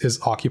is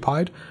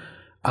occupied,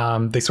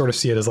 they sort of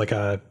see it as like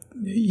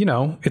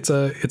it's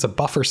a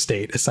buffer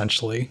state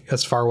essentially,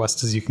 as far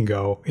west as you can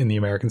go in the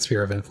American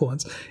sphere of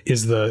influence.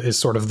 Is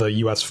sort of the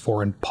U.S.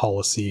 foreign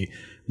policy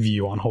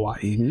view on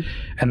Hawaii, mm-hmm.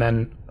 And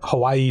then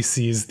Hawaii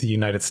sees the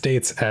United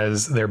States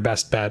as their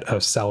best bet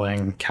of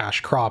selling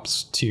cash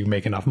crops to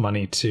make enough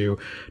money to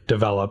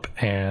develop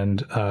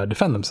and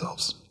defend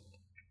themselves.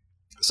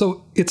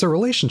 So it's a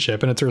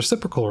relationship, and it's a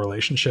reciprocal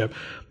relationship,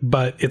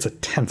 but it's a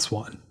tense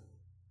one.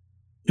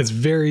 It's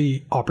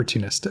very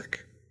opportunistic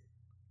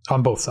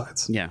on both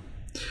sides. Yeah.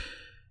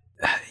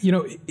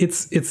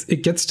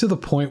 It gets to the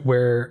point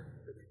where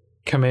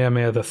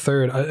Kamehameha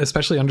III,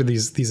 especially under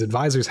these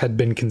advisors, had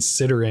been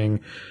considering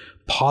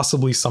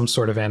possibly some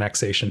sort of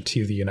annexation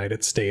to the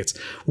United States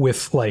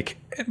with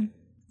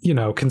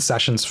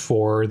concessions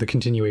for the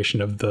continuation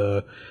of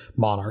the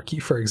monarchy,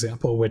 for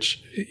example,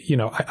 which,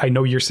 I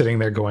know you're sitting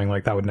there going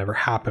like that would never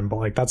happen, but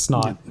like that's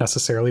not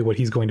necessarily what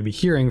he's going to be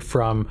hearing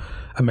from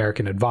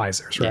American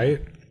advisors,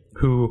 right?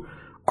 Who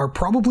are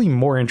probably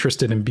more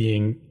interested in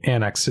being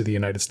annexed to the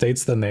United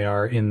States than they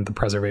are in the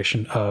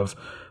preservation of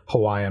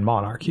Hawaiian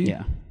monarchy.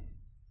 Yeah.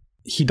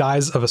 He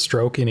dies of a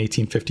stroke in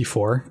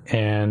 1854,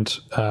 and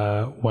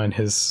when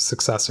his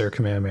successor,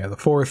 Kamehameha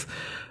IV,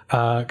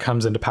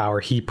 comes into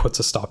power, he puts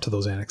a stop to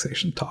those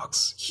annexation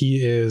talks.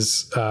 He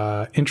is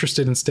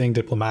interested in staying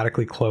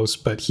diplomatically close,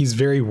 but he's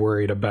very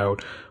worried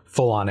about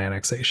full-on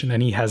annexation,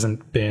 and he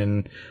hasn't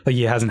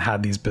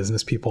had these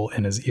business people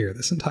in his ear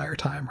this entire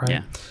time, right?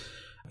 Yeah.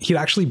 He'd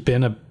actually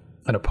been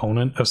an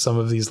opponent of some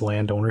of these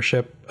land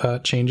ownership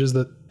changes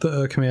that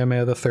the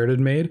Kamehameha III had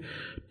made,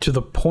 to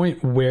the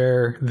point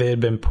where they had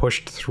been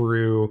pushed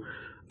through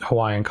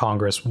Hawaiian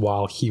Congress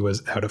while he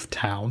was out of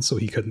town, so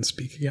he couldn't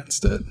speak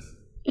against it.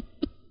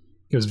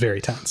 It was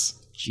very tense.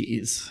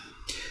 Jeez.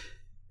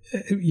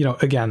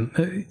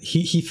 Again,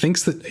 he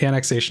thinks that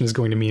annexation is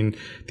going to mean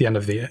the end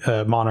of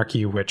the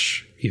monarchy,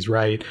 which he's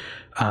right.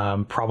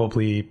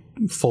 Probably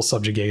full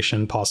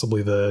subjugation,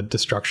 possibly the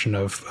destruction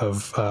of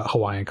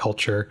Hawaiian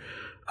culture.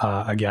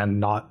 Again,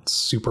 not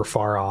super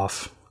far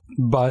off,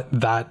 but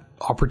that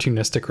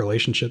opportunistic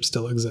relationship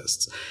still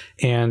exists.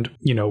 And,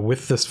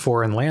 with this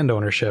foreign land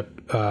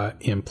ownership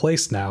in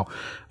place now,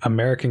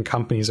 American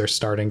companies are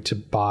starting to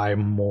buy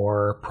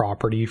more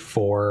property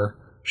for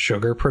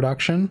sugar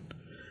production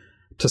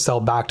to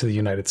sell back to the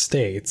United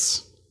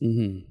States.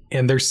 Mm-hmm.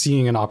 And they're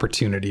seeing an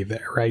opportunity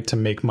there, right, to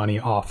make money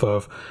off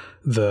of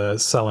the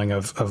selling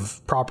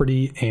of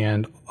property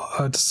and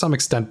to some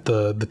extent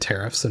the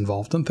tariffs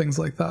involved and things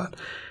like that.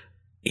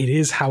 It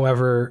is,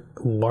 however,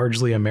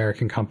 largely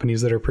American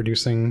companies that are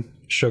producing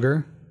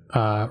sugar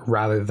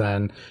rather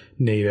than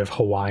native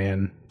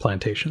Hawaiian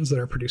plantations that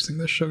are producing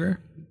this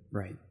sugar.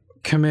 Right.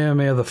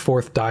 Kamehameha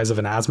IV dies of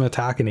an asthma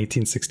attack in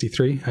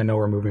 1863. I know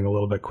we're moving a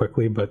little bit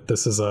quickly, but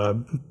there's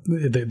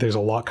a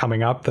lot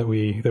coming up that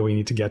we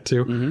need to get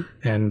to,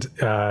 and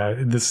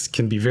this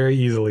can be very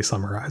easily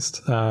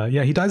summarized.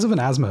 He dies of an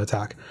asthma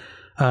attack,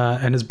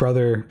 and his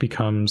brother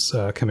becomes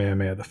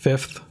Kamehameha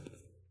V.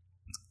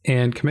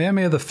 And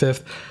Kamehameha V,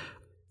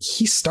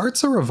 he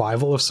starts a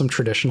revival of some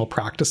traditional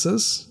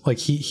practices. Like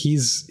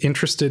he's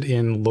interested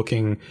in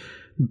looking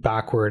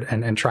backward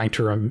and trying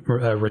to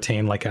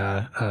retain like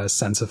a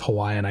sense of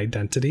Hawaiian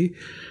identity,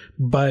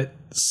 but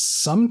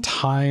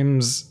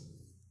sometimes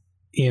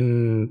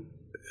in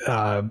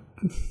a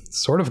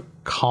sort of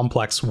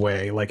complex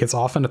way. Like it's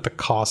often at the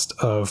cost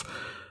of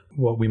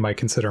what we might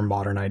consider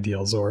modern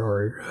ideals,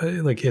 or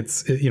like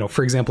it's,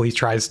 for example, he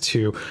tries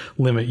to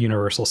limit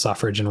universal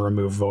suffrage and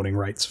remove voting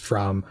rights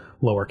from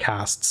lower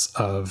castes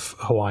of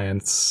Hawaiian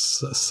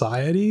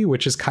society,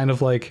 which is kind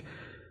of like,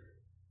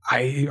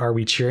 are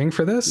we cheering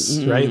for this?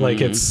 Right? Like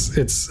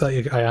it's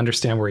like, I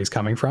understand where he's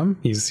coming from.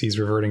 He's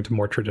reverting to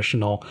more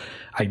traditional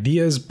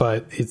ideas,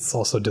 but it's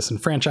also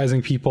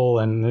disenfranchising people,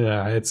 and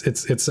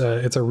it's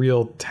a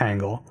real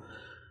tangle.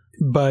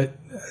 But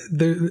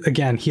there,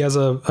 again, he has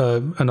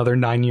another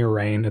 9-year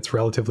reign. It's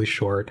relatively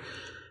short,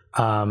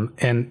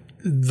 and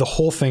the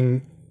whole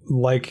thing,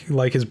 like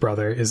his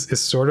brother, is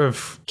sort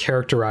of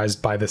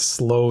characterized by this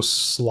slow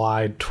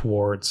slide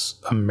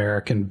towards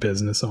American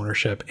business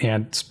ownership,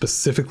 and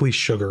specifically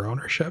sugar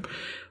ownership.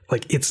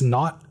 Like it's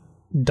not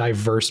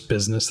diverse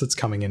business that's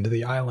coming into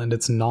the island.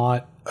 It's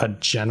not a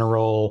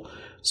general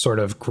sort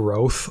of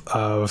growth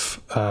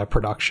of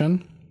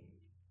production.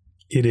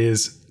 It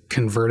is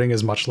converting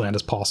as much land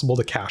as possible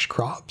to cash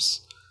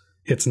crops.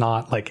 It's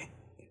not like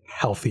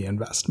healthy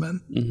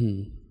investment.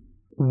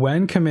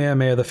 When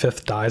Kamehameha V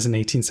dies in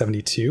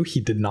 1872, he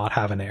did not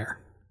have an heir.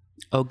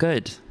 Oh,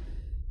 good.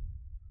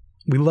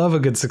 We love a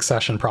good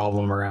succession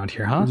problem around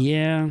here, huh?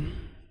 Yeah.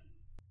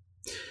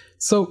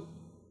 So,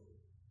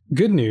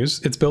 good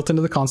news, it's built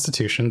into the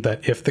Constitution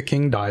that if the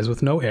king dies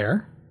with no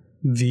heir,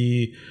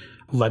 the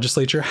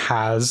legislature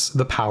has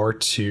the power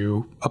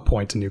to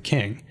appoint a new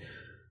king.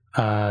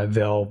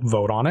 They'll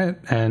vote on it,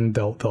 and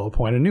they'll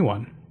appoint a new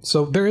one.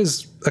 So there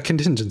is a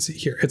contingency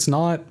here. It's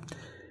not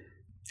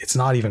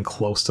even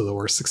close to the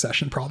worst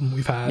succession problem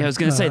we've had. Yeah, I was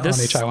going to say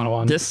this. On HI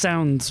 101. This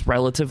sounds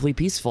relatively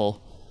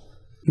peaceful.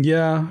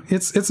 Yeah,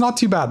 it's not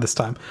too bad this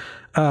time.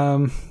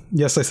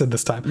 Yes, I said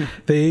this time.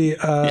 They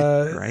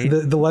Right.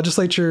 the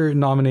legislature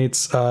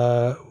nominates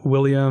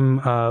William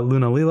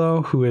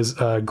Lunalilo, who is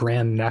a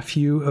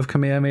grandnephew of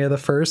Kamehameha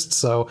I.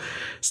 So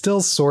still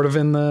sort of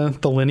in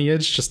the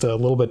lineage, just a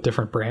little bit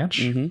different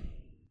branch.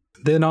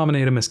 They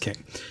nominate him as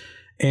king,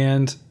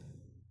 and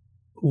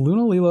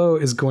Lunalilo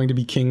is going to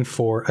be king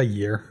for a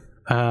year.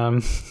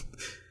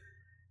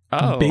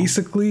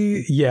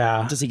 Basically,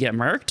 yeah. Does he get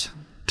murked?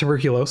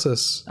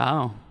 Tuberculosis.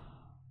 Oh.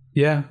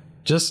 Yeah,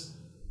 just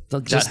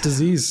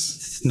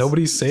disease.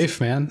 Nobody's safe,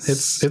 man.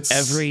 It's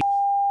every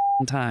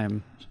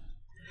time.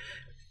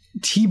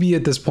 TB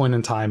at this point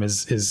in time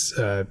is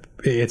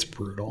it's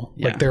brutal.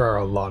 Yeah. Like there are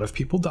a lot of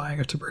people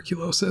dying of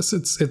tuberculosis.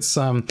 It's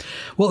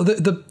well,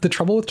 the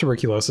trouble with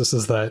tuberculosis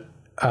is that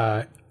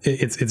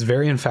it's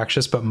very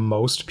infectious, but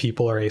most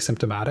people are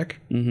asymptomatic.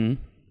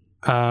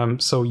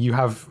 So you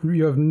have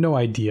no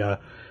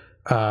idea.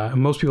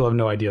 Most people have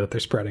no idea that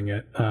they're spreading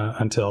it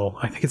until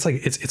I think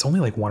it's only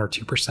like 1 or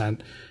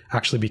 2%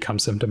 actually become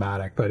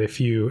symptomatic. But if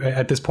you,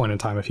 at this point in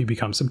time, if you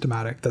become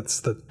symptomatic,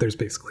 there's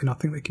basically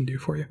nothing they can do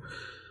for you.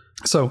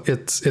 So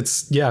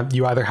it's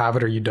you either have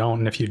it or you don't,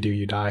 and if you do,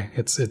 you die.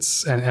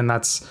 And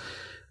that's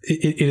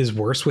it is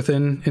worse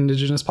within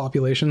indigenous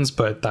populations,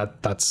 but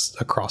that's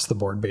across the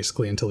board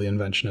basically until the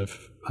invention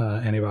of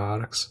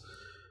antibiotics.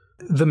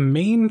 The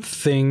main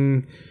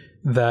thing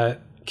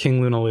that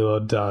King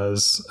Lunalilo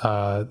does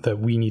that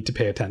we need to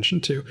pay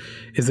attention to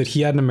is that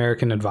he had an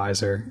American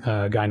advisor,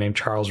 a guy named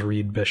Charles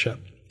Reed Bishop,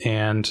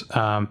 and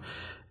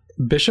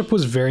Bishop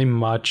was very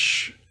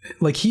much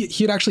like he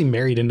had actually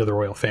married into the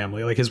royal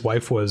family. Like his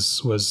wife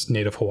was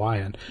Native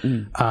Hawaiian,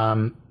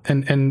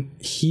 and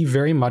he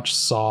very much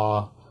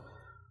saw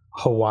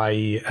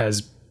Hawaii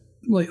as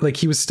like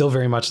he was still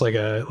very much like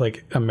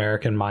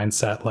American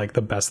mindset. Like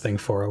the best thing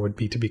for it would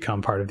be to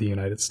become part of the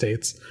United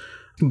States.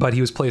 But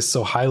he was placed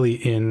so highly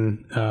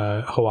in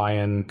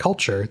Hawaiian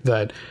culture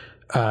that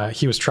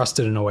he was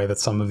trusted in a way that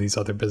some of these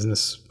other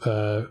business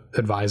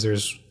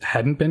advisors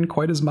hadn't been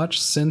quite as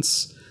much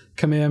since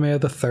Kamehameha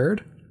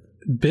III.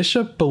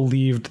 Bishop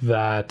believed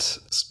that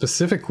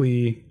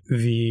specifically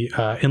the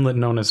inlet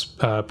known as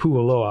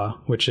Pu'uloa,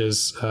 which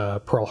is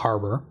Pearl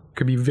Harbor,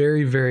 could be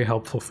very, very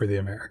helpful for the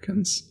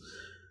Americans.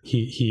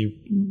 He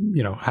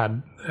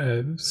had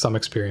some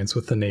experience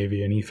with the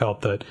Navy, and he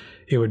felt that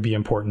it would be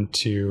important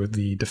to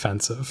the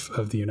defense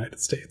of the United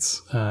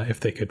States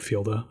if they could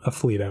field a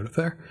fleet out of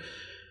there.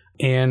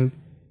 And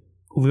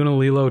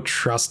Lunalilo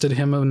trusted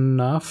him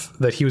enough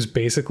that he was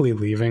basically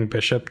leaving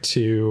Bishop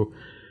to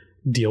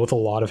deal with a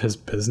lot of his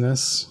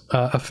business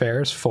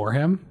affairs for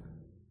him.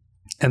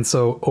 And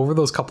so over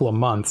those couple of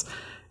months,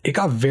 it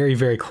got very,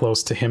 very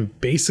close to him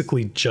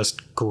basically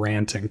just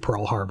granting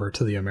Pearl Harbor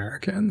to the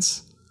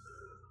Americans,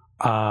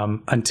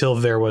 until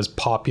there was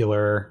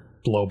popular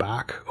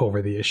blowback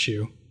over the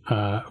issue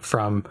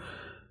from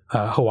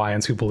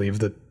Hawaiians who believe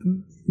that,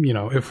 you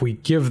know, if we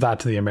give that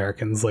to the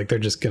Americans, like, they're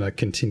just going to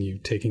continue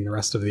taking the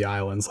rest of the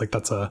islands. Like,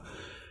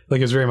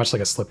 it's very much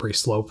like a slippery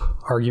slope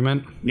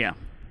argument. Yeah.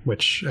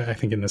 Which I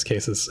think in this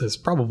case is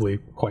probably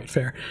quite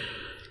fair.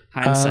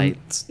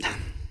 Hindsight.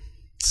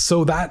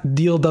 So that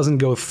deal doesn't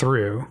go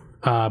through,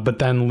 but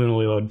then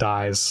Lunalilo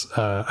dies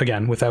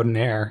again without an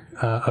heir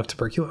of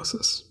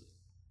tuberculosis.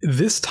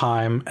 This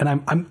time,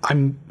 and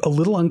I'm a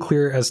little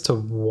unclear as to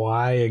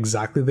why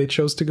exactly they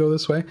chose to go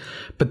this way,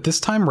 but this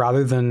time,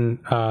 rather than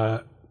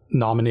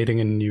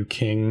nominating a new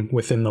king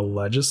within the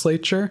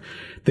legislature,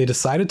 they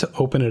decided to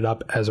open it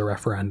up as a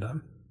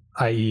referendum,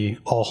 i.e.,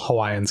 all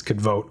Hawaiians could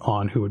vote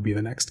on who would be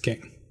the next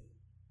king.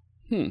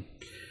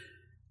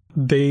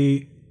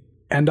 They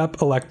end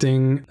up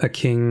electing a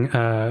king,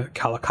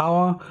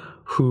 Kalakaua,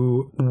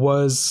 who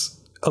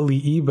was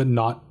Ali'i, but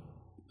not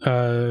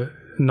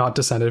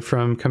descended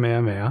from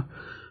Kamehameha.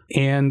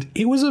 And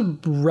it was a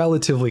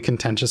relatively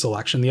contentious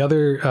election. The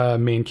other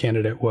main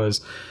candidate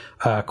was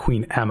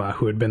Queen Emma,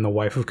 who had been the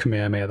wife of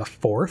Kamehameha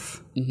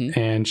IV,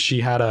 and she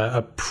had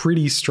a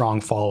pretty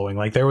strong following.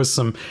 Like, there was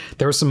some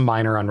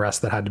minor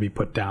unrest that had to be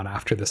put down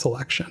after this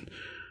election,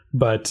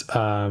 but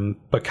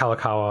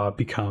Kalakaua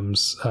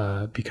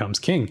becomes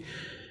king,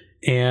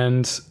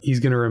 and he's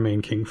going to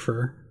remain king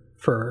for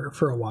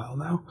a while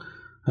now.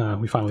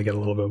 We finally get a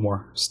little bit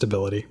more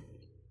stability.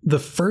 The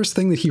first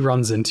thing that he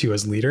runs into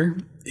as leader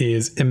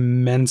is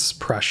immense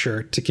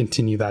pressure to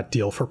continue that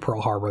deal for Pearl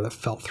Harbor that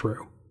fell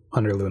through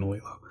under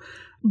Lunalilo.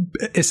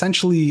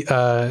 Essentially,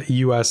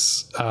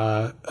 U.S.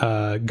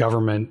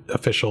 Government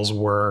officials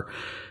were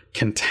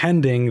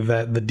contending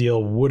that the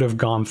deal would have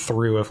gone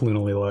through if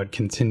Lunalilo had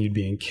continued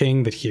being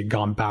king, that he had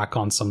gone back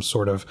on some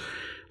sort of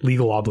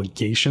legal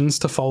obligations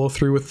to follow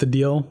through with the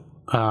deal.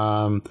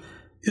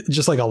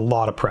 Just like a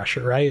lot of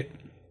pressure, right?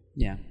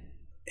 Yeah.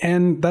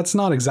 And that's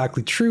not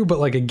exactly true, but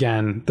like,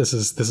 again, this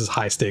is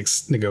high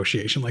stakes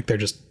negotiation. Like, they're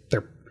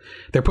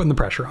putting the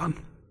pressure on.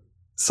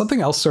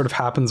 Something else sort of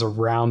happens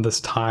around this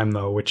time,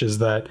 though, which is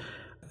that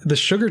the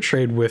sugar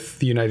trade with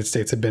the United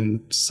States had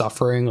been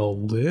suffering a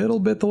little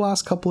bit the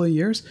last couple of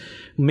years,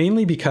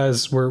 mainly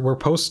because we're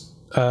post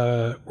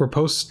Civil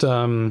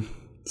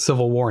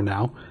War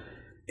now,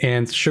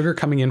 and sugar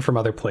coming in from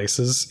other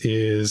places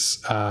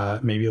is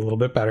maybe a little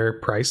bit better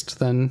priced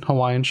than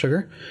Hawaiian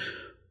sugar.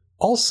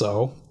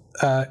 Also,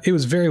 it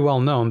was very well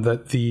known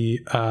that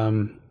the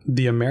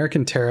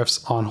American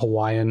tariffs on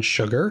Hawaiian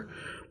sugar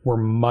were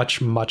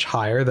much, much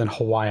higher than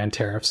Hawaiian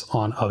tariffs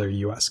on other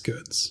U.S.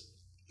 goods.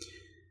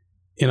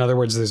 In other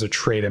words, there's a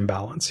trade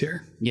imbalance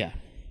here. Yeah.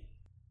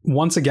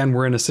 Once again,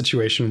 we're in a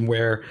situation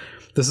where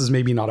this is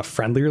maybe not a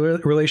friendly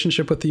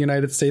relationship with the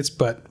United States,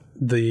 but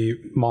the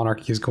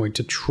monarchy is going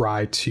to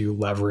try to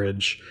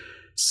leverage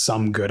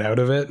some good out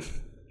of it.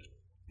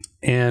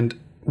 And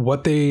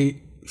what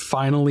they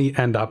finally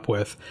end up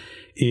with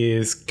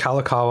is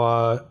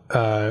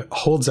Kalakaua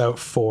holds out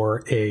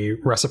for a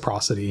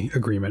reciprocity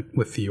agreement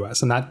with the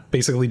U.S. And that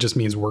basically just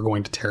means we're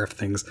going to tariff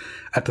things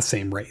at the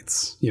same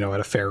rates, you know,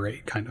 at a fair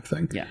rate kind of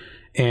thing. Yeah.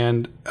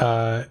 And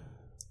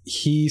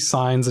he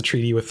signs a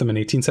treaty with them in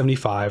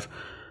 1875,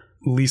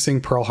 leasing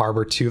Pearl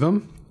Harbor to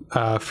them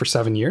for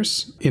 7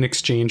 years in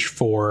exchange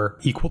for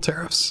equal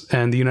tariffs.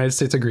 And the United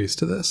States agrees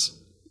to this.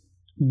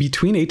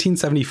 Between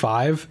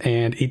 1875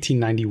 and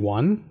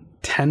 1891,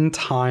 10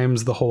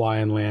 times the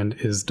Hawaiian land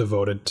is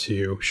devoted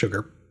to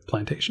sugar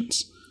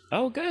plantations.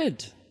 Oh,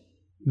 good.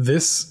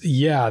 This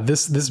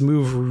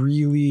move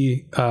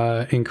really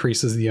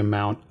increases the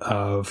amount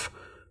of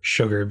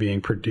sugar being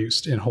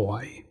produced in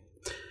Hawaii.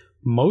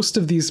 Most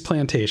of these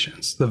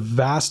plantations, the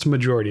vast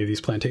majority of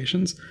these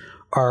plantations,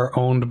 are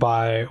owned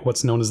by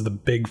what's known as the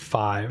Big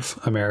Five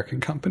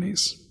American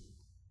companies.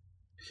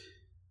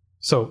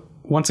 So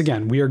once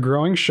again, we are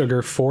growing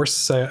sugar for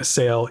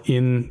sale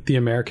in the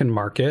American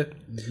market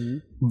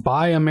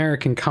by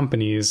American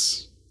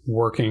companies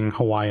working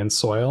Hawaiian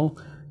soil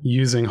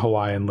using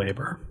Hawaiian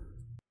labor.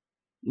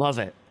 Love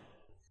it.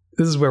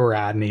 This is where we're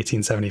at in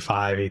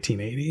 1875,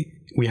 1880.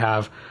 We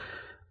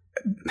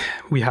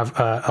have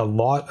a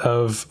lot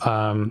of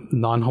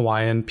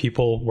non-Hawaiian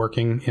people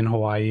working in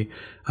Hawaii,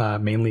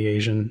 mainly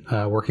Asian,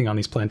 working on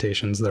these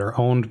plantations that are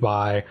owned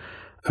by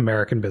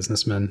American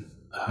businessmen,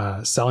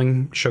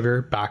 selling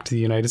sugar back to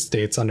the United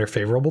States under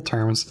favorable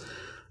terms,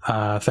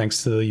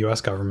 thanks to the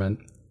U.S. government.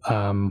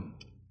 A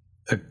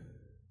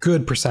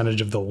good percentage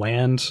of the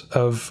land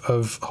of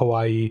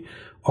Hawaii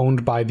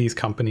owned by these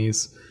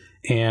companies,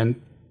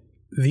 and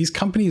these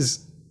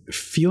companies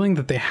feeling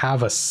that they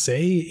have a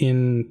say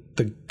in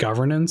the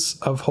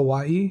governance of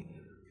Hawaii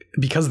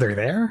because they're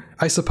there,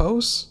 I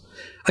suppose.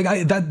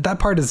 Like that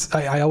part is,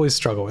 I always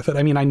struggle with it.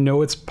 I mean, I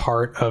know it's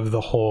part of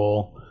the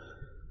whole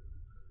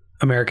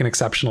American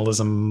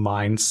exceptionalism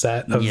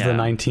mindset of the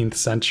 19th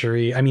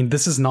century. I mean,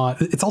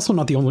 it's also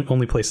not the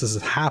only place this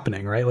is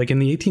happening, right? Like in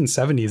the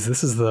 1870s,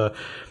 this is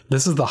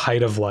the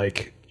height of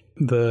like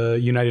the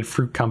United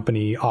Fruit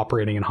Company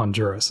operating in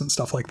Honduras and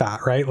stuff like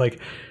that, right? Like,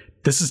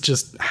 this is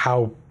just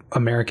how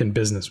American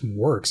business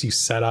works. You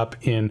set up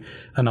in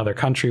another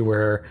country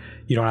where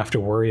you don't have to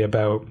worry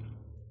about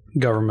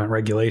government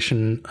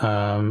regulation.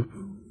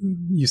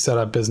 You set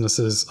up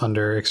businesses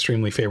under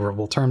extremely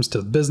favorable terms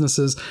to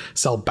businesses,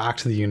 sell back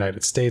to the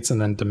United States, and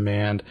then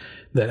demand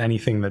that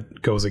anything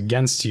that goes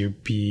against you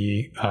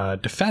be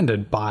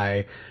defended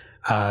by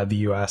the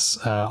U.S.,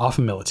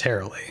 often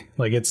militarily.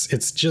 Like, it's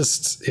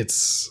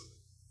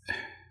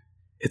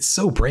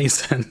so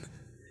brazen.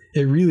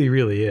 It really,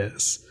 really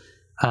is.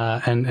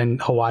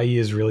 And Hawaii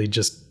is really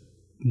just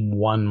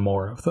one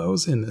more of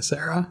those in this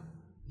era.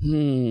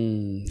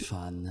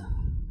 Fun.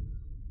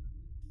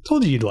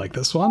 Told you you'd like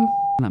this one.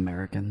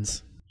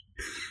 Americans.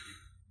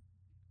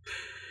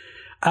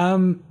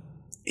 In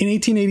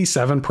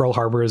 1887, Pearl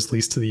Harbor is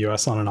leased to the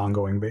U.S. on an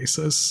ongoing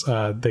basis.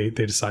 They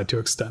decide to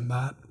extend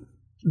that.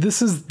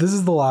 This is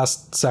the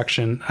last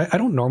section. I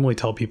don't normally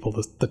tell people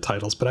the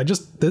titles, but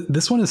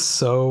this one is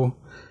so,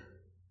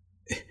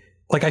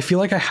 like, I feel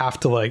like I have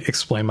to like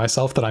explain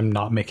myself that I'm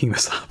not making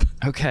this up.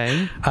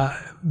 Okay.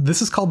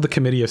 This is called the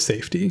Committee of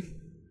Safety.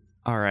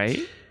 All right.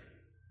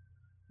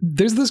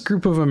 There's this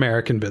group of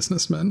American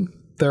businessmen.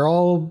 They're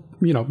all,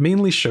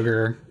 mainly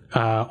sugar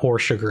or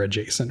sugar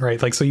adjacent, right?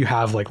 Like, so you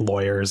have like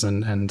lawyers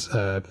and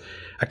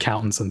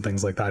accountants and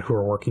things like that who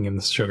are working in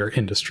the sugar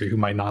industry who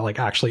might not like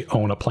actually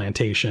own a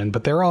plantation,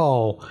 but they're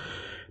all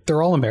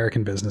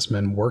American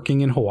businessmen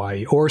working in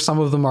Hawaii, or some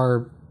of them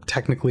are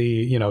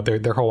technically,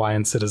 they're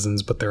Hawaiian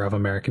citizens, but they're of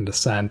American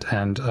descent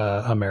and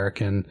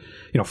American,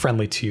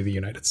 friendly to the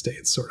United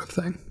States sort of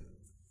thing.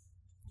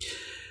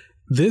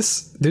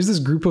 There's this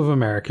group of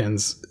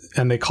Americans,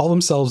 and they call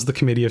themselves the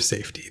Committee of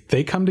Safety.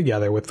 They come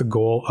together with the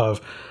goal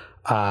of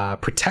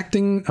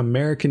protecting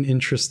American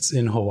interests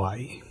in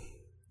Hawaii.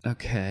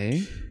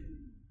 Okay.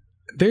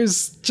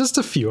 There's just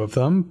a few of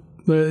them.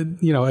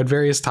 At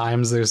various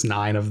times there's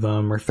 9 of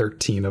them or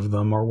 13 of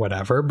them or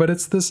whatever, but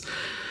it's this,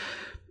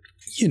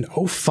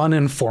 fun,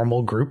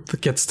 informal group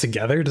that gets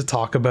together to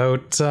talk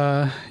about,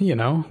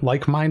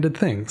 like-minded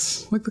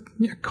things, like the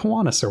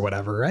Kiwanis or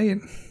whatever, right?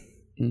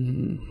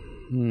 Mm-hmm.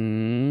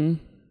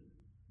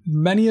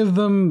 Many of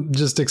them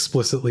just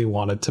explicitly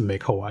wanted to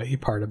make Hawaii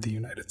part of the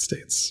United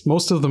States.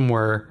 Most of them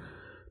were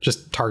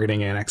just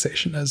targeting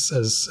annexation as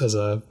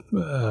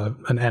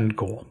an end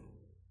goal.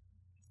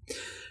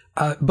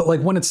 But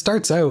like when it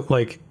starts out,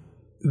 like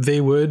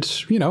they would,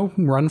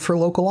 run for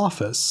local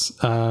office,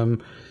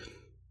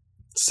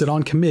 sit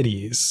on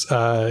committees,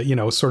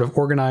 sort of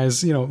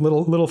organize,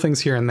 little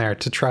things here and there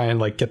to try and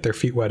like get their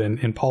feet wet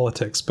in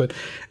politics. But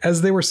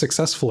as they were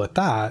successful at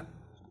that,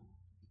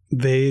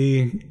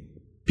 they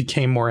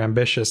became more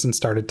ambitious and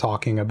started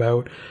talking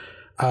about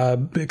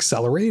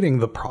accelerating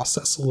the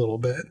process a little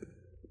bit.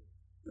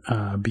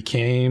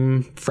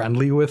 Became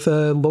friendly with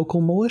a local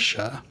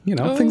militia,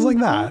 things like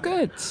that. Oh,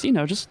 good.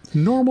 Just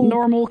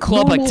normal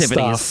club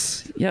activities.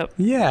 Stuff. Yep.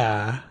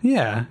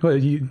 Yeah. Well,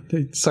 you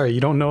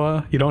don't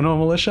know a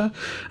militia?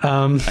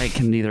 I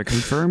can neither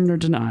confirm nor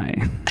deny.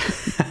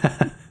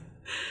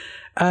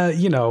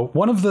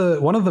 One of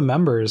the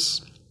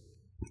members.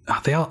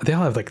 They all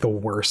have like the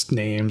worst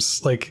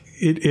names. Like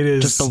it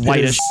is just the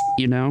whitest,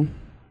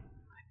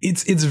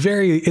 It's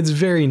very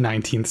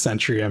 19th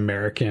century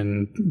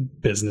American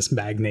business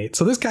magnate.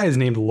 So this guy is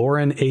named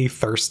Loren A.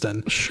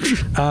 Thurston.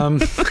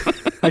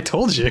 I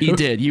told you. You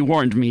did. You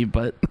warned me,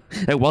 but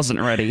it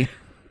wasn't ready.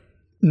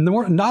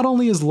 Not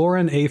only is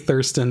Loren A.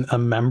 Thurston a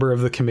member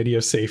of the Committee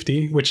of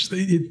Safety, which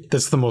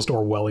that's the most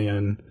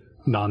Orwellian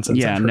nonsense.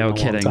 Yeah, I've heard no in a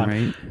kidding, long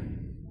time. right?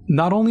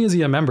 Not only is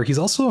he a member, he's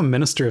also a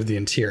minister of the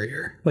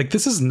interior. Like,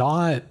 this is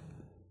not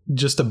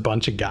just a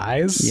bunch of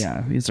guys.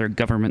 Yeah, these are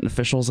government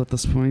officials at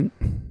this point.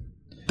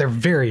 They're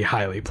very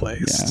highly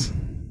placed. Yeah.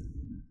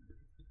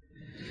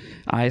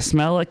 I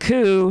smell a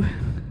coup.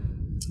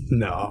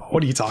 No,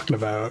 what are you talking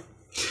about?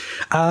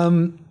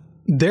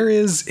 There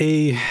is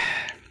a...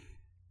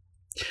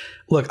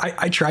 Look,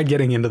 I tried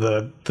getting into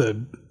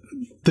the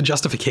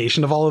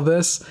justification of all of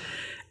this,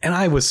 and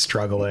I was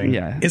struggling.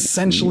 Yeah.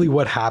 Essentially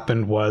what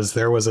happened was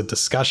there was a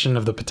discussion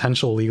of the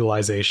potential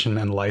legalization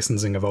and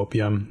licensing of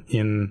opium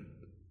in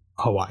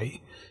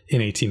Hawaii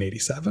in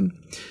 1887.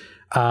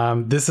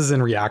 This is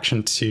in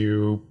reaction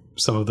to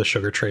some of the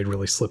sugar trade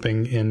really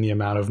slipping in the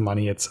amount of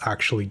money it's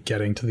actually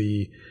getting to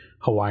the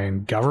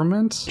Hawaiian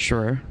government.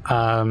 Sure.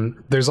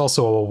 There's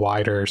also a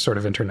wider sort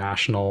of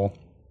international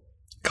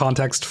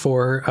context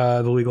for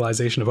the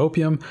legalization of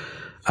opium.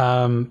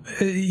 But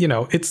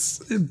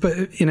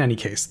in any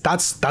case,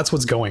 that's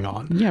what's going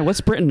on. Yeah,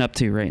 what's Britain up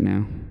to right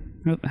now?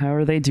 How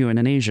are they doing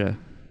in Asia?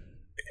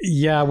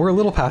 Yeah, we're a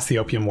little past the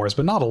opium wars,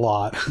 but not a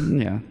lot.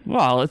 Yeah.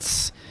 Well,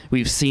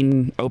 we've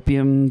seen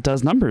opium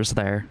does numbers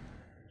there.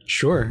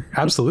 Sure,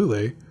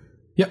 absolutely.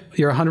 Yep,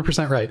 you're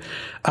 100% right.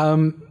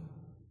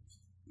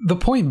 The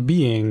point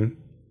being,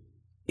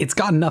 it's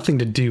got nothing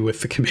to do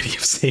with the Committee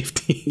of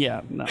Safety.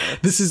 Yeah, no.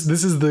 This is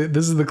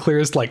the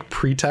clearest like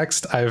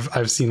pretext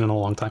I've seen in a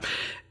long time.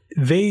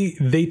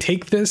 They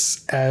take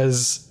this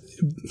as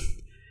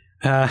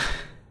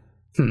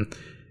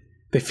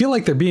They feel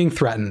like they're being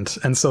threatened,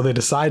 and so they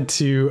decide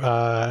to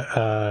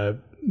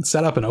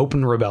set up an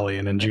open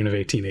rebellion in June of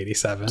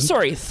 1887.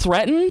 Sorry,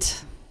 threatened?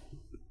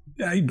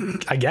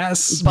 I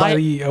guess by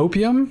the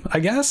opium,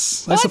 I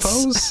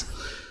suppose.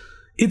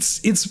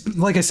 It's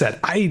like I said,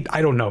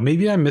 I don't know.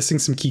 Maybe I'm missing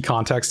some key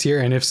context here,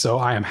 and if so,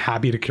 I am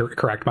happy to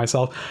correct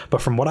myself.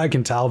 But from what I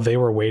can tell, they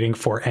were waiting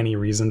for any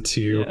reason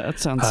to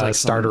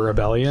start a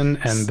rebellion,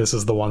 and this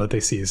is the one that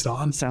they seized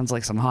on. Sounds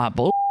like some hot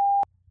bull.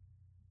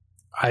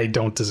 I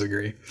don't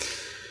disagree.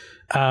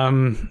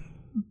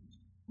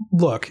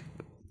 Look,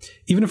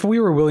 even if we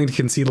were willing to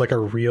concede like a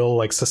real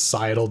like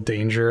societal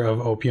danger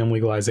of opium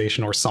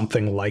legalization or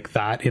something like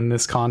that in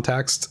this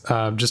context,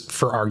 just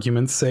for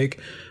argument's sake,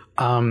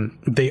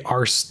 they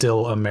are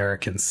still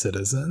American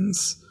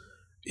citizens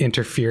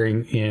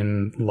interfering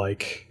in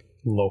like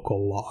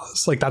local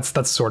laws. Like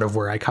that's sort of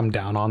where I come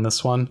down on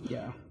this one.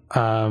 Yeah.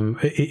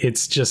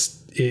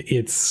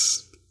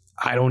 It's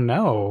I don't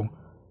know.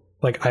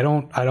 Like I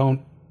don't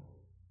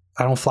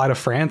fly to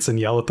France and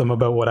yell at them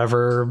about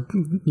whatever,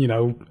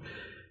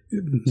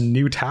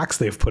 new tax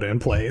they've put in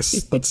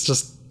place. That's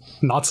just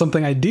not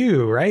something I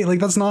do, right? Like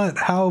that's not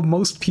how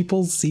most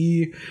people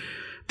see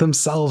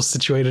themselves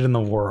situated in the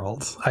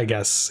world, I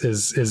guess,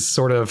 is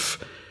sort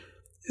of,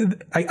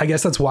 I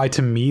guess that's why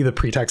to me the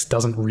pretext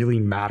doesn't really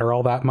matter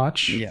all that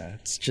much. Yeah,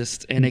 it's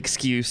just an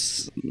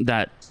excuse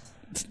that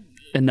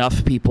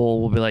enough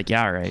people will be like,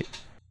 yeah, all right.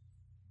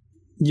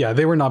 Yeah,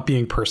 they were not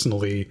being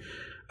personally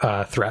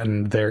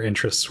threatened. Their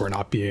interests were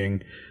not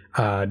being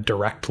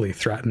directly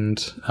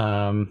threatened,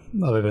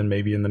 other than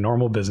maybe in the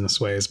normal business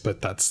ways,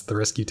 but that's the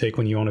risk you take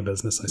when you own a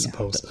business, I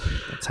suppose.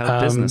 That's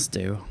how business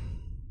do.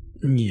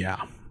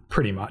 Yeah,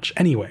 pretty much.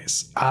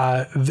 Anyways,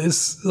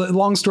 this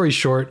long story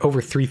short,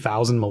 over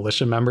 3,000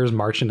 militia members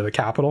march into the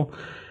capital,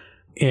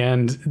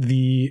 and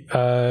the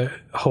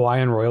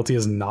Hawaiian royalty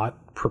is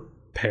not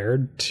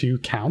prepared to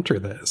counter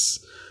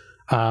this.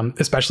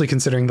 Especially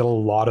considering that a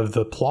lot of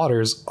the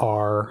plotters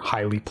are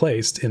highly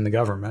placed in the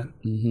government.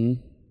 Mm-hmm.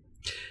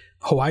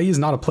 Hawaii is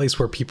not a place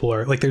where people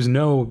are like, there's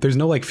no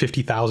like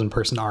 50,000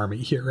 person army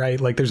here, right?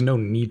 Like there's no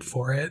need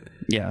for it.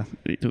 Yeah.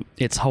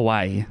 It's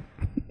Hawaii.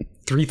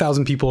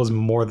 3,000 people is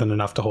more than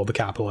enough to hold the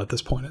capital at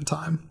this point in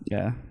time.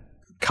 Yeah.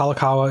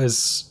 Kalakaua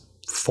is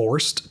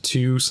forced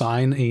to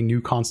sign a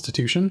new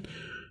constitution.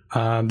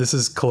 This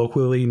is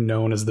colloquially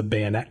known as the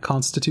Bayonet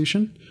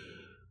Constitution.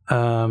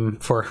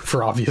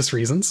 For obvious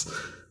reasons.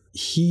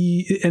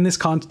 This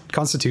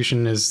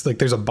constitution is like,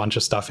 there's a bunch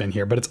of stuff in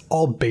here, but it's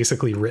all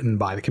basically written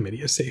by the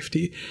Committee of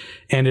Safety.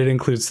 And it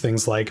includes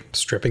things like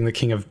stripping the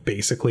king of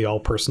basically all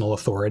personal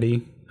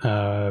authority,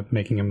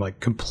 making him like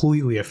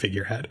completely a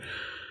figurehead,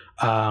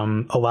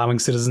 allowing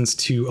citizens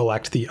to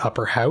elect the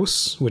upper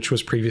house, which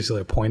was previously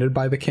appointed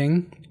by the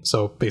king.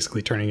 So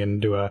basically turning it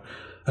into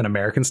an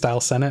American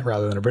style Senate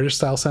rather than a British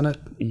style Senate.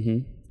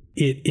 Mm-hmm.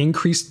 It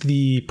increased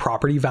the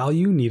property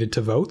value needed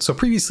to vote. So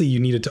previously you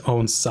needed to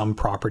own some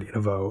property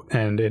to vote,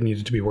 and it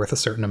needed to be worth a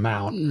certain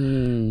amount.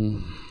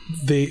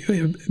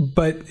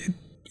 But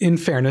in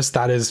fairness,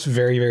 that is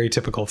very, very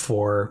typical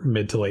for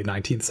mid to late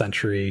 19th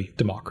century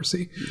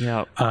democracy.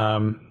 Yeah.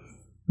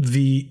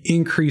 The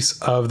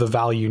increase of the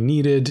value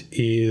needed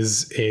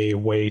is a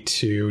way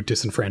to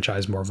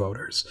disenfranchise more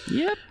voters.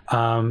 Yep.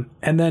 And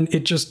then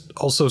it just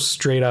also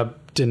straight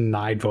up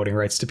denied voting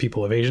rights to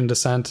people of Asian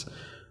descent,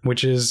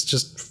 which is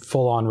just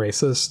full on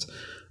racist,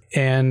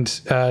 and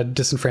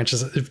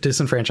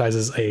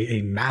disenfranchises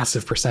a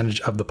massive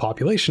percentage of the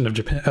population of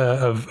Japan,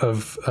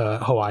 of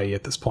Hawaii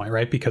at this point,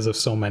 right? Because of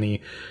so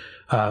many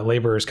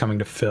laborers coming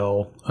to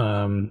fill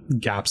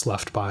gaps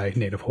left by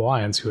Native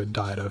Hawaiians who had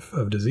died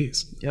of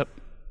disease. Yep.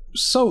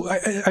 So,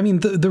 I mean,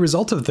 the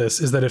result of this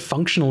is that it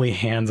functionally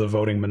hands a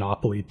voting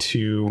monopoly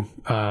to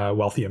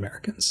wealthy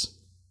Americans,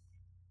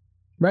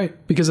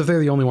 right? Because if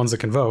they're the only ones that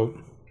can vote,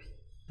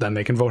 then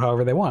they can vote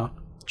however they want.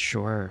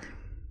 Sure.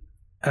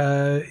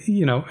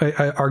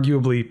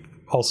 Arguably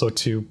also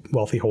to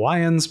wealthy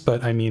Hawaiians,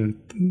 but I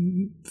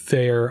mean,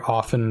 they're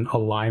often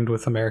aligned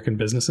with American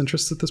business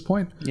interests at this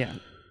point. Yeah.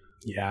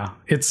 Yeah.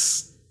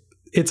 It's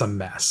a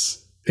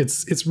mess.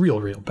 It's real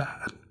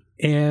bad.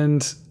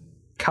 And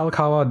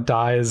Kalakaua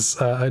dies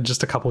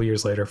just a couple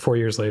years later, 4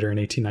 years later in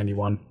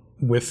 1891,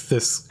 with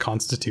this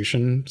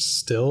constitution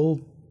still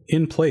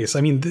in place.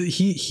 I mean,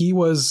 he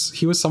was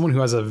someone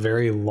who has a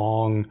very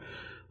long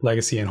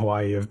legacy in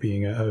Hawaii of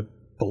being a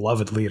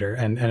beloved leader,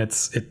 and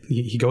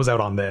he goes out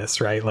on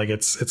this, right? Like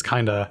it's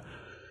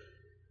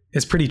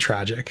pretty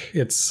tragic.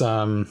 It's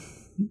I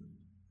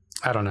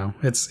don't know.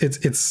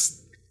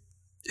 It's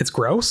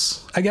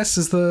gross, I guess,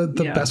 is the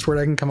best word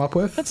I can come up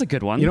with. That's a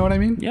good one. You know what I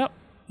mean? Yep.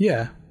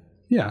 Yeah.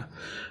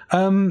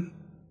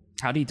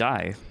 How'd he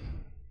die?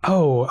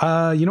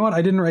 Oh, you know what?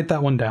 I didn't write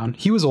that one down.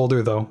 He was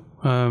older though.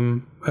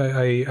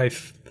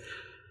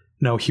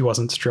 No, he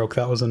wasn't stroke.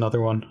 That was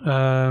another one.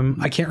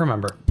 I can't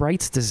remember.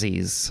 Bright's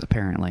disease,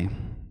 apparently.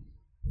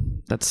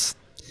 That's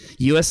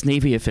U.S.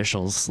 Navy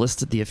officials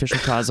listed the official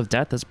cause of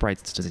death as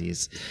Bright's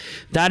disease.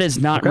 That is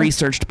not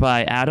researched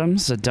by Adam,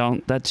 so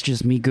that's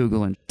just me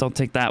Googling. Don't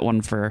take that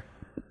one for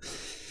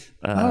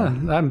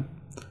I'm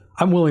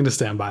willing to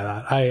stand by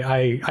that.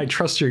 I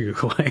trust your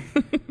Googling.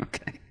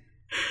 Okay.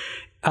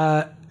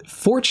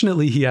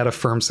 Fortunately, he had a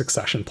firm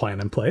succession plan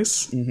in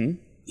place. Mm-hmm.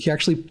 He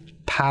actually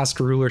passed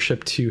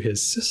rulership to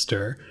his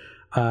sister.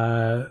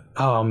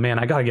 Oh man,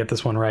 I gotta get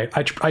this one right.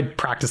 I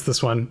practiced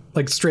this one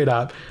like straight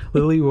up.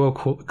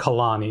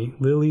 Liliuokalani.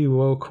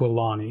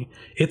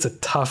 It's a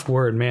tough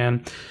word,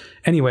 man.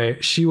 Anyway,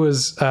 she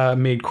was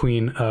made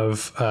queen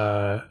of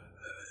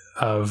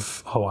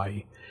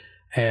Hawaii,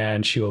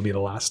 and she will be the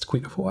last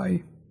queen of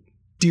Hawaii.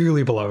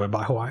 Dearly beloved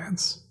by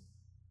Hawaiians,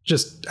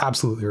 just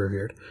absolutely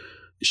revered.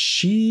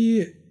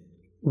 She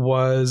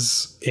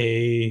was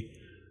a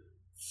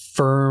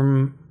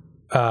firm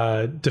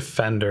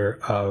defender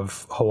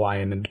of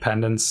Hawaiian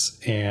independence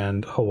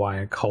and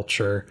Hawaiian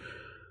culture.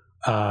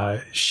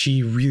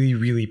 She really,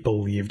 really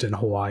believed in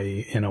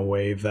Hawaii in a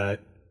way that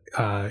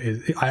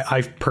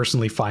I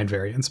personally find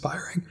very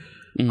inspiring.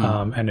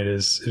 And it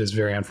is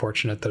very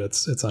unfortunate that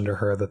it's under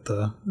her that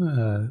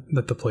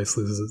the place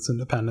loses its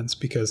independence,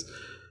 because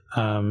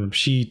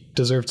she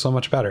deserved so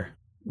much better.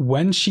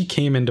 When she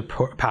came into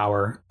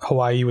power,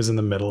 Hawaii was in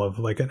the middle of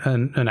like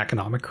an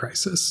economic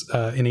crisis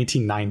in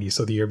 1890.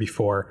 So the year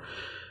before,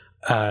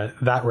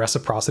 that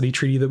reciprocity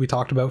treaty that we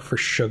talked about for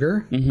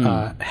sugar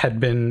had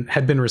been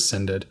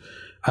rescinded.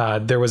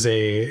 There was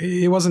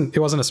it wasn't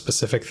a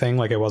specific thing,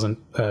 like it wasn't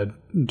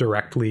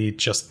directly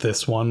just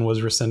this one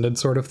was rescinded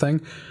sort of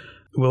thing.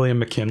 William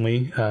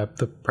McKinley,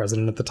 the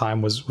president at the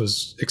time,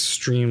 was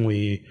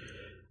extremely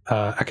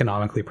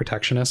economically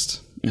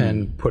protectionist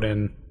and put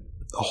in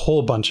a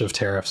whole bunch of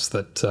tariffs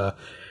that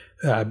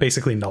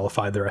basically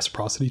nullified the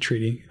reciprocity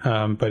treaty.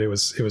 But it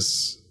was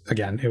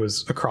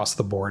across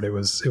the board. It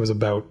was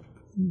about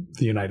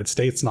the United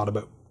States, not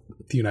about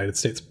the United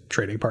States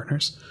trading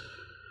partners.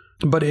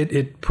 But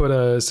it put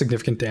a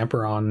significant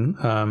damper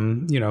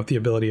on the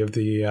ability of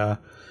the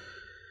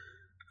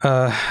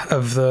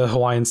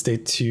Hawaiian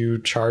state to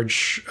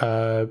charge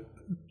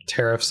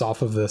tariffs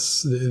off of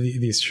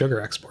these sugar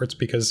exports,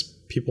 because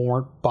people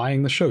weren't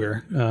buying the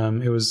sugar.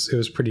 It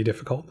was pretty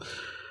difficult.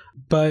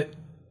 But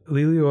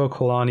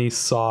Liliuokalani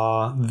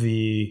saw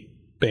the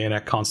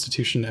Bayonet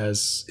Constitution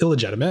as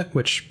illegitimate,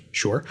 which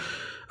sure,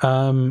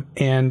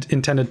 and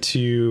intended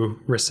to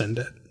rescind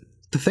it.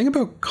 The thing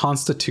about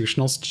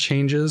constitutional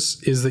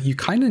changes is that you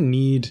kind of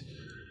need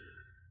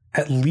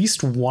at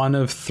least one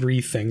of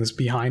three things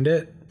behind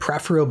it,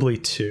 preferably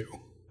two.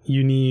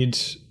 You need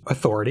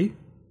authority.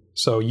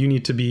 So you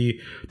need to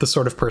be the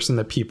sort of person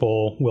that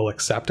people will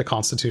accept a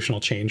constitutional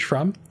change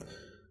from,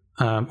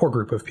 or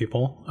group of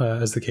people,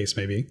 as the case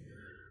may be.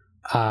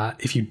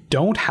 If you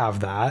don't have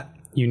that,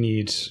 you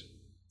need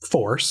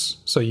force.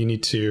 So you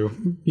need to,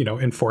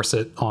 enforce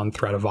it on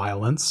threat of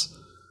violence.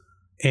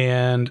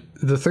 And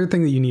the third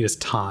thing that you need is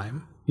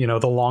time.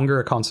 The longer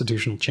a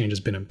constitutional change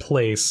has been in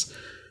place,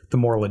 the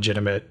more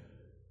legitimate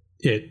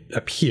it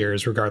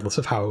appears, regardless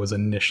of how it was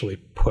initially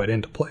put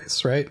into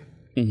place, right?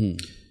 Mm-hmm.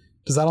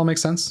 Does that all make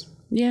sense?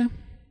 Yeah.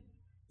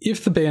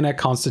 If the Bayonet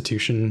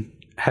Constitution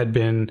had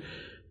been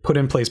put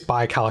in place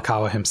by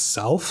Kalakaua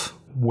himself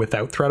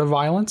without threat of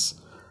violence,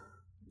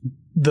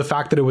 the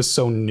fact that it was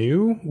so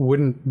new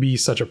wouldn't be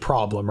such a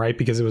problem, right?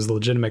 Because it was the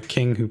legitimate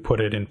king who put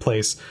it in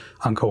place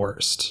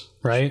uncoerced,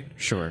 right?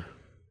 Sure.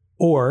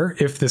 Or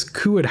if this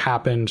coup had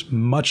happened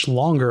much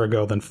longer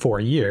ago than 4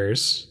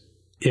 years,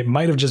 it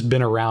might have just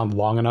been around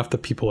long enough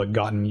that people had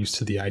gotten used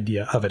to the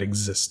idea of it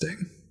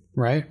existing,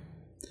 right?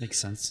 Makes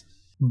sense.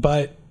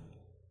 But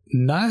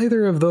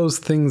neither of those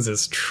things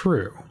is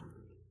true.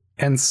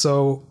 And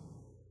so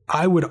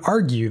I would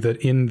argue that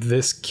in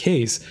this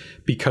case,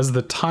 because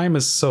the time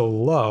is so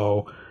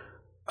low,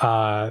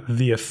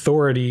 the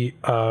authority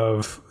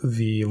of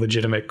the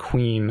legitimate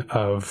queen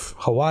of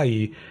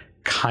Hawaii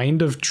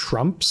kind of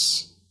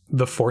trumps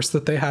the force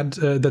that they had,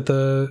 that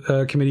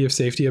the Committee of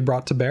Safety had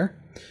brought to bear.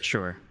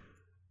 Sure.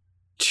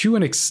 To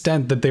an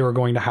extent that they were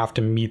going to have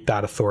to meet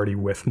that authority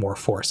with more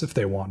force if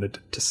they wanted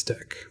it to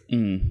stick.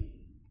 Mm.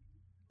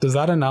 Does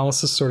that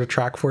analysis sort of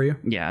track for you?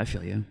 Yeah, I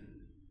feel you.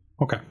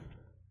 Okay.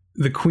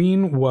 The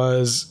queen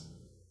was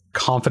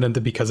confident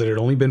that because it had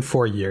only been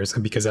 4 years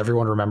and because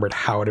everyone remembered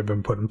how it had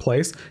been put in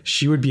place,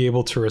 she would be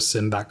able to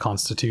rescind that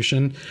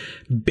constitution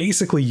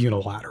basically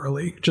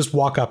unilaterally. Just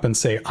walk up and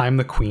say, I'm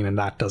the queen and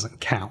that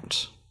doesn't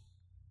count.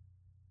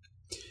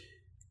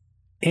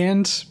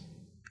 And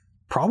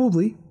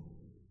probably,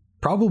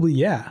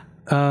 yeah.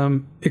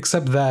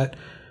 Except that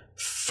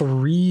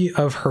 3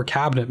 of her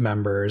cabinet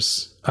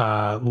members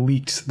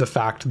leaked the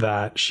fact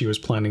that she was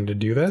planning to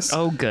do this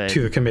to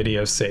the Committee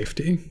of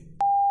Safety.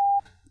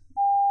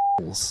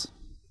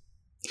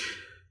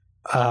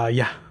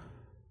 Yeah,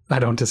 I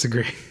don't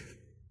disagree.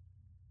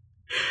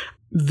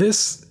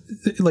 This,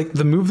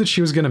 the move that she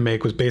was going to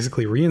make was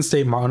basically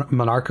reinstate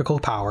monarchical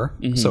power,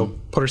 so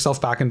put herself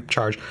back in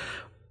charge.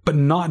 But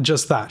not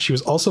just that. She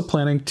was also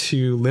planning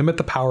to limit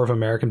the power of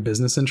American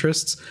business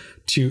interests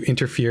to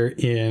interfere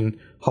in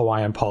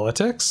Hawaiian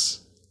politics.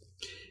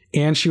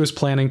 And she was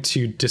planning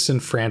to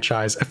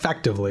disenfranchise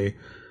effectively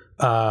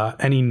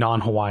any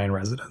non-Hawaiian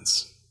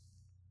residents.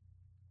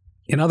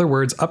 In other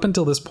words, up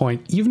until this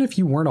point, even if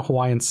you weren't a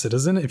Hawaiian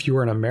citizen, if you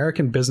were an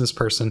American business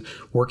person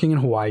working in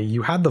Hawaii,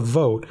 you had the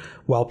vote,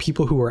 while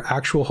people who were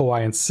actual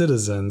Hawaiian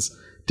citizens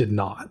did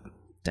not.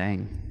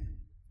 Dang.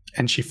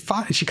 And she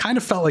kind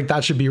of felt like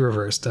that should be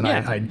reversed, and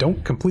I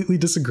don't completely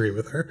disagree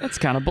with her. That's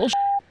kind of bullshit.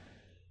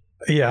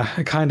 Yeah,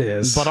 it kind of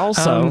is. But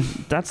also,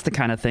 that's the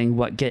kind of thing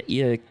what get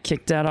you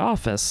kicked out of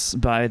office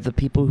by the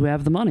people who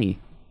have the money.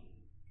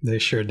 They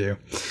sure do.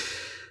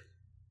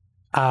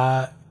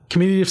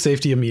 Committee of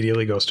Safety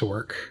immediately goes to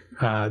work.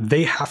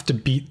 They have to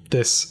beat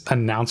this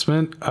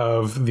announcement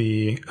of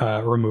the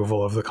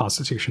removal of the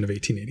Constitution of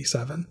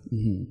 1887.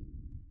 Mm-hmm.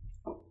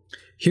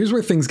 Here's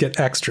where things get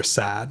extra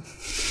sad.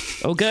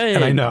 Okay.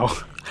 And I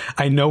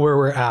know where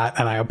we're at,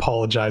 and I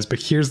apologize, but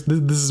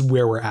this is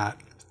where we're at.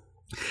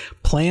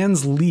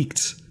 Plans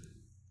leaked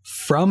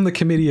from the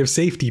Committee of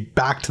Safety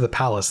back to the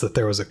palace that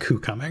there was a coup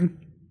coming.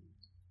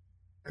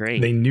 Great.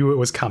 They knew it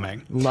was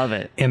coming. Love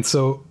it. And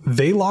so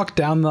they locked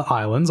down the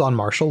islands on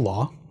martial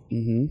law.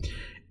 Mm-hmm.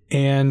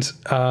 And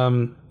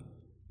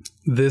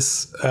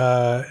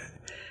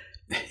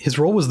his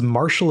role was the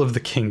Marshal of the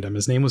Kingdom.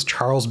 His name was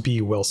Charles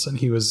B. Wilson.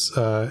 He was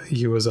a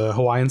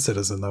Hawaiian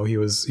citizen, though. He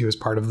was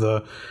part of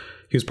the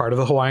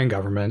Hawaiian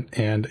government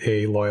and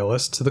a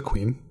loyalist to the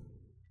Queen.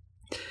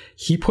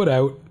 He put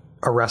out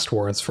arrest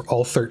warrants for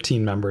all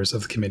 13 members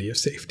of the Committee of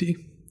Safety.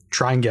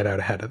 Try and get out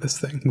ahead of this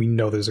thing. We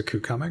know there's a coup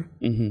coming.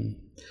 Mm-hmm.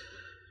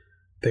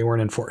 They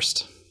weren't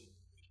enforced.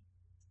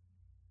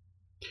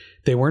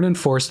 They weren't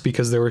enforced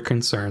because there were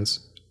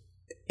concerns,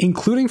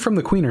 including from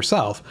the Queen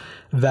herself,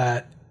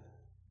 that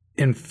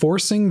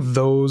enforcing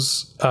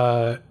those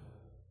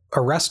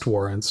arrest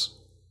warrants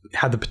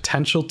had the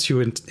potential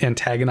to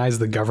antagonize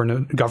the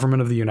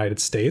government of the United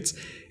States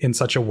in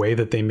such a way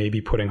that they may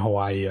be putting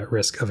Hawaii at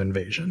risk of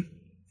invasion.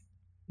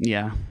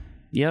 Yeah.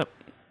 Yep.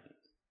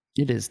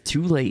 It is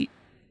too late.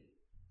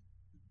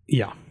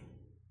 Yeah.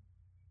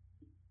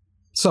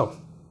 So,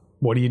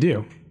 what do you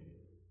do?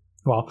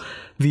 Well,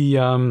 the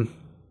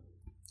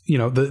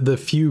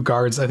few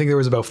guards, I think there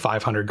was about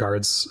 500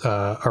 guards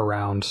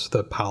around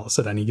the palace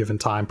at any given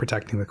time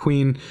protecting the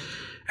Queen,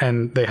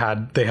 and they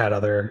had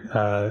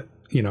other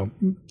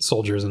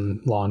soldiers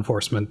and law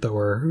enforcement that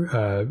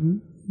were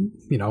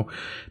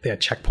they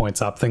had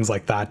checkpoints up, things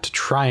like that, to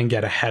try and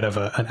get ahead of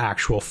an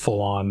actual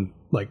full-blown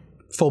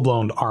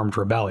armed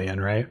rebellion,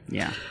 right?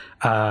 Yeah.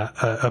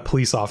 A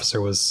police officer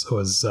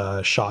was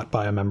shot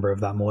by a member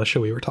of that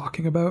militia we were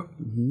talking about.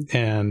 Mm-hmm.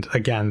 And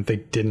again, they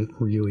didn't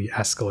really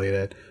escalate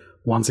it,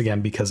 once again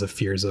because of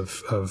fears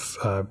of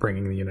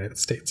bringing the United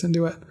States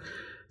into it.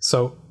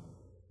 So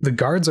the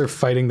guards are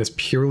fighting this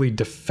purely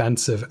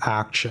defensive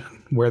action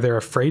where they're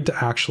afraid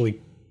to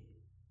actually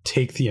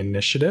take the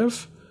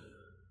initiative,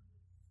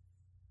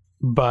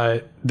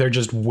 but they're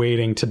just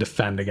waiting to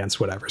defend against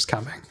whatever's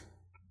coming.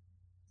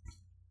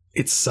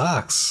 It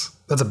sucks.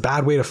 That's a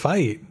bad way to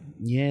fight.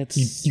 Yeah,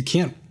 you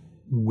can't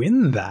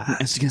win that. I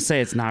was gonna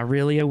say, it's not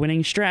really a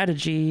winning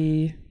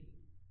strategy.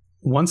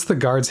 Once the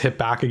guards hit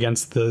back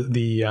against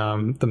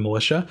the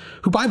militia,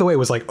 who, by the way,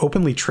 was like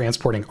openly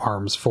transporting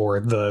arms for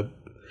the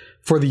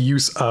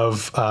use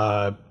of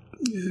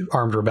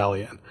armed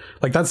rebellion.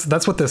 Like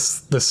that's what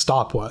this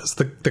stop was.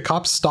 The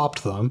cops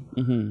stopped them.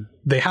 Mm-hmm.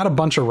 They had a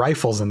bunch of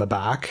rifles in the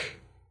back.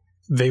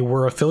 They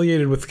were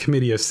affiliated with the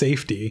Committee of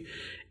Safety,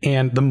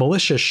 and the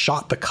militia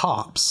shot the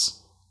cops.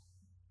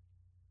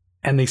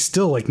 And they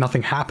still,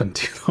 nothing happened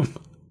to them.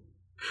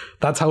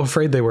 That's how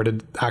afraid they were to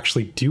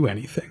actually do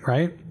anything,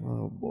 right?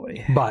 Oh,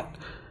 boy. But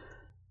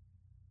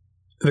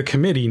the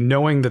committee,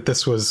 knowing that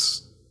this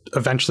was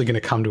eventually going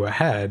to come to a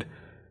head,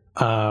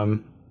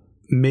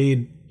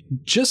 made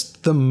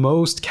just the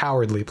most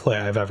cowardly play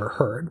I've ever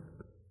heard.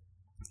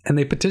 And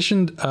they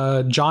petitioned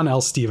John L.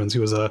 Stevens,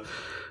 who was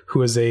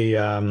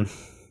a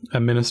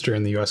minister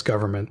in the U.S.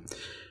 government,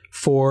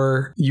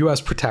 for U.S.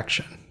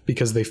 protection,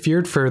 because they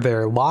feared for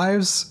their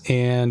lives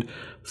and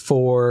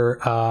for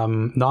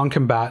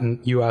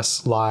non-combatant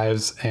U.S.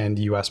 lives and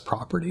U.S.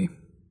 property.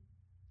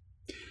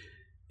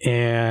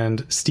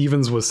 And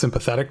Stevens was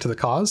sympathetic to the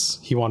cause.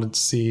 He wanted to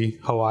see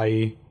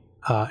Hawaii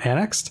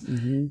annexed,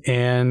 mm-hmm.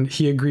 and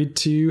he agreed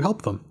to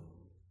help them.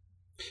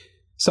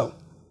 So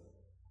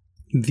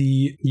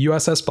the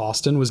USS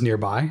Boston was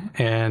nearby,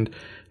 and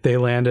they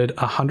landed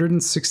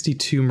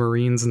 162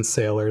 Marines and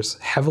sailors,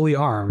 heavily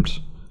armed.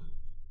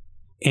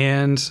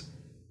 And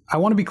I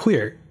want to be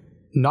clear,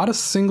 not a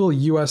single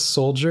U.S.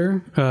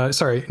 Marine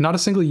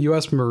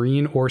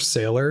or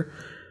sailor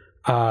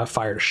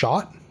fired a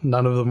shot.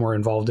 None of them were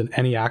involved in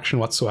any action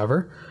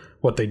whatsoever.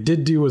 What they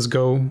did do was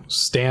go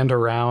stand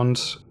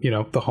around,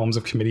 the homes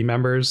of committee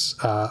members,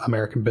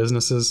 American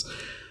businesses,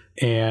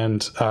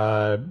 and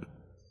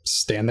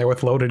stand there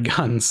with loaded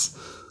guns.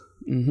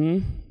 Mm-hmm.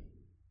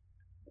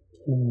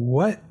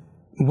 What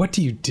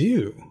do you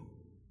do?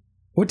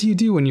 What do you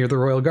do when you're the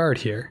Royal Guard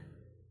here?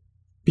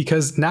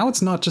 Because now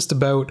it's not just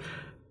about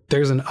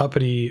there's an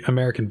uppity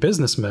American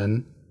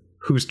businessman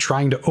who's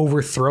trying to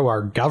overthrow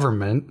our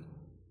government.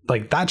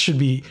 That should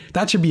be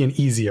an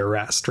easy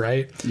arrest,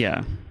 right?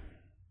 Yeah.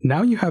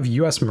 Now you have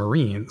U.S.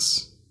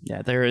 Marines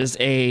Yeah, there is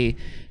a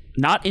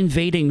not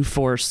invading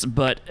force,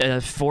 but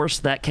a force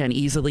that can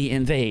easily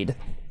invade.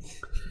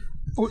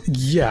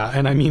 Yeah,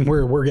 and I mean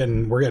we're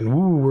getting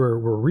we're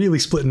really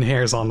splitting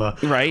hairs on the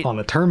right on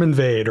the term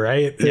invade,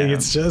 right? Yeah.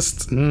 It's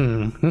just but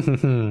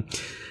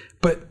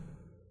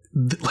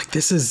like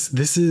this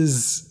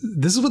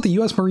is what the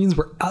US Marines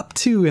were up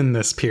to in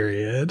this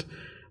period.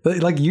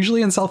 Like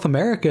usually in South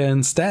America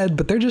instead,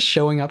 but they're just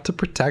showing up to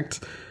protect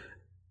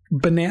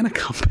banana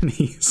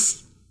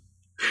companies.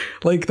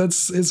 Like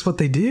it's what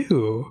they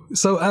do.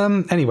 So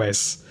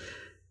anyways,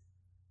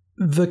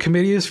 the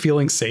committee is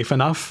feeling safe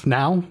enough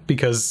now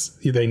because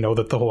they know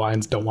that the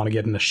Hawaiians don't want to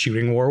get in a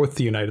shooting war with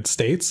the United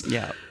States.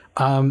 Yeah.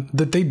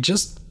 That they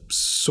just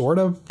sort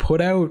of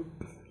put out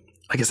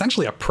like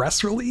essentially a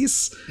press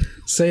release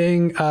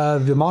saying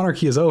the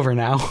monarchy is over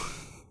now.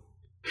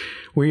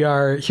 We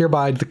are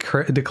hereby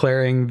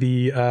declaring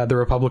the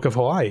Republic of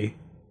Hawaii.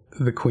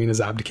 The Queen has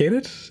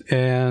abdicated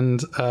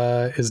and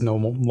is no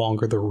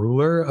longer the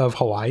ruler of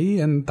Hawaii,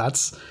 and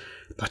that's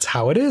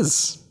how it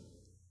is.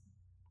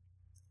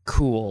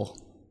 Cool.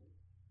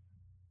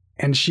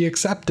 And she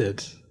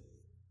accepted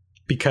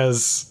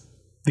because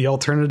the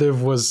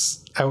alternative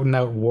was out and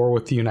out war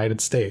with the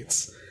United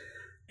States,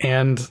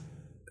 and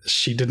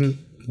she didn't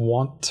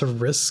want to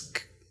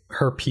risk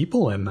her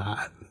people in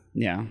that.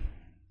 Yeah.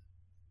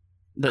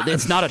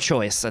 It's not a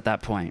choice at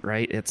that point,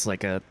 right? It's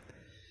like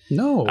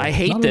no, I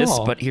hate this,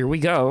 but here we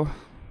go.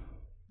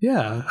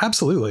 Yeah,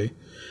 absolutely.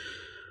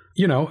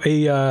 You know,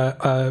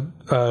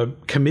 a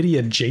committee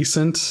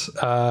adjacent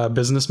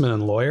businessman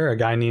and lawyer, a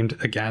guy named,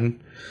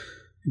 again,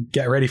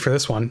 get ready for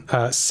this one,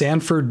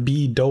 Sanford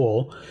B.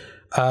 Dole,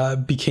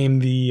 became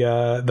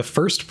the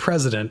first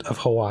president of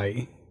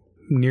Hawaii.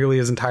 Nearly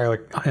his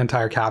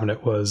entire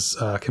cabinet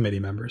was committee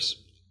members.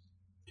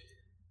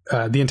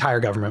 The entire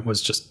government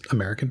was just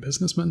American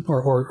businessmen,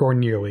 or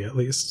nearly at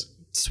least.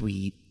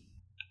 Sweet.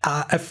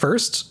 At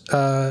first,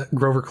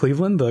 Grover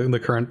Cleveland, the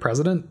current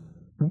president,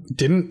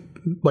 didn't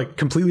like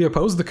completely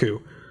oppose the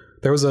coup.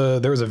 There was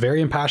a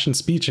very impassioned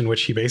speech in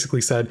which he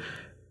basically said,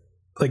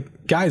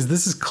 like, guys,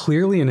 this is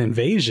clearly an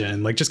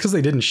invasion. Like, just because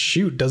they didn't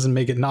shoot doesn't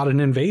make it not an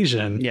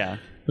invasion. Yeah.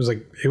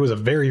 It was a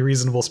very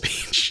reasonable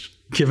speech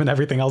given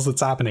everything else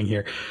that's happening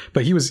here.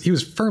 But he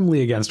was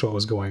firmly against what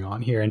was going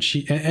on here,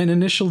 and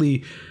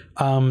initially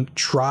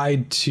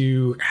tried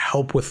to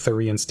help with the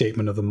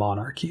reinstatement of the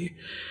monarchy,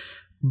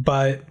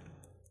 but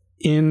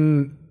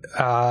in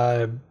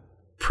a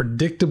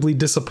predictably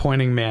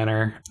disappointing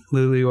manner,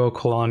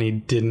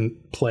 Liliuokalani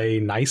didn't play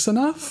nice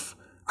enough,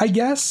 I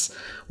guess.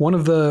 One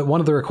of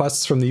the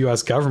requests from the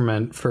US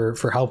government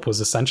for help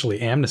was essentially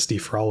amnesty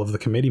for all of the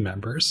committee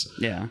members.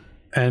 Yeah.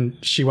 And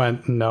she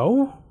went,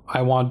 "No,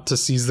 I want to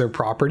seize their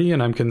property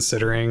and I'm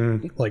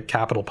considering like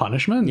capital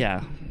punishment."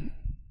 Yeah.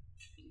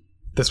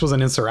 This was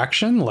an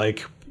insurrection? Like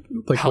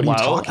what are you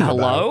talking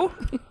about?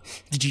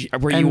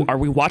 Are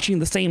we watching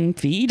the same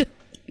feed?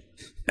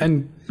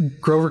 And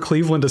Grover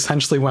Cleveland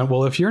essentially went,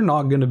 "Well, if you're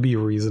not going to be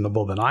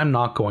reasonable, then I'm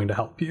not going to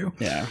help you."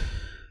 Yeah.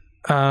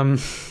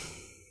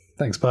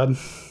 Thanks, bud.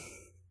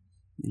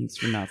 Thanks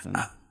for nothing.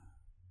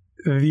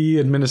 The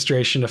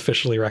administration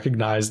officially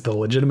recognized the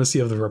legitimacy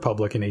of the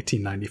Republic in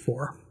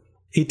 1894.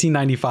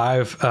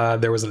 1895,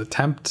 there was an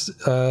attempt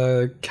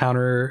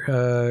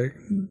counter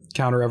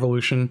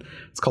revolution.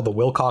 It's called the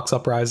Wilcox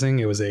Uprising.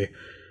 It was a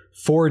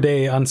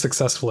 4-day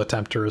unsuccessful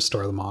attempt to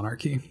restore the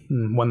monarchy.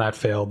 And when that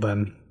failed,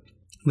 then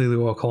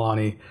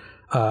Liliuokalani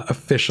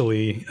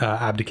officially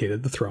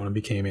abdicated the throne and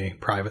became a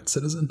private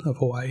citizen of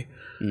Hawaii.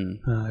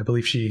 I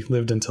believe she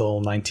lived until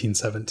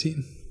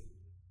 1917.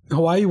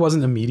 Hawaii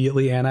wasn't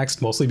immediately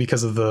annexed, mostly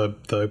because of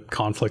the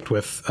conflict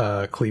with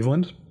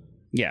Cleveland.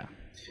 Yeah.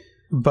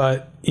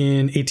 But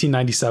in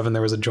 1897,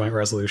 there was a joint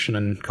resolution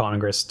in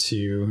Congress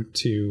to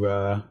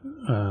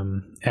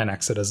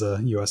annex it as a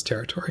U.S.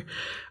 territory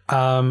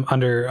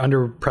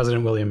under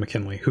President William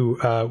McKinley, who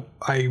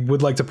I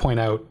would like to point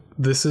out,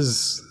 this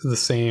is the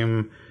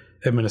same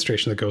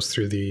administration that goes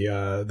through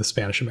the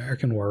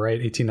Spanish-American War,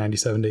 right?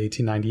 1897 to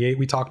 1898.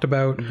 We talked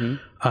about,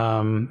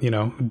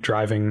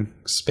 driving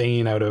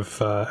Spain out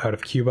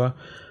of Cuba.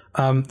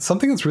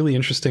 Something that's really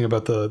interesting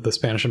about the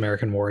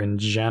Spanish-American War in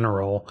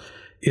general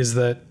is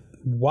that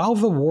while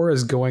the war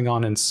is going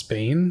on in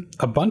Spain,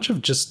 a bunch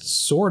of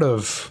just sort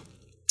of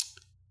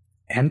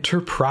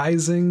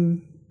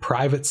enterprising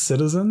private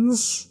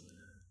citizens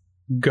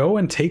go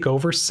and take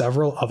over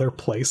several other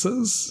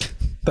places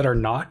that are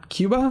not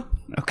Cuba.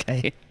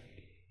 Okay.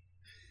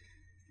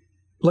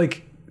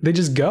 Like, they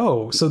just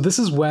go. So this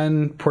is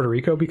when Puerto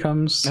Rico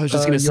becomes I was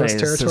just going to US say,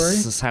 territory.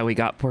 This is how we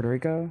got Puerto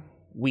Rico?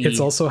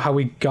 It's also how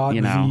we got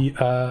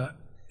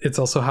it's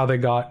also how they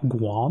got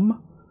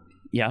Guam.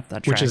 Yeah,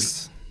 that tracks. Which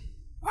is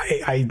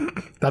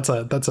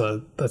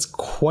that's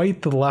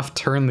quite the left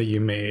turn that you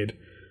made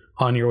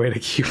on your way to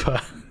Cuba.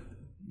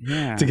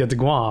 Yeah. To get to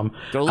Guam.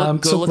 Go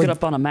look it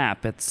up on a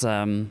map. It's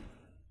got a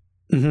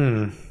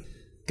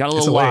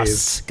little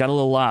lost. Got a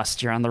little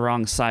lost. You're on the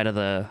wrong side of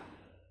the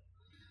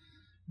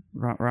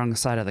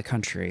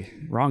country.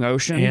 Wrong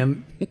ocean.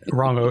 And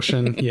wrong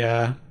ocean,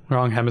 yeah.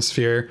 Wrong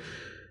hemisphere.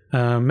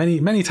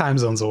 many time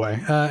zones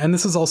away. And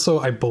this is also,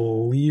 I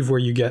believe, where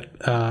you get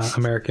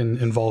American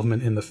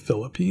involvement in the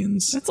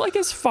Philippines. It's like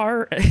it's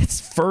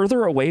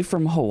further away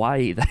from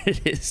Hawaii than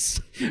it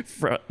is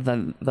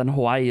than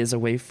Hawaii is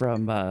away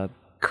from the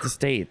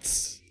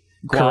States.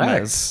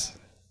 Guam is.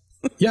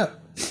 Yeah.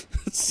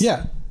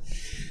 Yeah.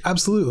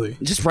 Absolutely.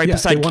 Just right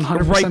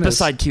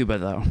beside Cuba,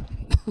 though.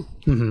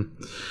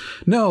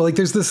 No, like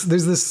there's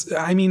this.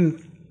 I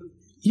mean,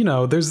 you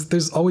know,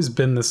 there's always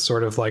been this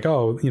sort of like,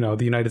 oh, you know,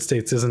 the United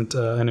States isn't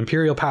an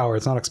imperial power.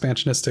 It's not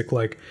expansionistic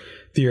like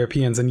the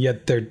Europeans, and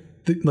yet they're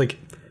like,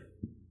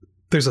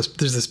 there's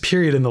this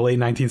period in the late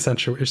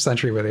 19th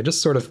century where they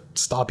just sort of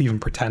stop even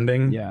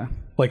pretending,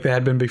 like they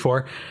had been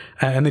before,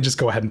 and they just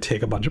go ahead and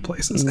take a bunch of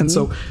places. And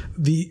so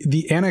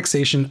the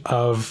annexation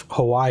of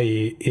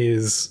Hawaii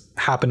is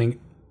happening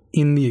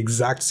in the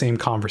exact same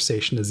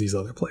conversation as these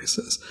other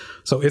places.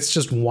 So it's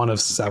just one of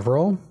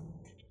several.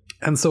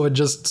 And so it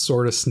just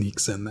sort of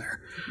sneaks in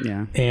there.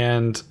 Yeah.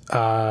 And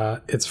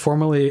it's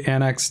formally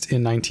annexed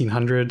in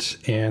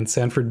 1900, and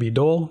Sanford B.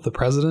 Dole, the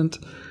president,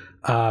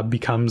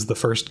 becomes the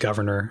first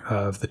governor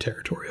of the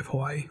territory of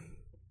Hawaii.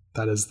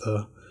 That is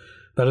the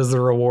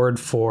reward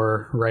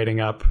for writing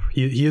up.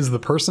 He is the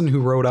person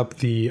who wrote up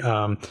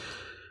the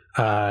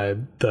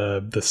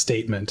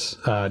statement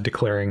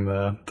declaring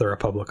the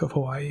Republic of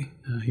Hawaii.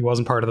 He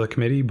wasn't part of the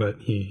committee, but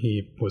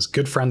he was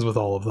good friends with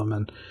all of them,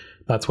 and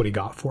that's what he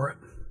got for it.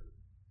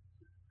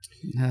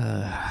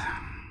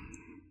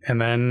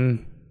 And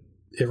then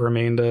it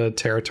remained a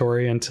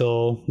territory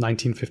until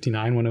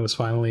 1959, when it was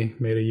finally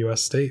made a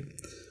U.S. state.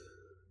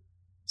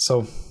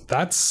 So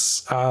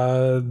that's the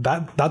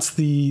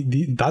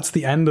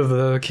end of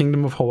the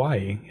Kingdom of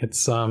Hawaii.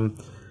 It's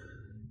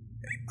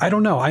I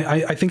don't know.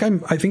 I think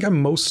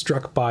I'm most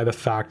struck by the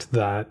fact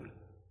that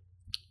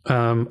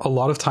a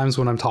lot of times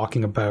when I'm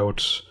talking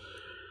about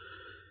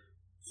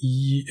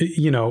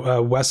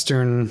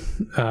Western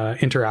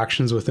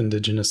interactions with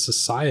indigenous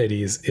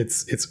societies,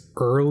 it's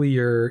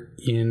earlier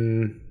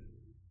in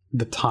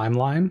the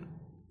timeline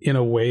in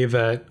a way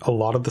that a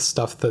lot of the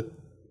stuff that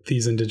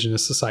these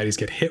indigenous societies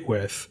get hit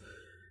with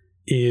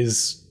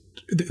is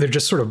they're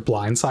just sort of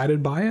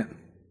blindsided by it.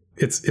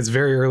 It's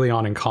very early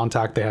on in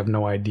contact. They have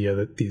no idea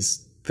that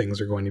these things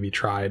are going to be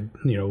tried,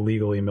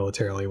 legally,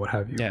 militarily, what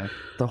have you. Yeah.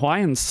 The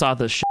Hawaiians saw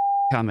this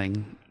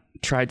coming,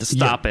 tried to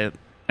stop it,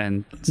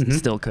 and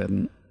still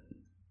couldn't.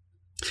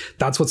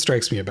 That's what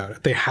strikes me about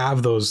it. They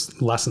have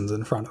those lessons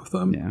in front of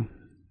them. Yeah.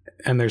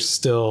 And there's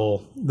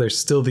still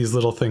these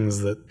little things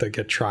that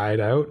get tried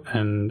out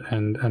and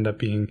end up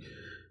being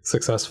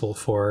successful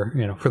for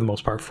the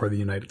most part for the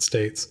United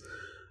States.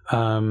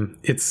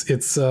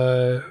 It's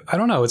I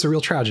don't know, it's a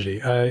real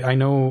tragedy. I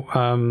know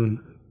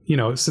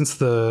since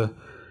the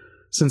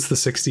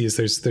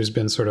 60s there's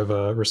been sort of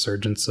a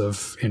resurgence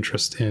of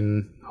interest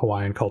in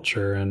Hawaiian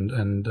culture,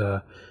 and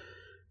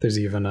there's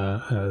even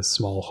a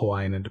small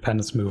Hawaiian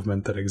independence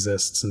movement that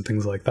exists and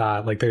things like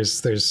that. Like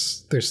there's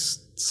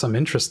some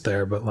interest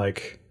there, but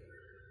like,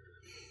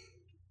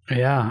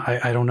 yeah,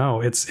 I don't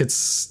know.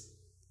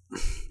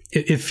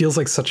 It feels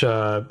like such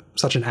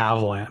an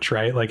avalanche,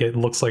 right? Like it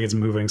looks like it's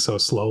moving so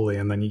slowly,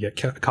 and then you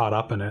get caught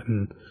up in it,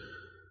 and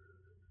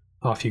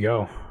off you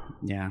go.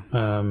 Yeah.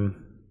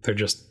 They're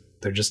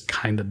just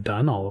kind of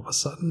done all of a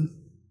sudden.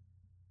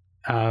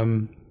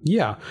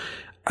 Yeah.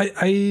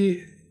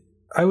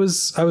 I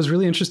was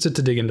really interested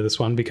to dig into this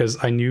one because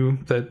I knew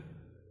that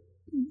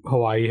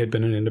Hawaii had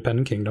been an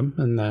independent kingdom,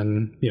 and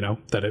then,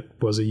 that it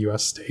was a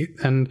U.S. state,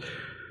 and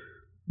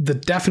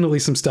definitely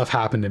some stuff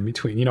happened in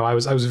between. I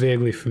was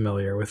vaguely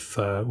familiar with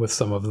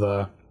some of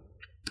the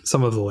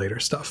later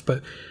stuff,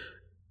 but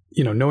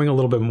knowing a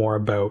little bit more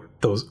about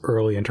those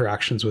early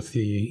interactions with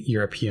the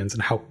Europeans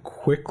and how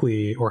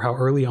quickly or how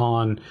early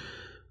on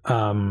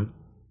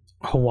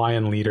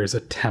Hawaiian leaders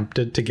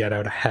attempted to get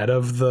out ahead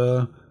of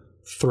the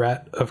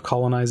threat of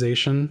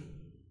colonization,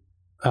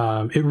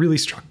 it really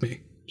struck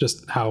me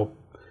just how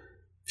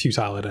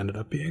futile it ended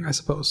up being, I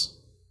suppose.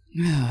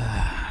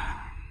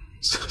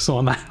 So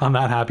on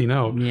that happy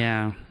note,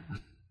 yeah,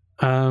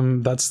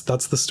 that's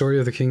the story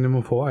of the Kingdom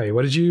of Hawaii.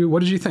 What did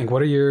you think?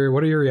 What are your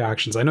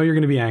reactions? I know you're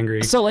going to be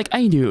angry. So like,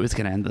 I knew it was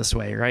going to end this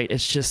way, right?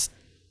 It's just,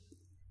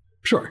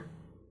 sure,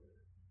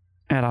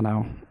 I don't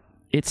know.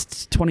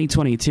 It's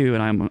 2022,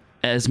 and I'm,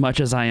 as much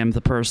as I am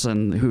the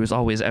person who is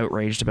always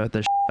outraged about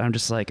this, I'm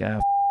just like,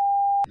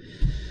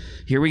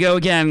 here we go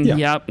again. Yeah.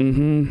 Yep.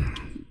 Mm-hmm.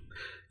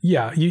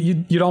 Yeah,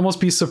 you'd almost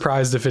be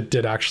surprised if it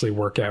did actually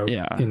work out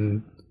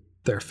in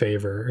their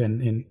favor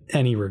in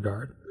any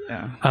regard.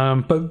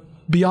 Yeah.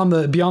 But beyond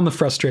the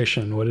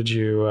frustration, what did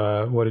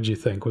you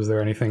think? Was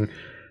there anything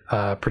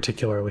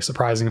particularly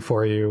surprising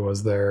for you?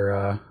 Was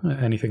there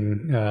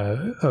anything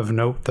of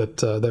note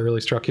that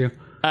really struck you?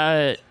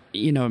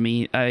 You know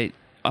me,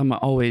 I'm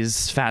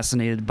always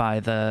fascinated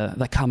by the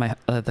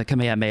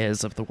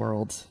Kamehamehas of the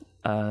world.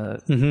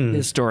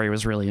 His story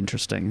was really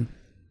interesting.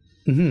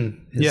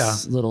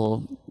 His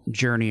little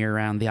journey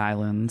around the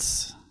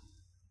islands.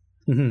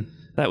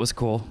 That was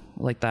cool.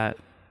 I like that.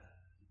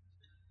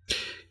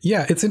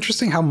 Yeah, it's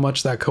interesting how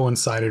much that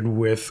coincided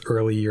with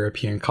early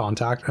European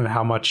contact and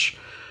how much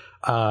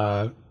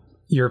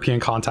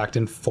European contact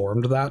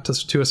informed that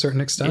to a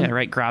certain extent. Yeah,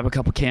 right. Grab a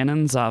couple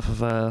cannons off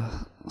of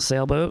a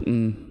sailboat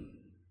and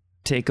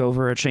take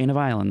over a chain of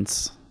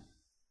islands.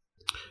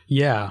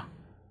 Yeah,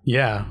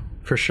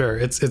 for sure.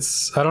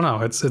 It's I don't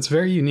know. It's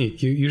very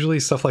unique.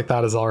 Usually stuff like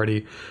that is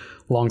already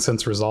long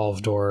since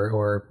resolved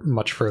or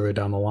much further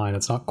down the line.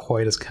 It's not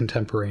quite as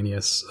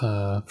contemporaneous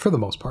for the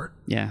most part.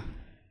 Yeah.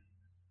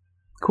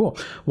 Cool.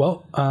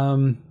 Well,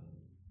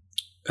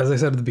 as I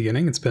said at the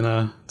beginning, it's been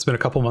a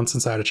couple months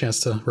since I had a chance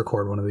to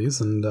record one of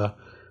these, and I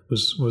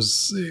was a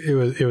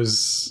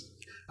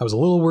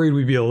little worried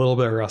we'd be a little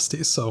bit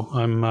rusty. So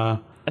I'm.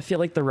 I feel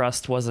like the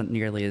rust wasn't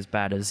nearly as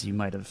bad as you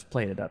might have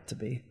played it up to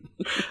be.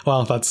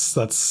 Well, that's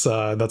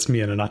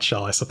me in a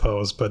nutshell, I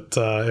suppose. But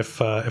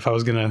if I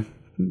was gonna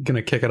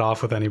kick it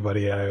off with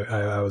anybody,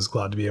 I was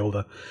glad to be able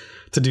to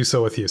do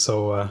so with you.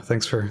 So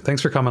thanks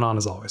for coming on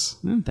as always.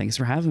 Thanks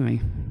for having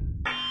me.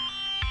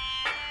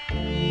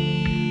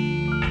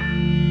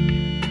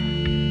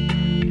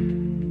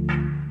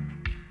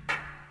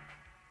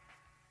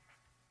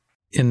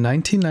 In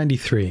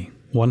 1993,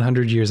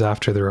 100 years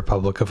after the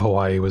Republic of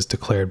Hawaii was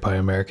declared by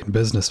American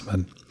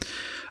businessmen,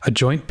 a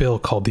joint bill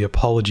called the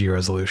Apology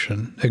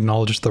Resolution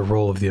acknowledged the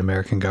role of the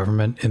American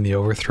government in the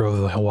overthrow of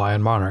the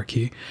Hawaiian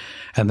monarchy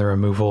and the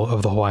removal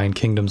of the Hawaiian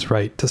kingdom's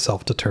right to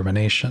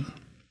self-determination.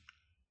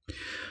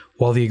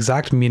 While the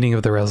exact meaning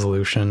of the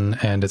resolution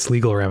and its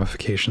legal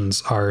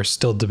ramifications are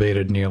still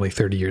debated nearly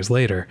 30 years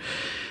later,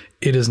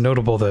 it is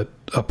notable that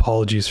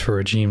apologies for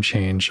regime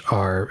change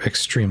are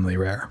extremely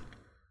rare.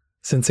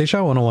 Since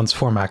HI101's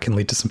format can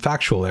lead to some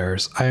factual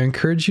errors, I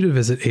encourage you to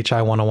visit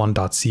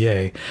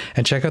hi101.ca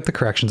and check out the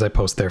corrections I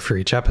post there for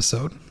each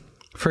episode.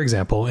 For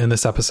example, in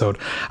this episode,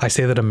 I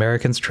say that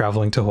Americans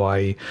traveling to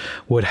Hawaii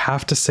would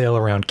have to sail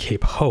around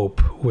Cape Hope,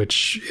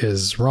 which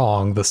is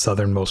wrong. The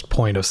southernmost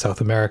point of South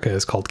America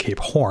is called Cape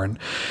Horn.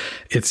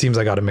 It seems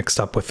I got it mixed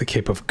up with the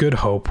Cape of Good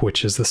Hope,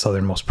 which is the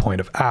southernmost point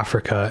of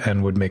Africa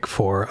and would make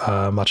for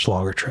a much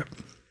longer trip.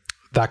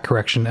 That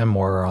correction and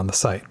more are on the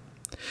site.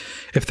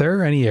 If there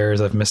are any errors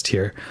I've missed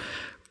here,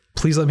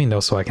 please let me know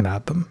so I can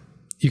add them.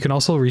 You can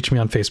also reach me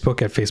on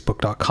Facebook at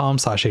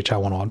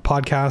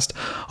facebook.com/hi101podcast,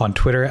 on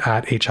Twitter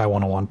at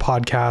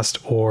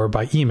hi101podcast, or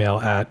by email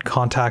at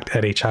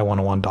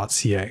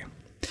contact@hi101.ca.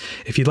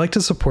 If you'd like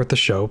to support the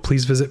show,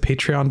 please visit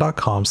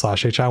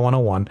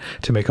patreon.com/hi101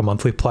 to make a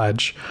monthly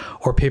pledge,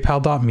 or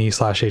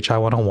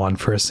paypal.me/hi101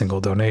 for a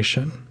single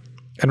donation.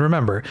 And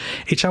remember,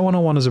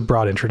 HI101 is a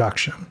broad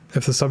introduction.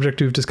 If the subject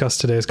we've discussed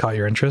today has caught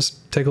your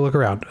interest, take a look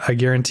around. I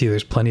guarantee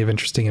there's plenty of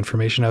interesting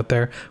information out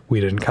there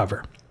we didn't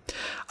cover.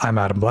 I'm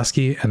Adam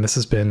Blesky, and this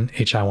has been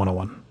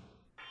HI101.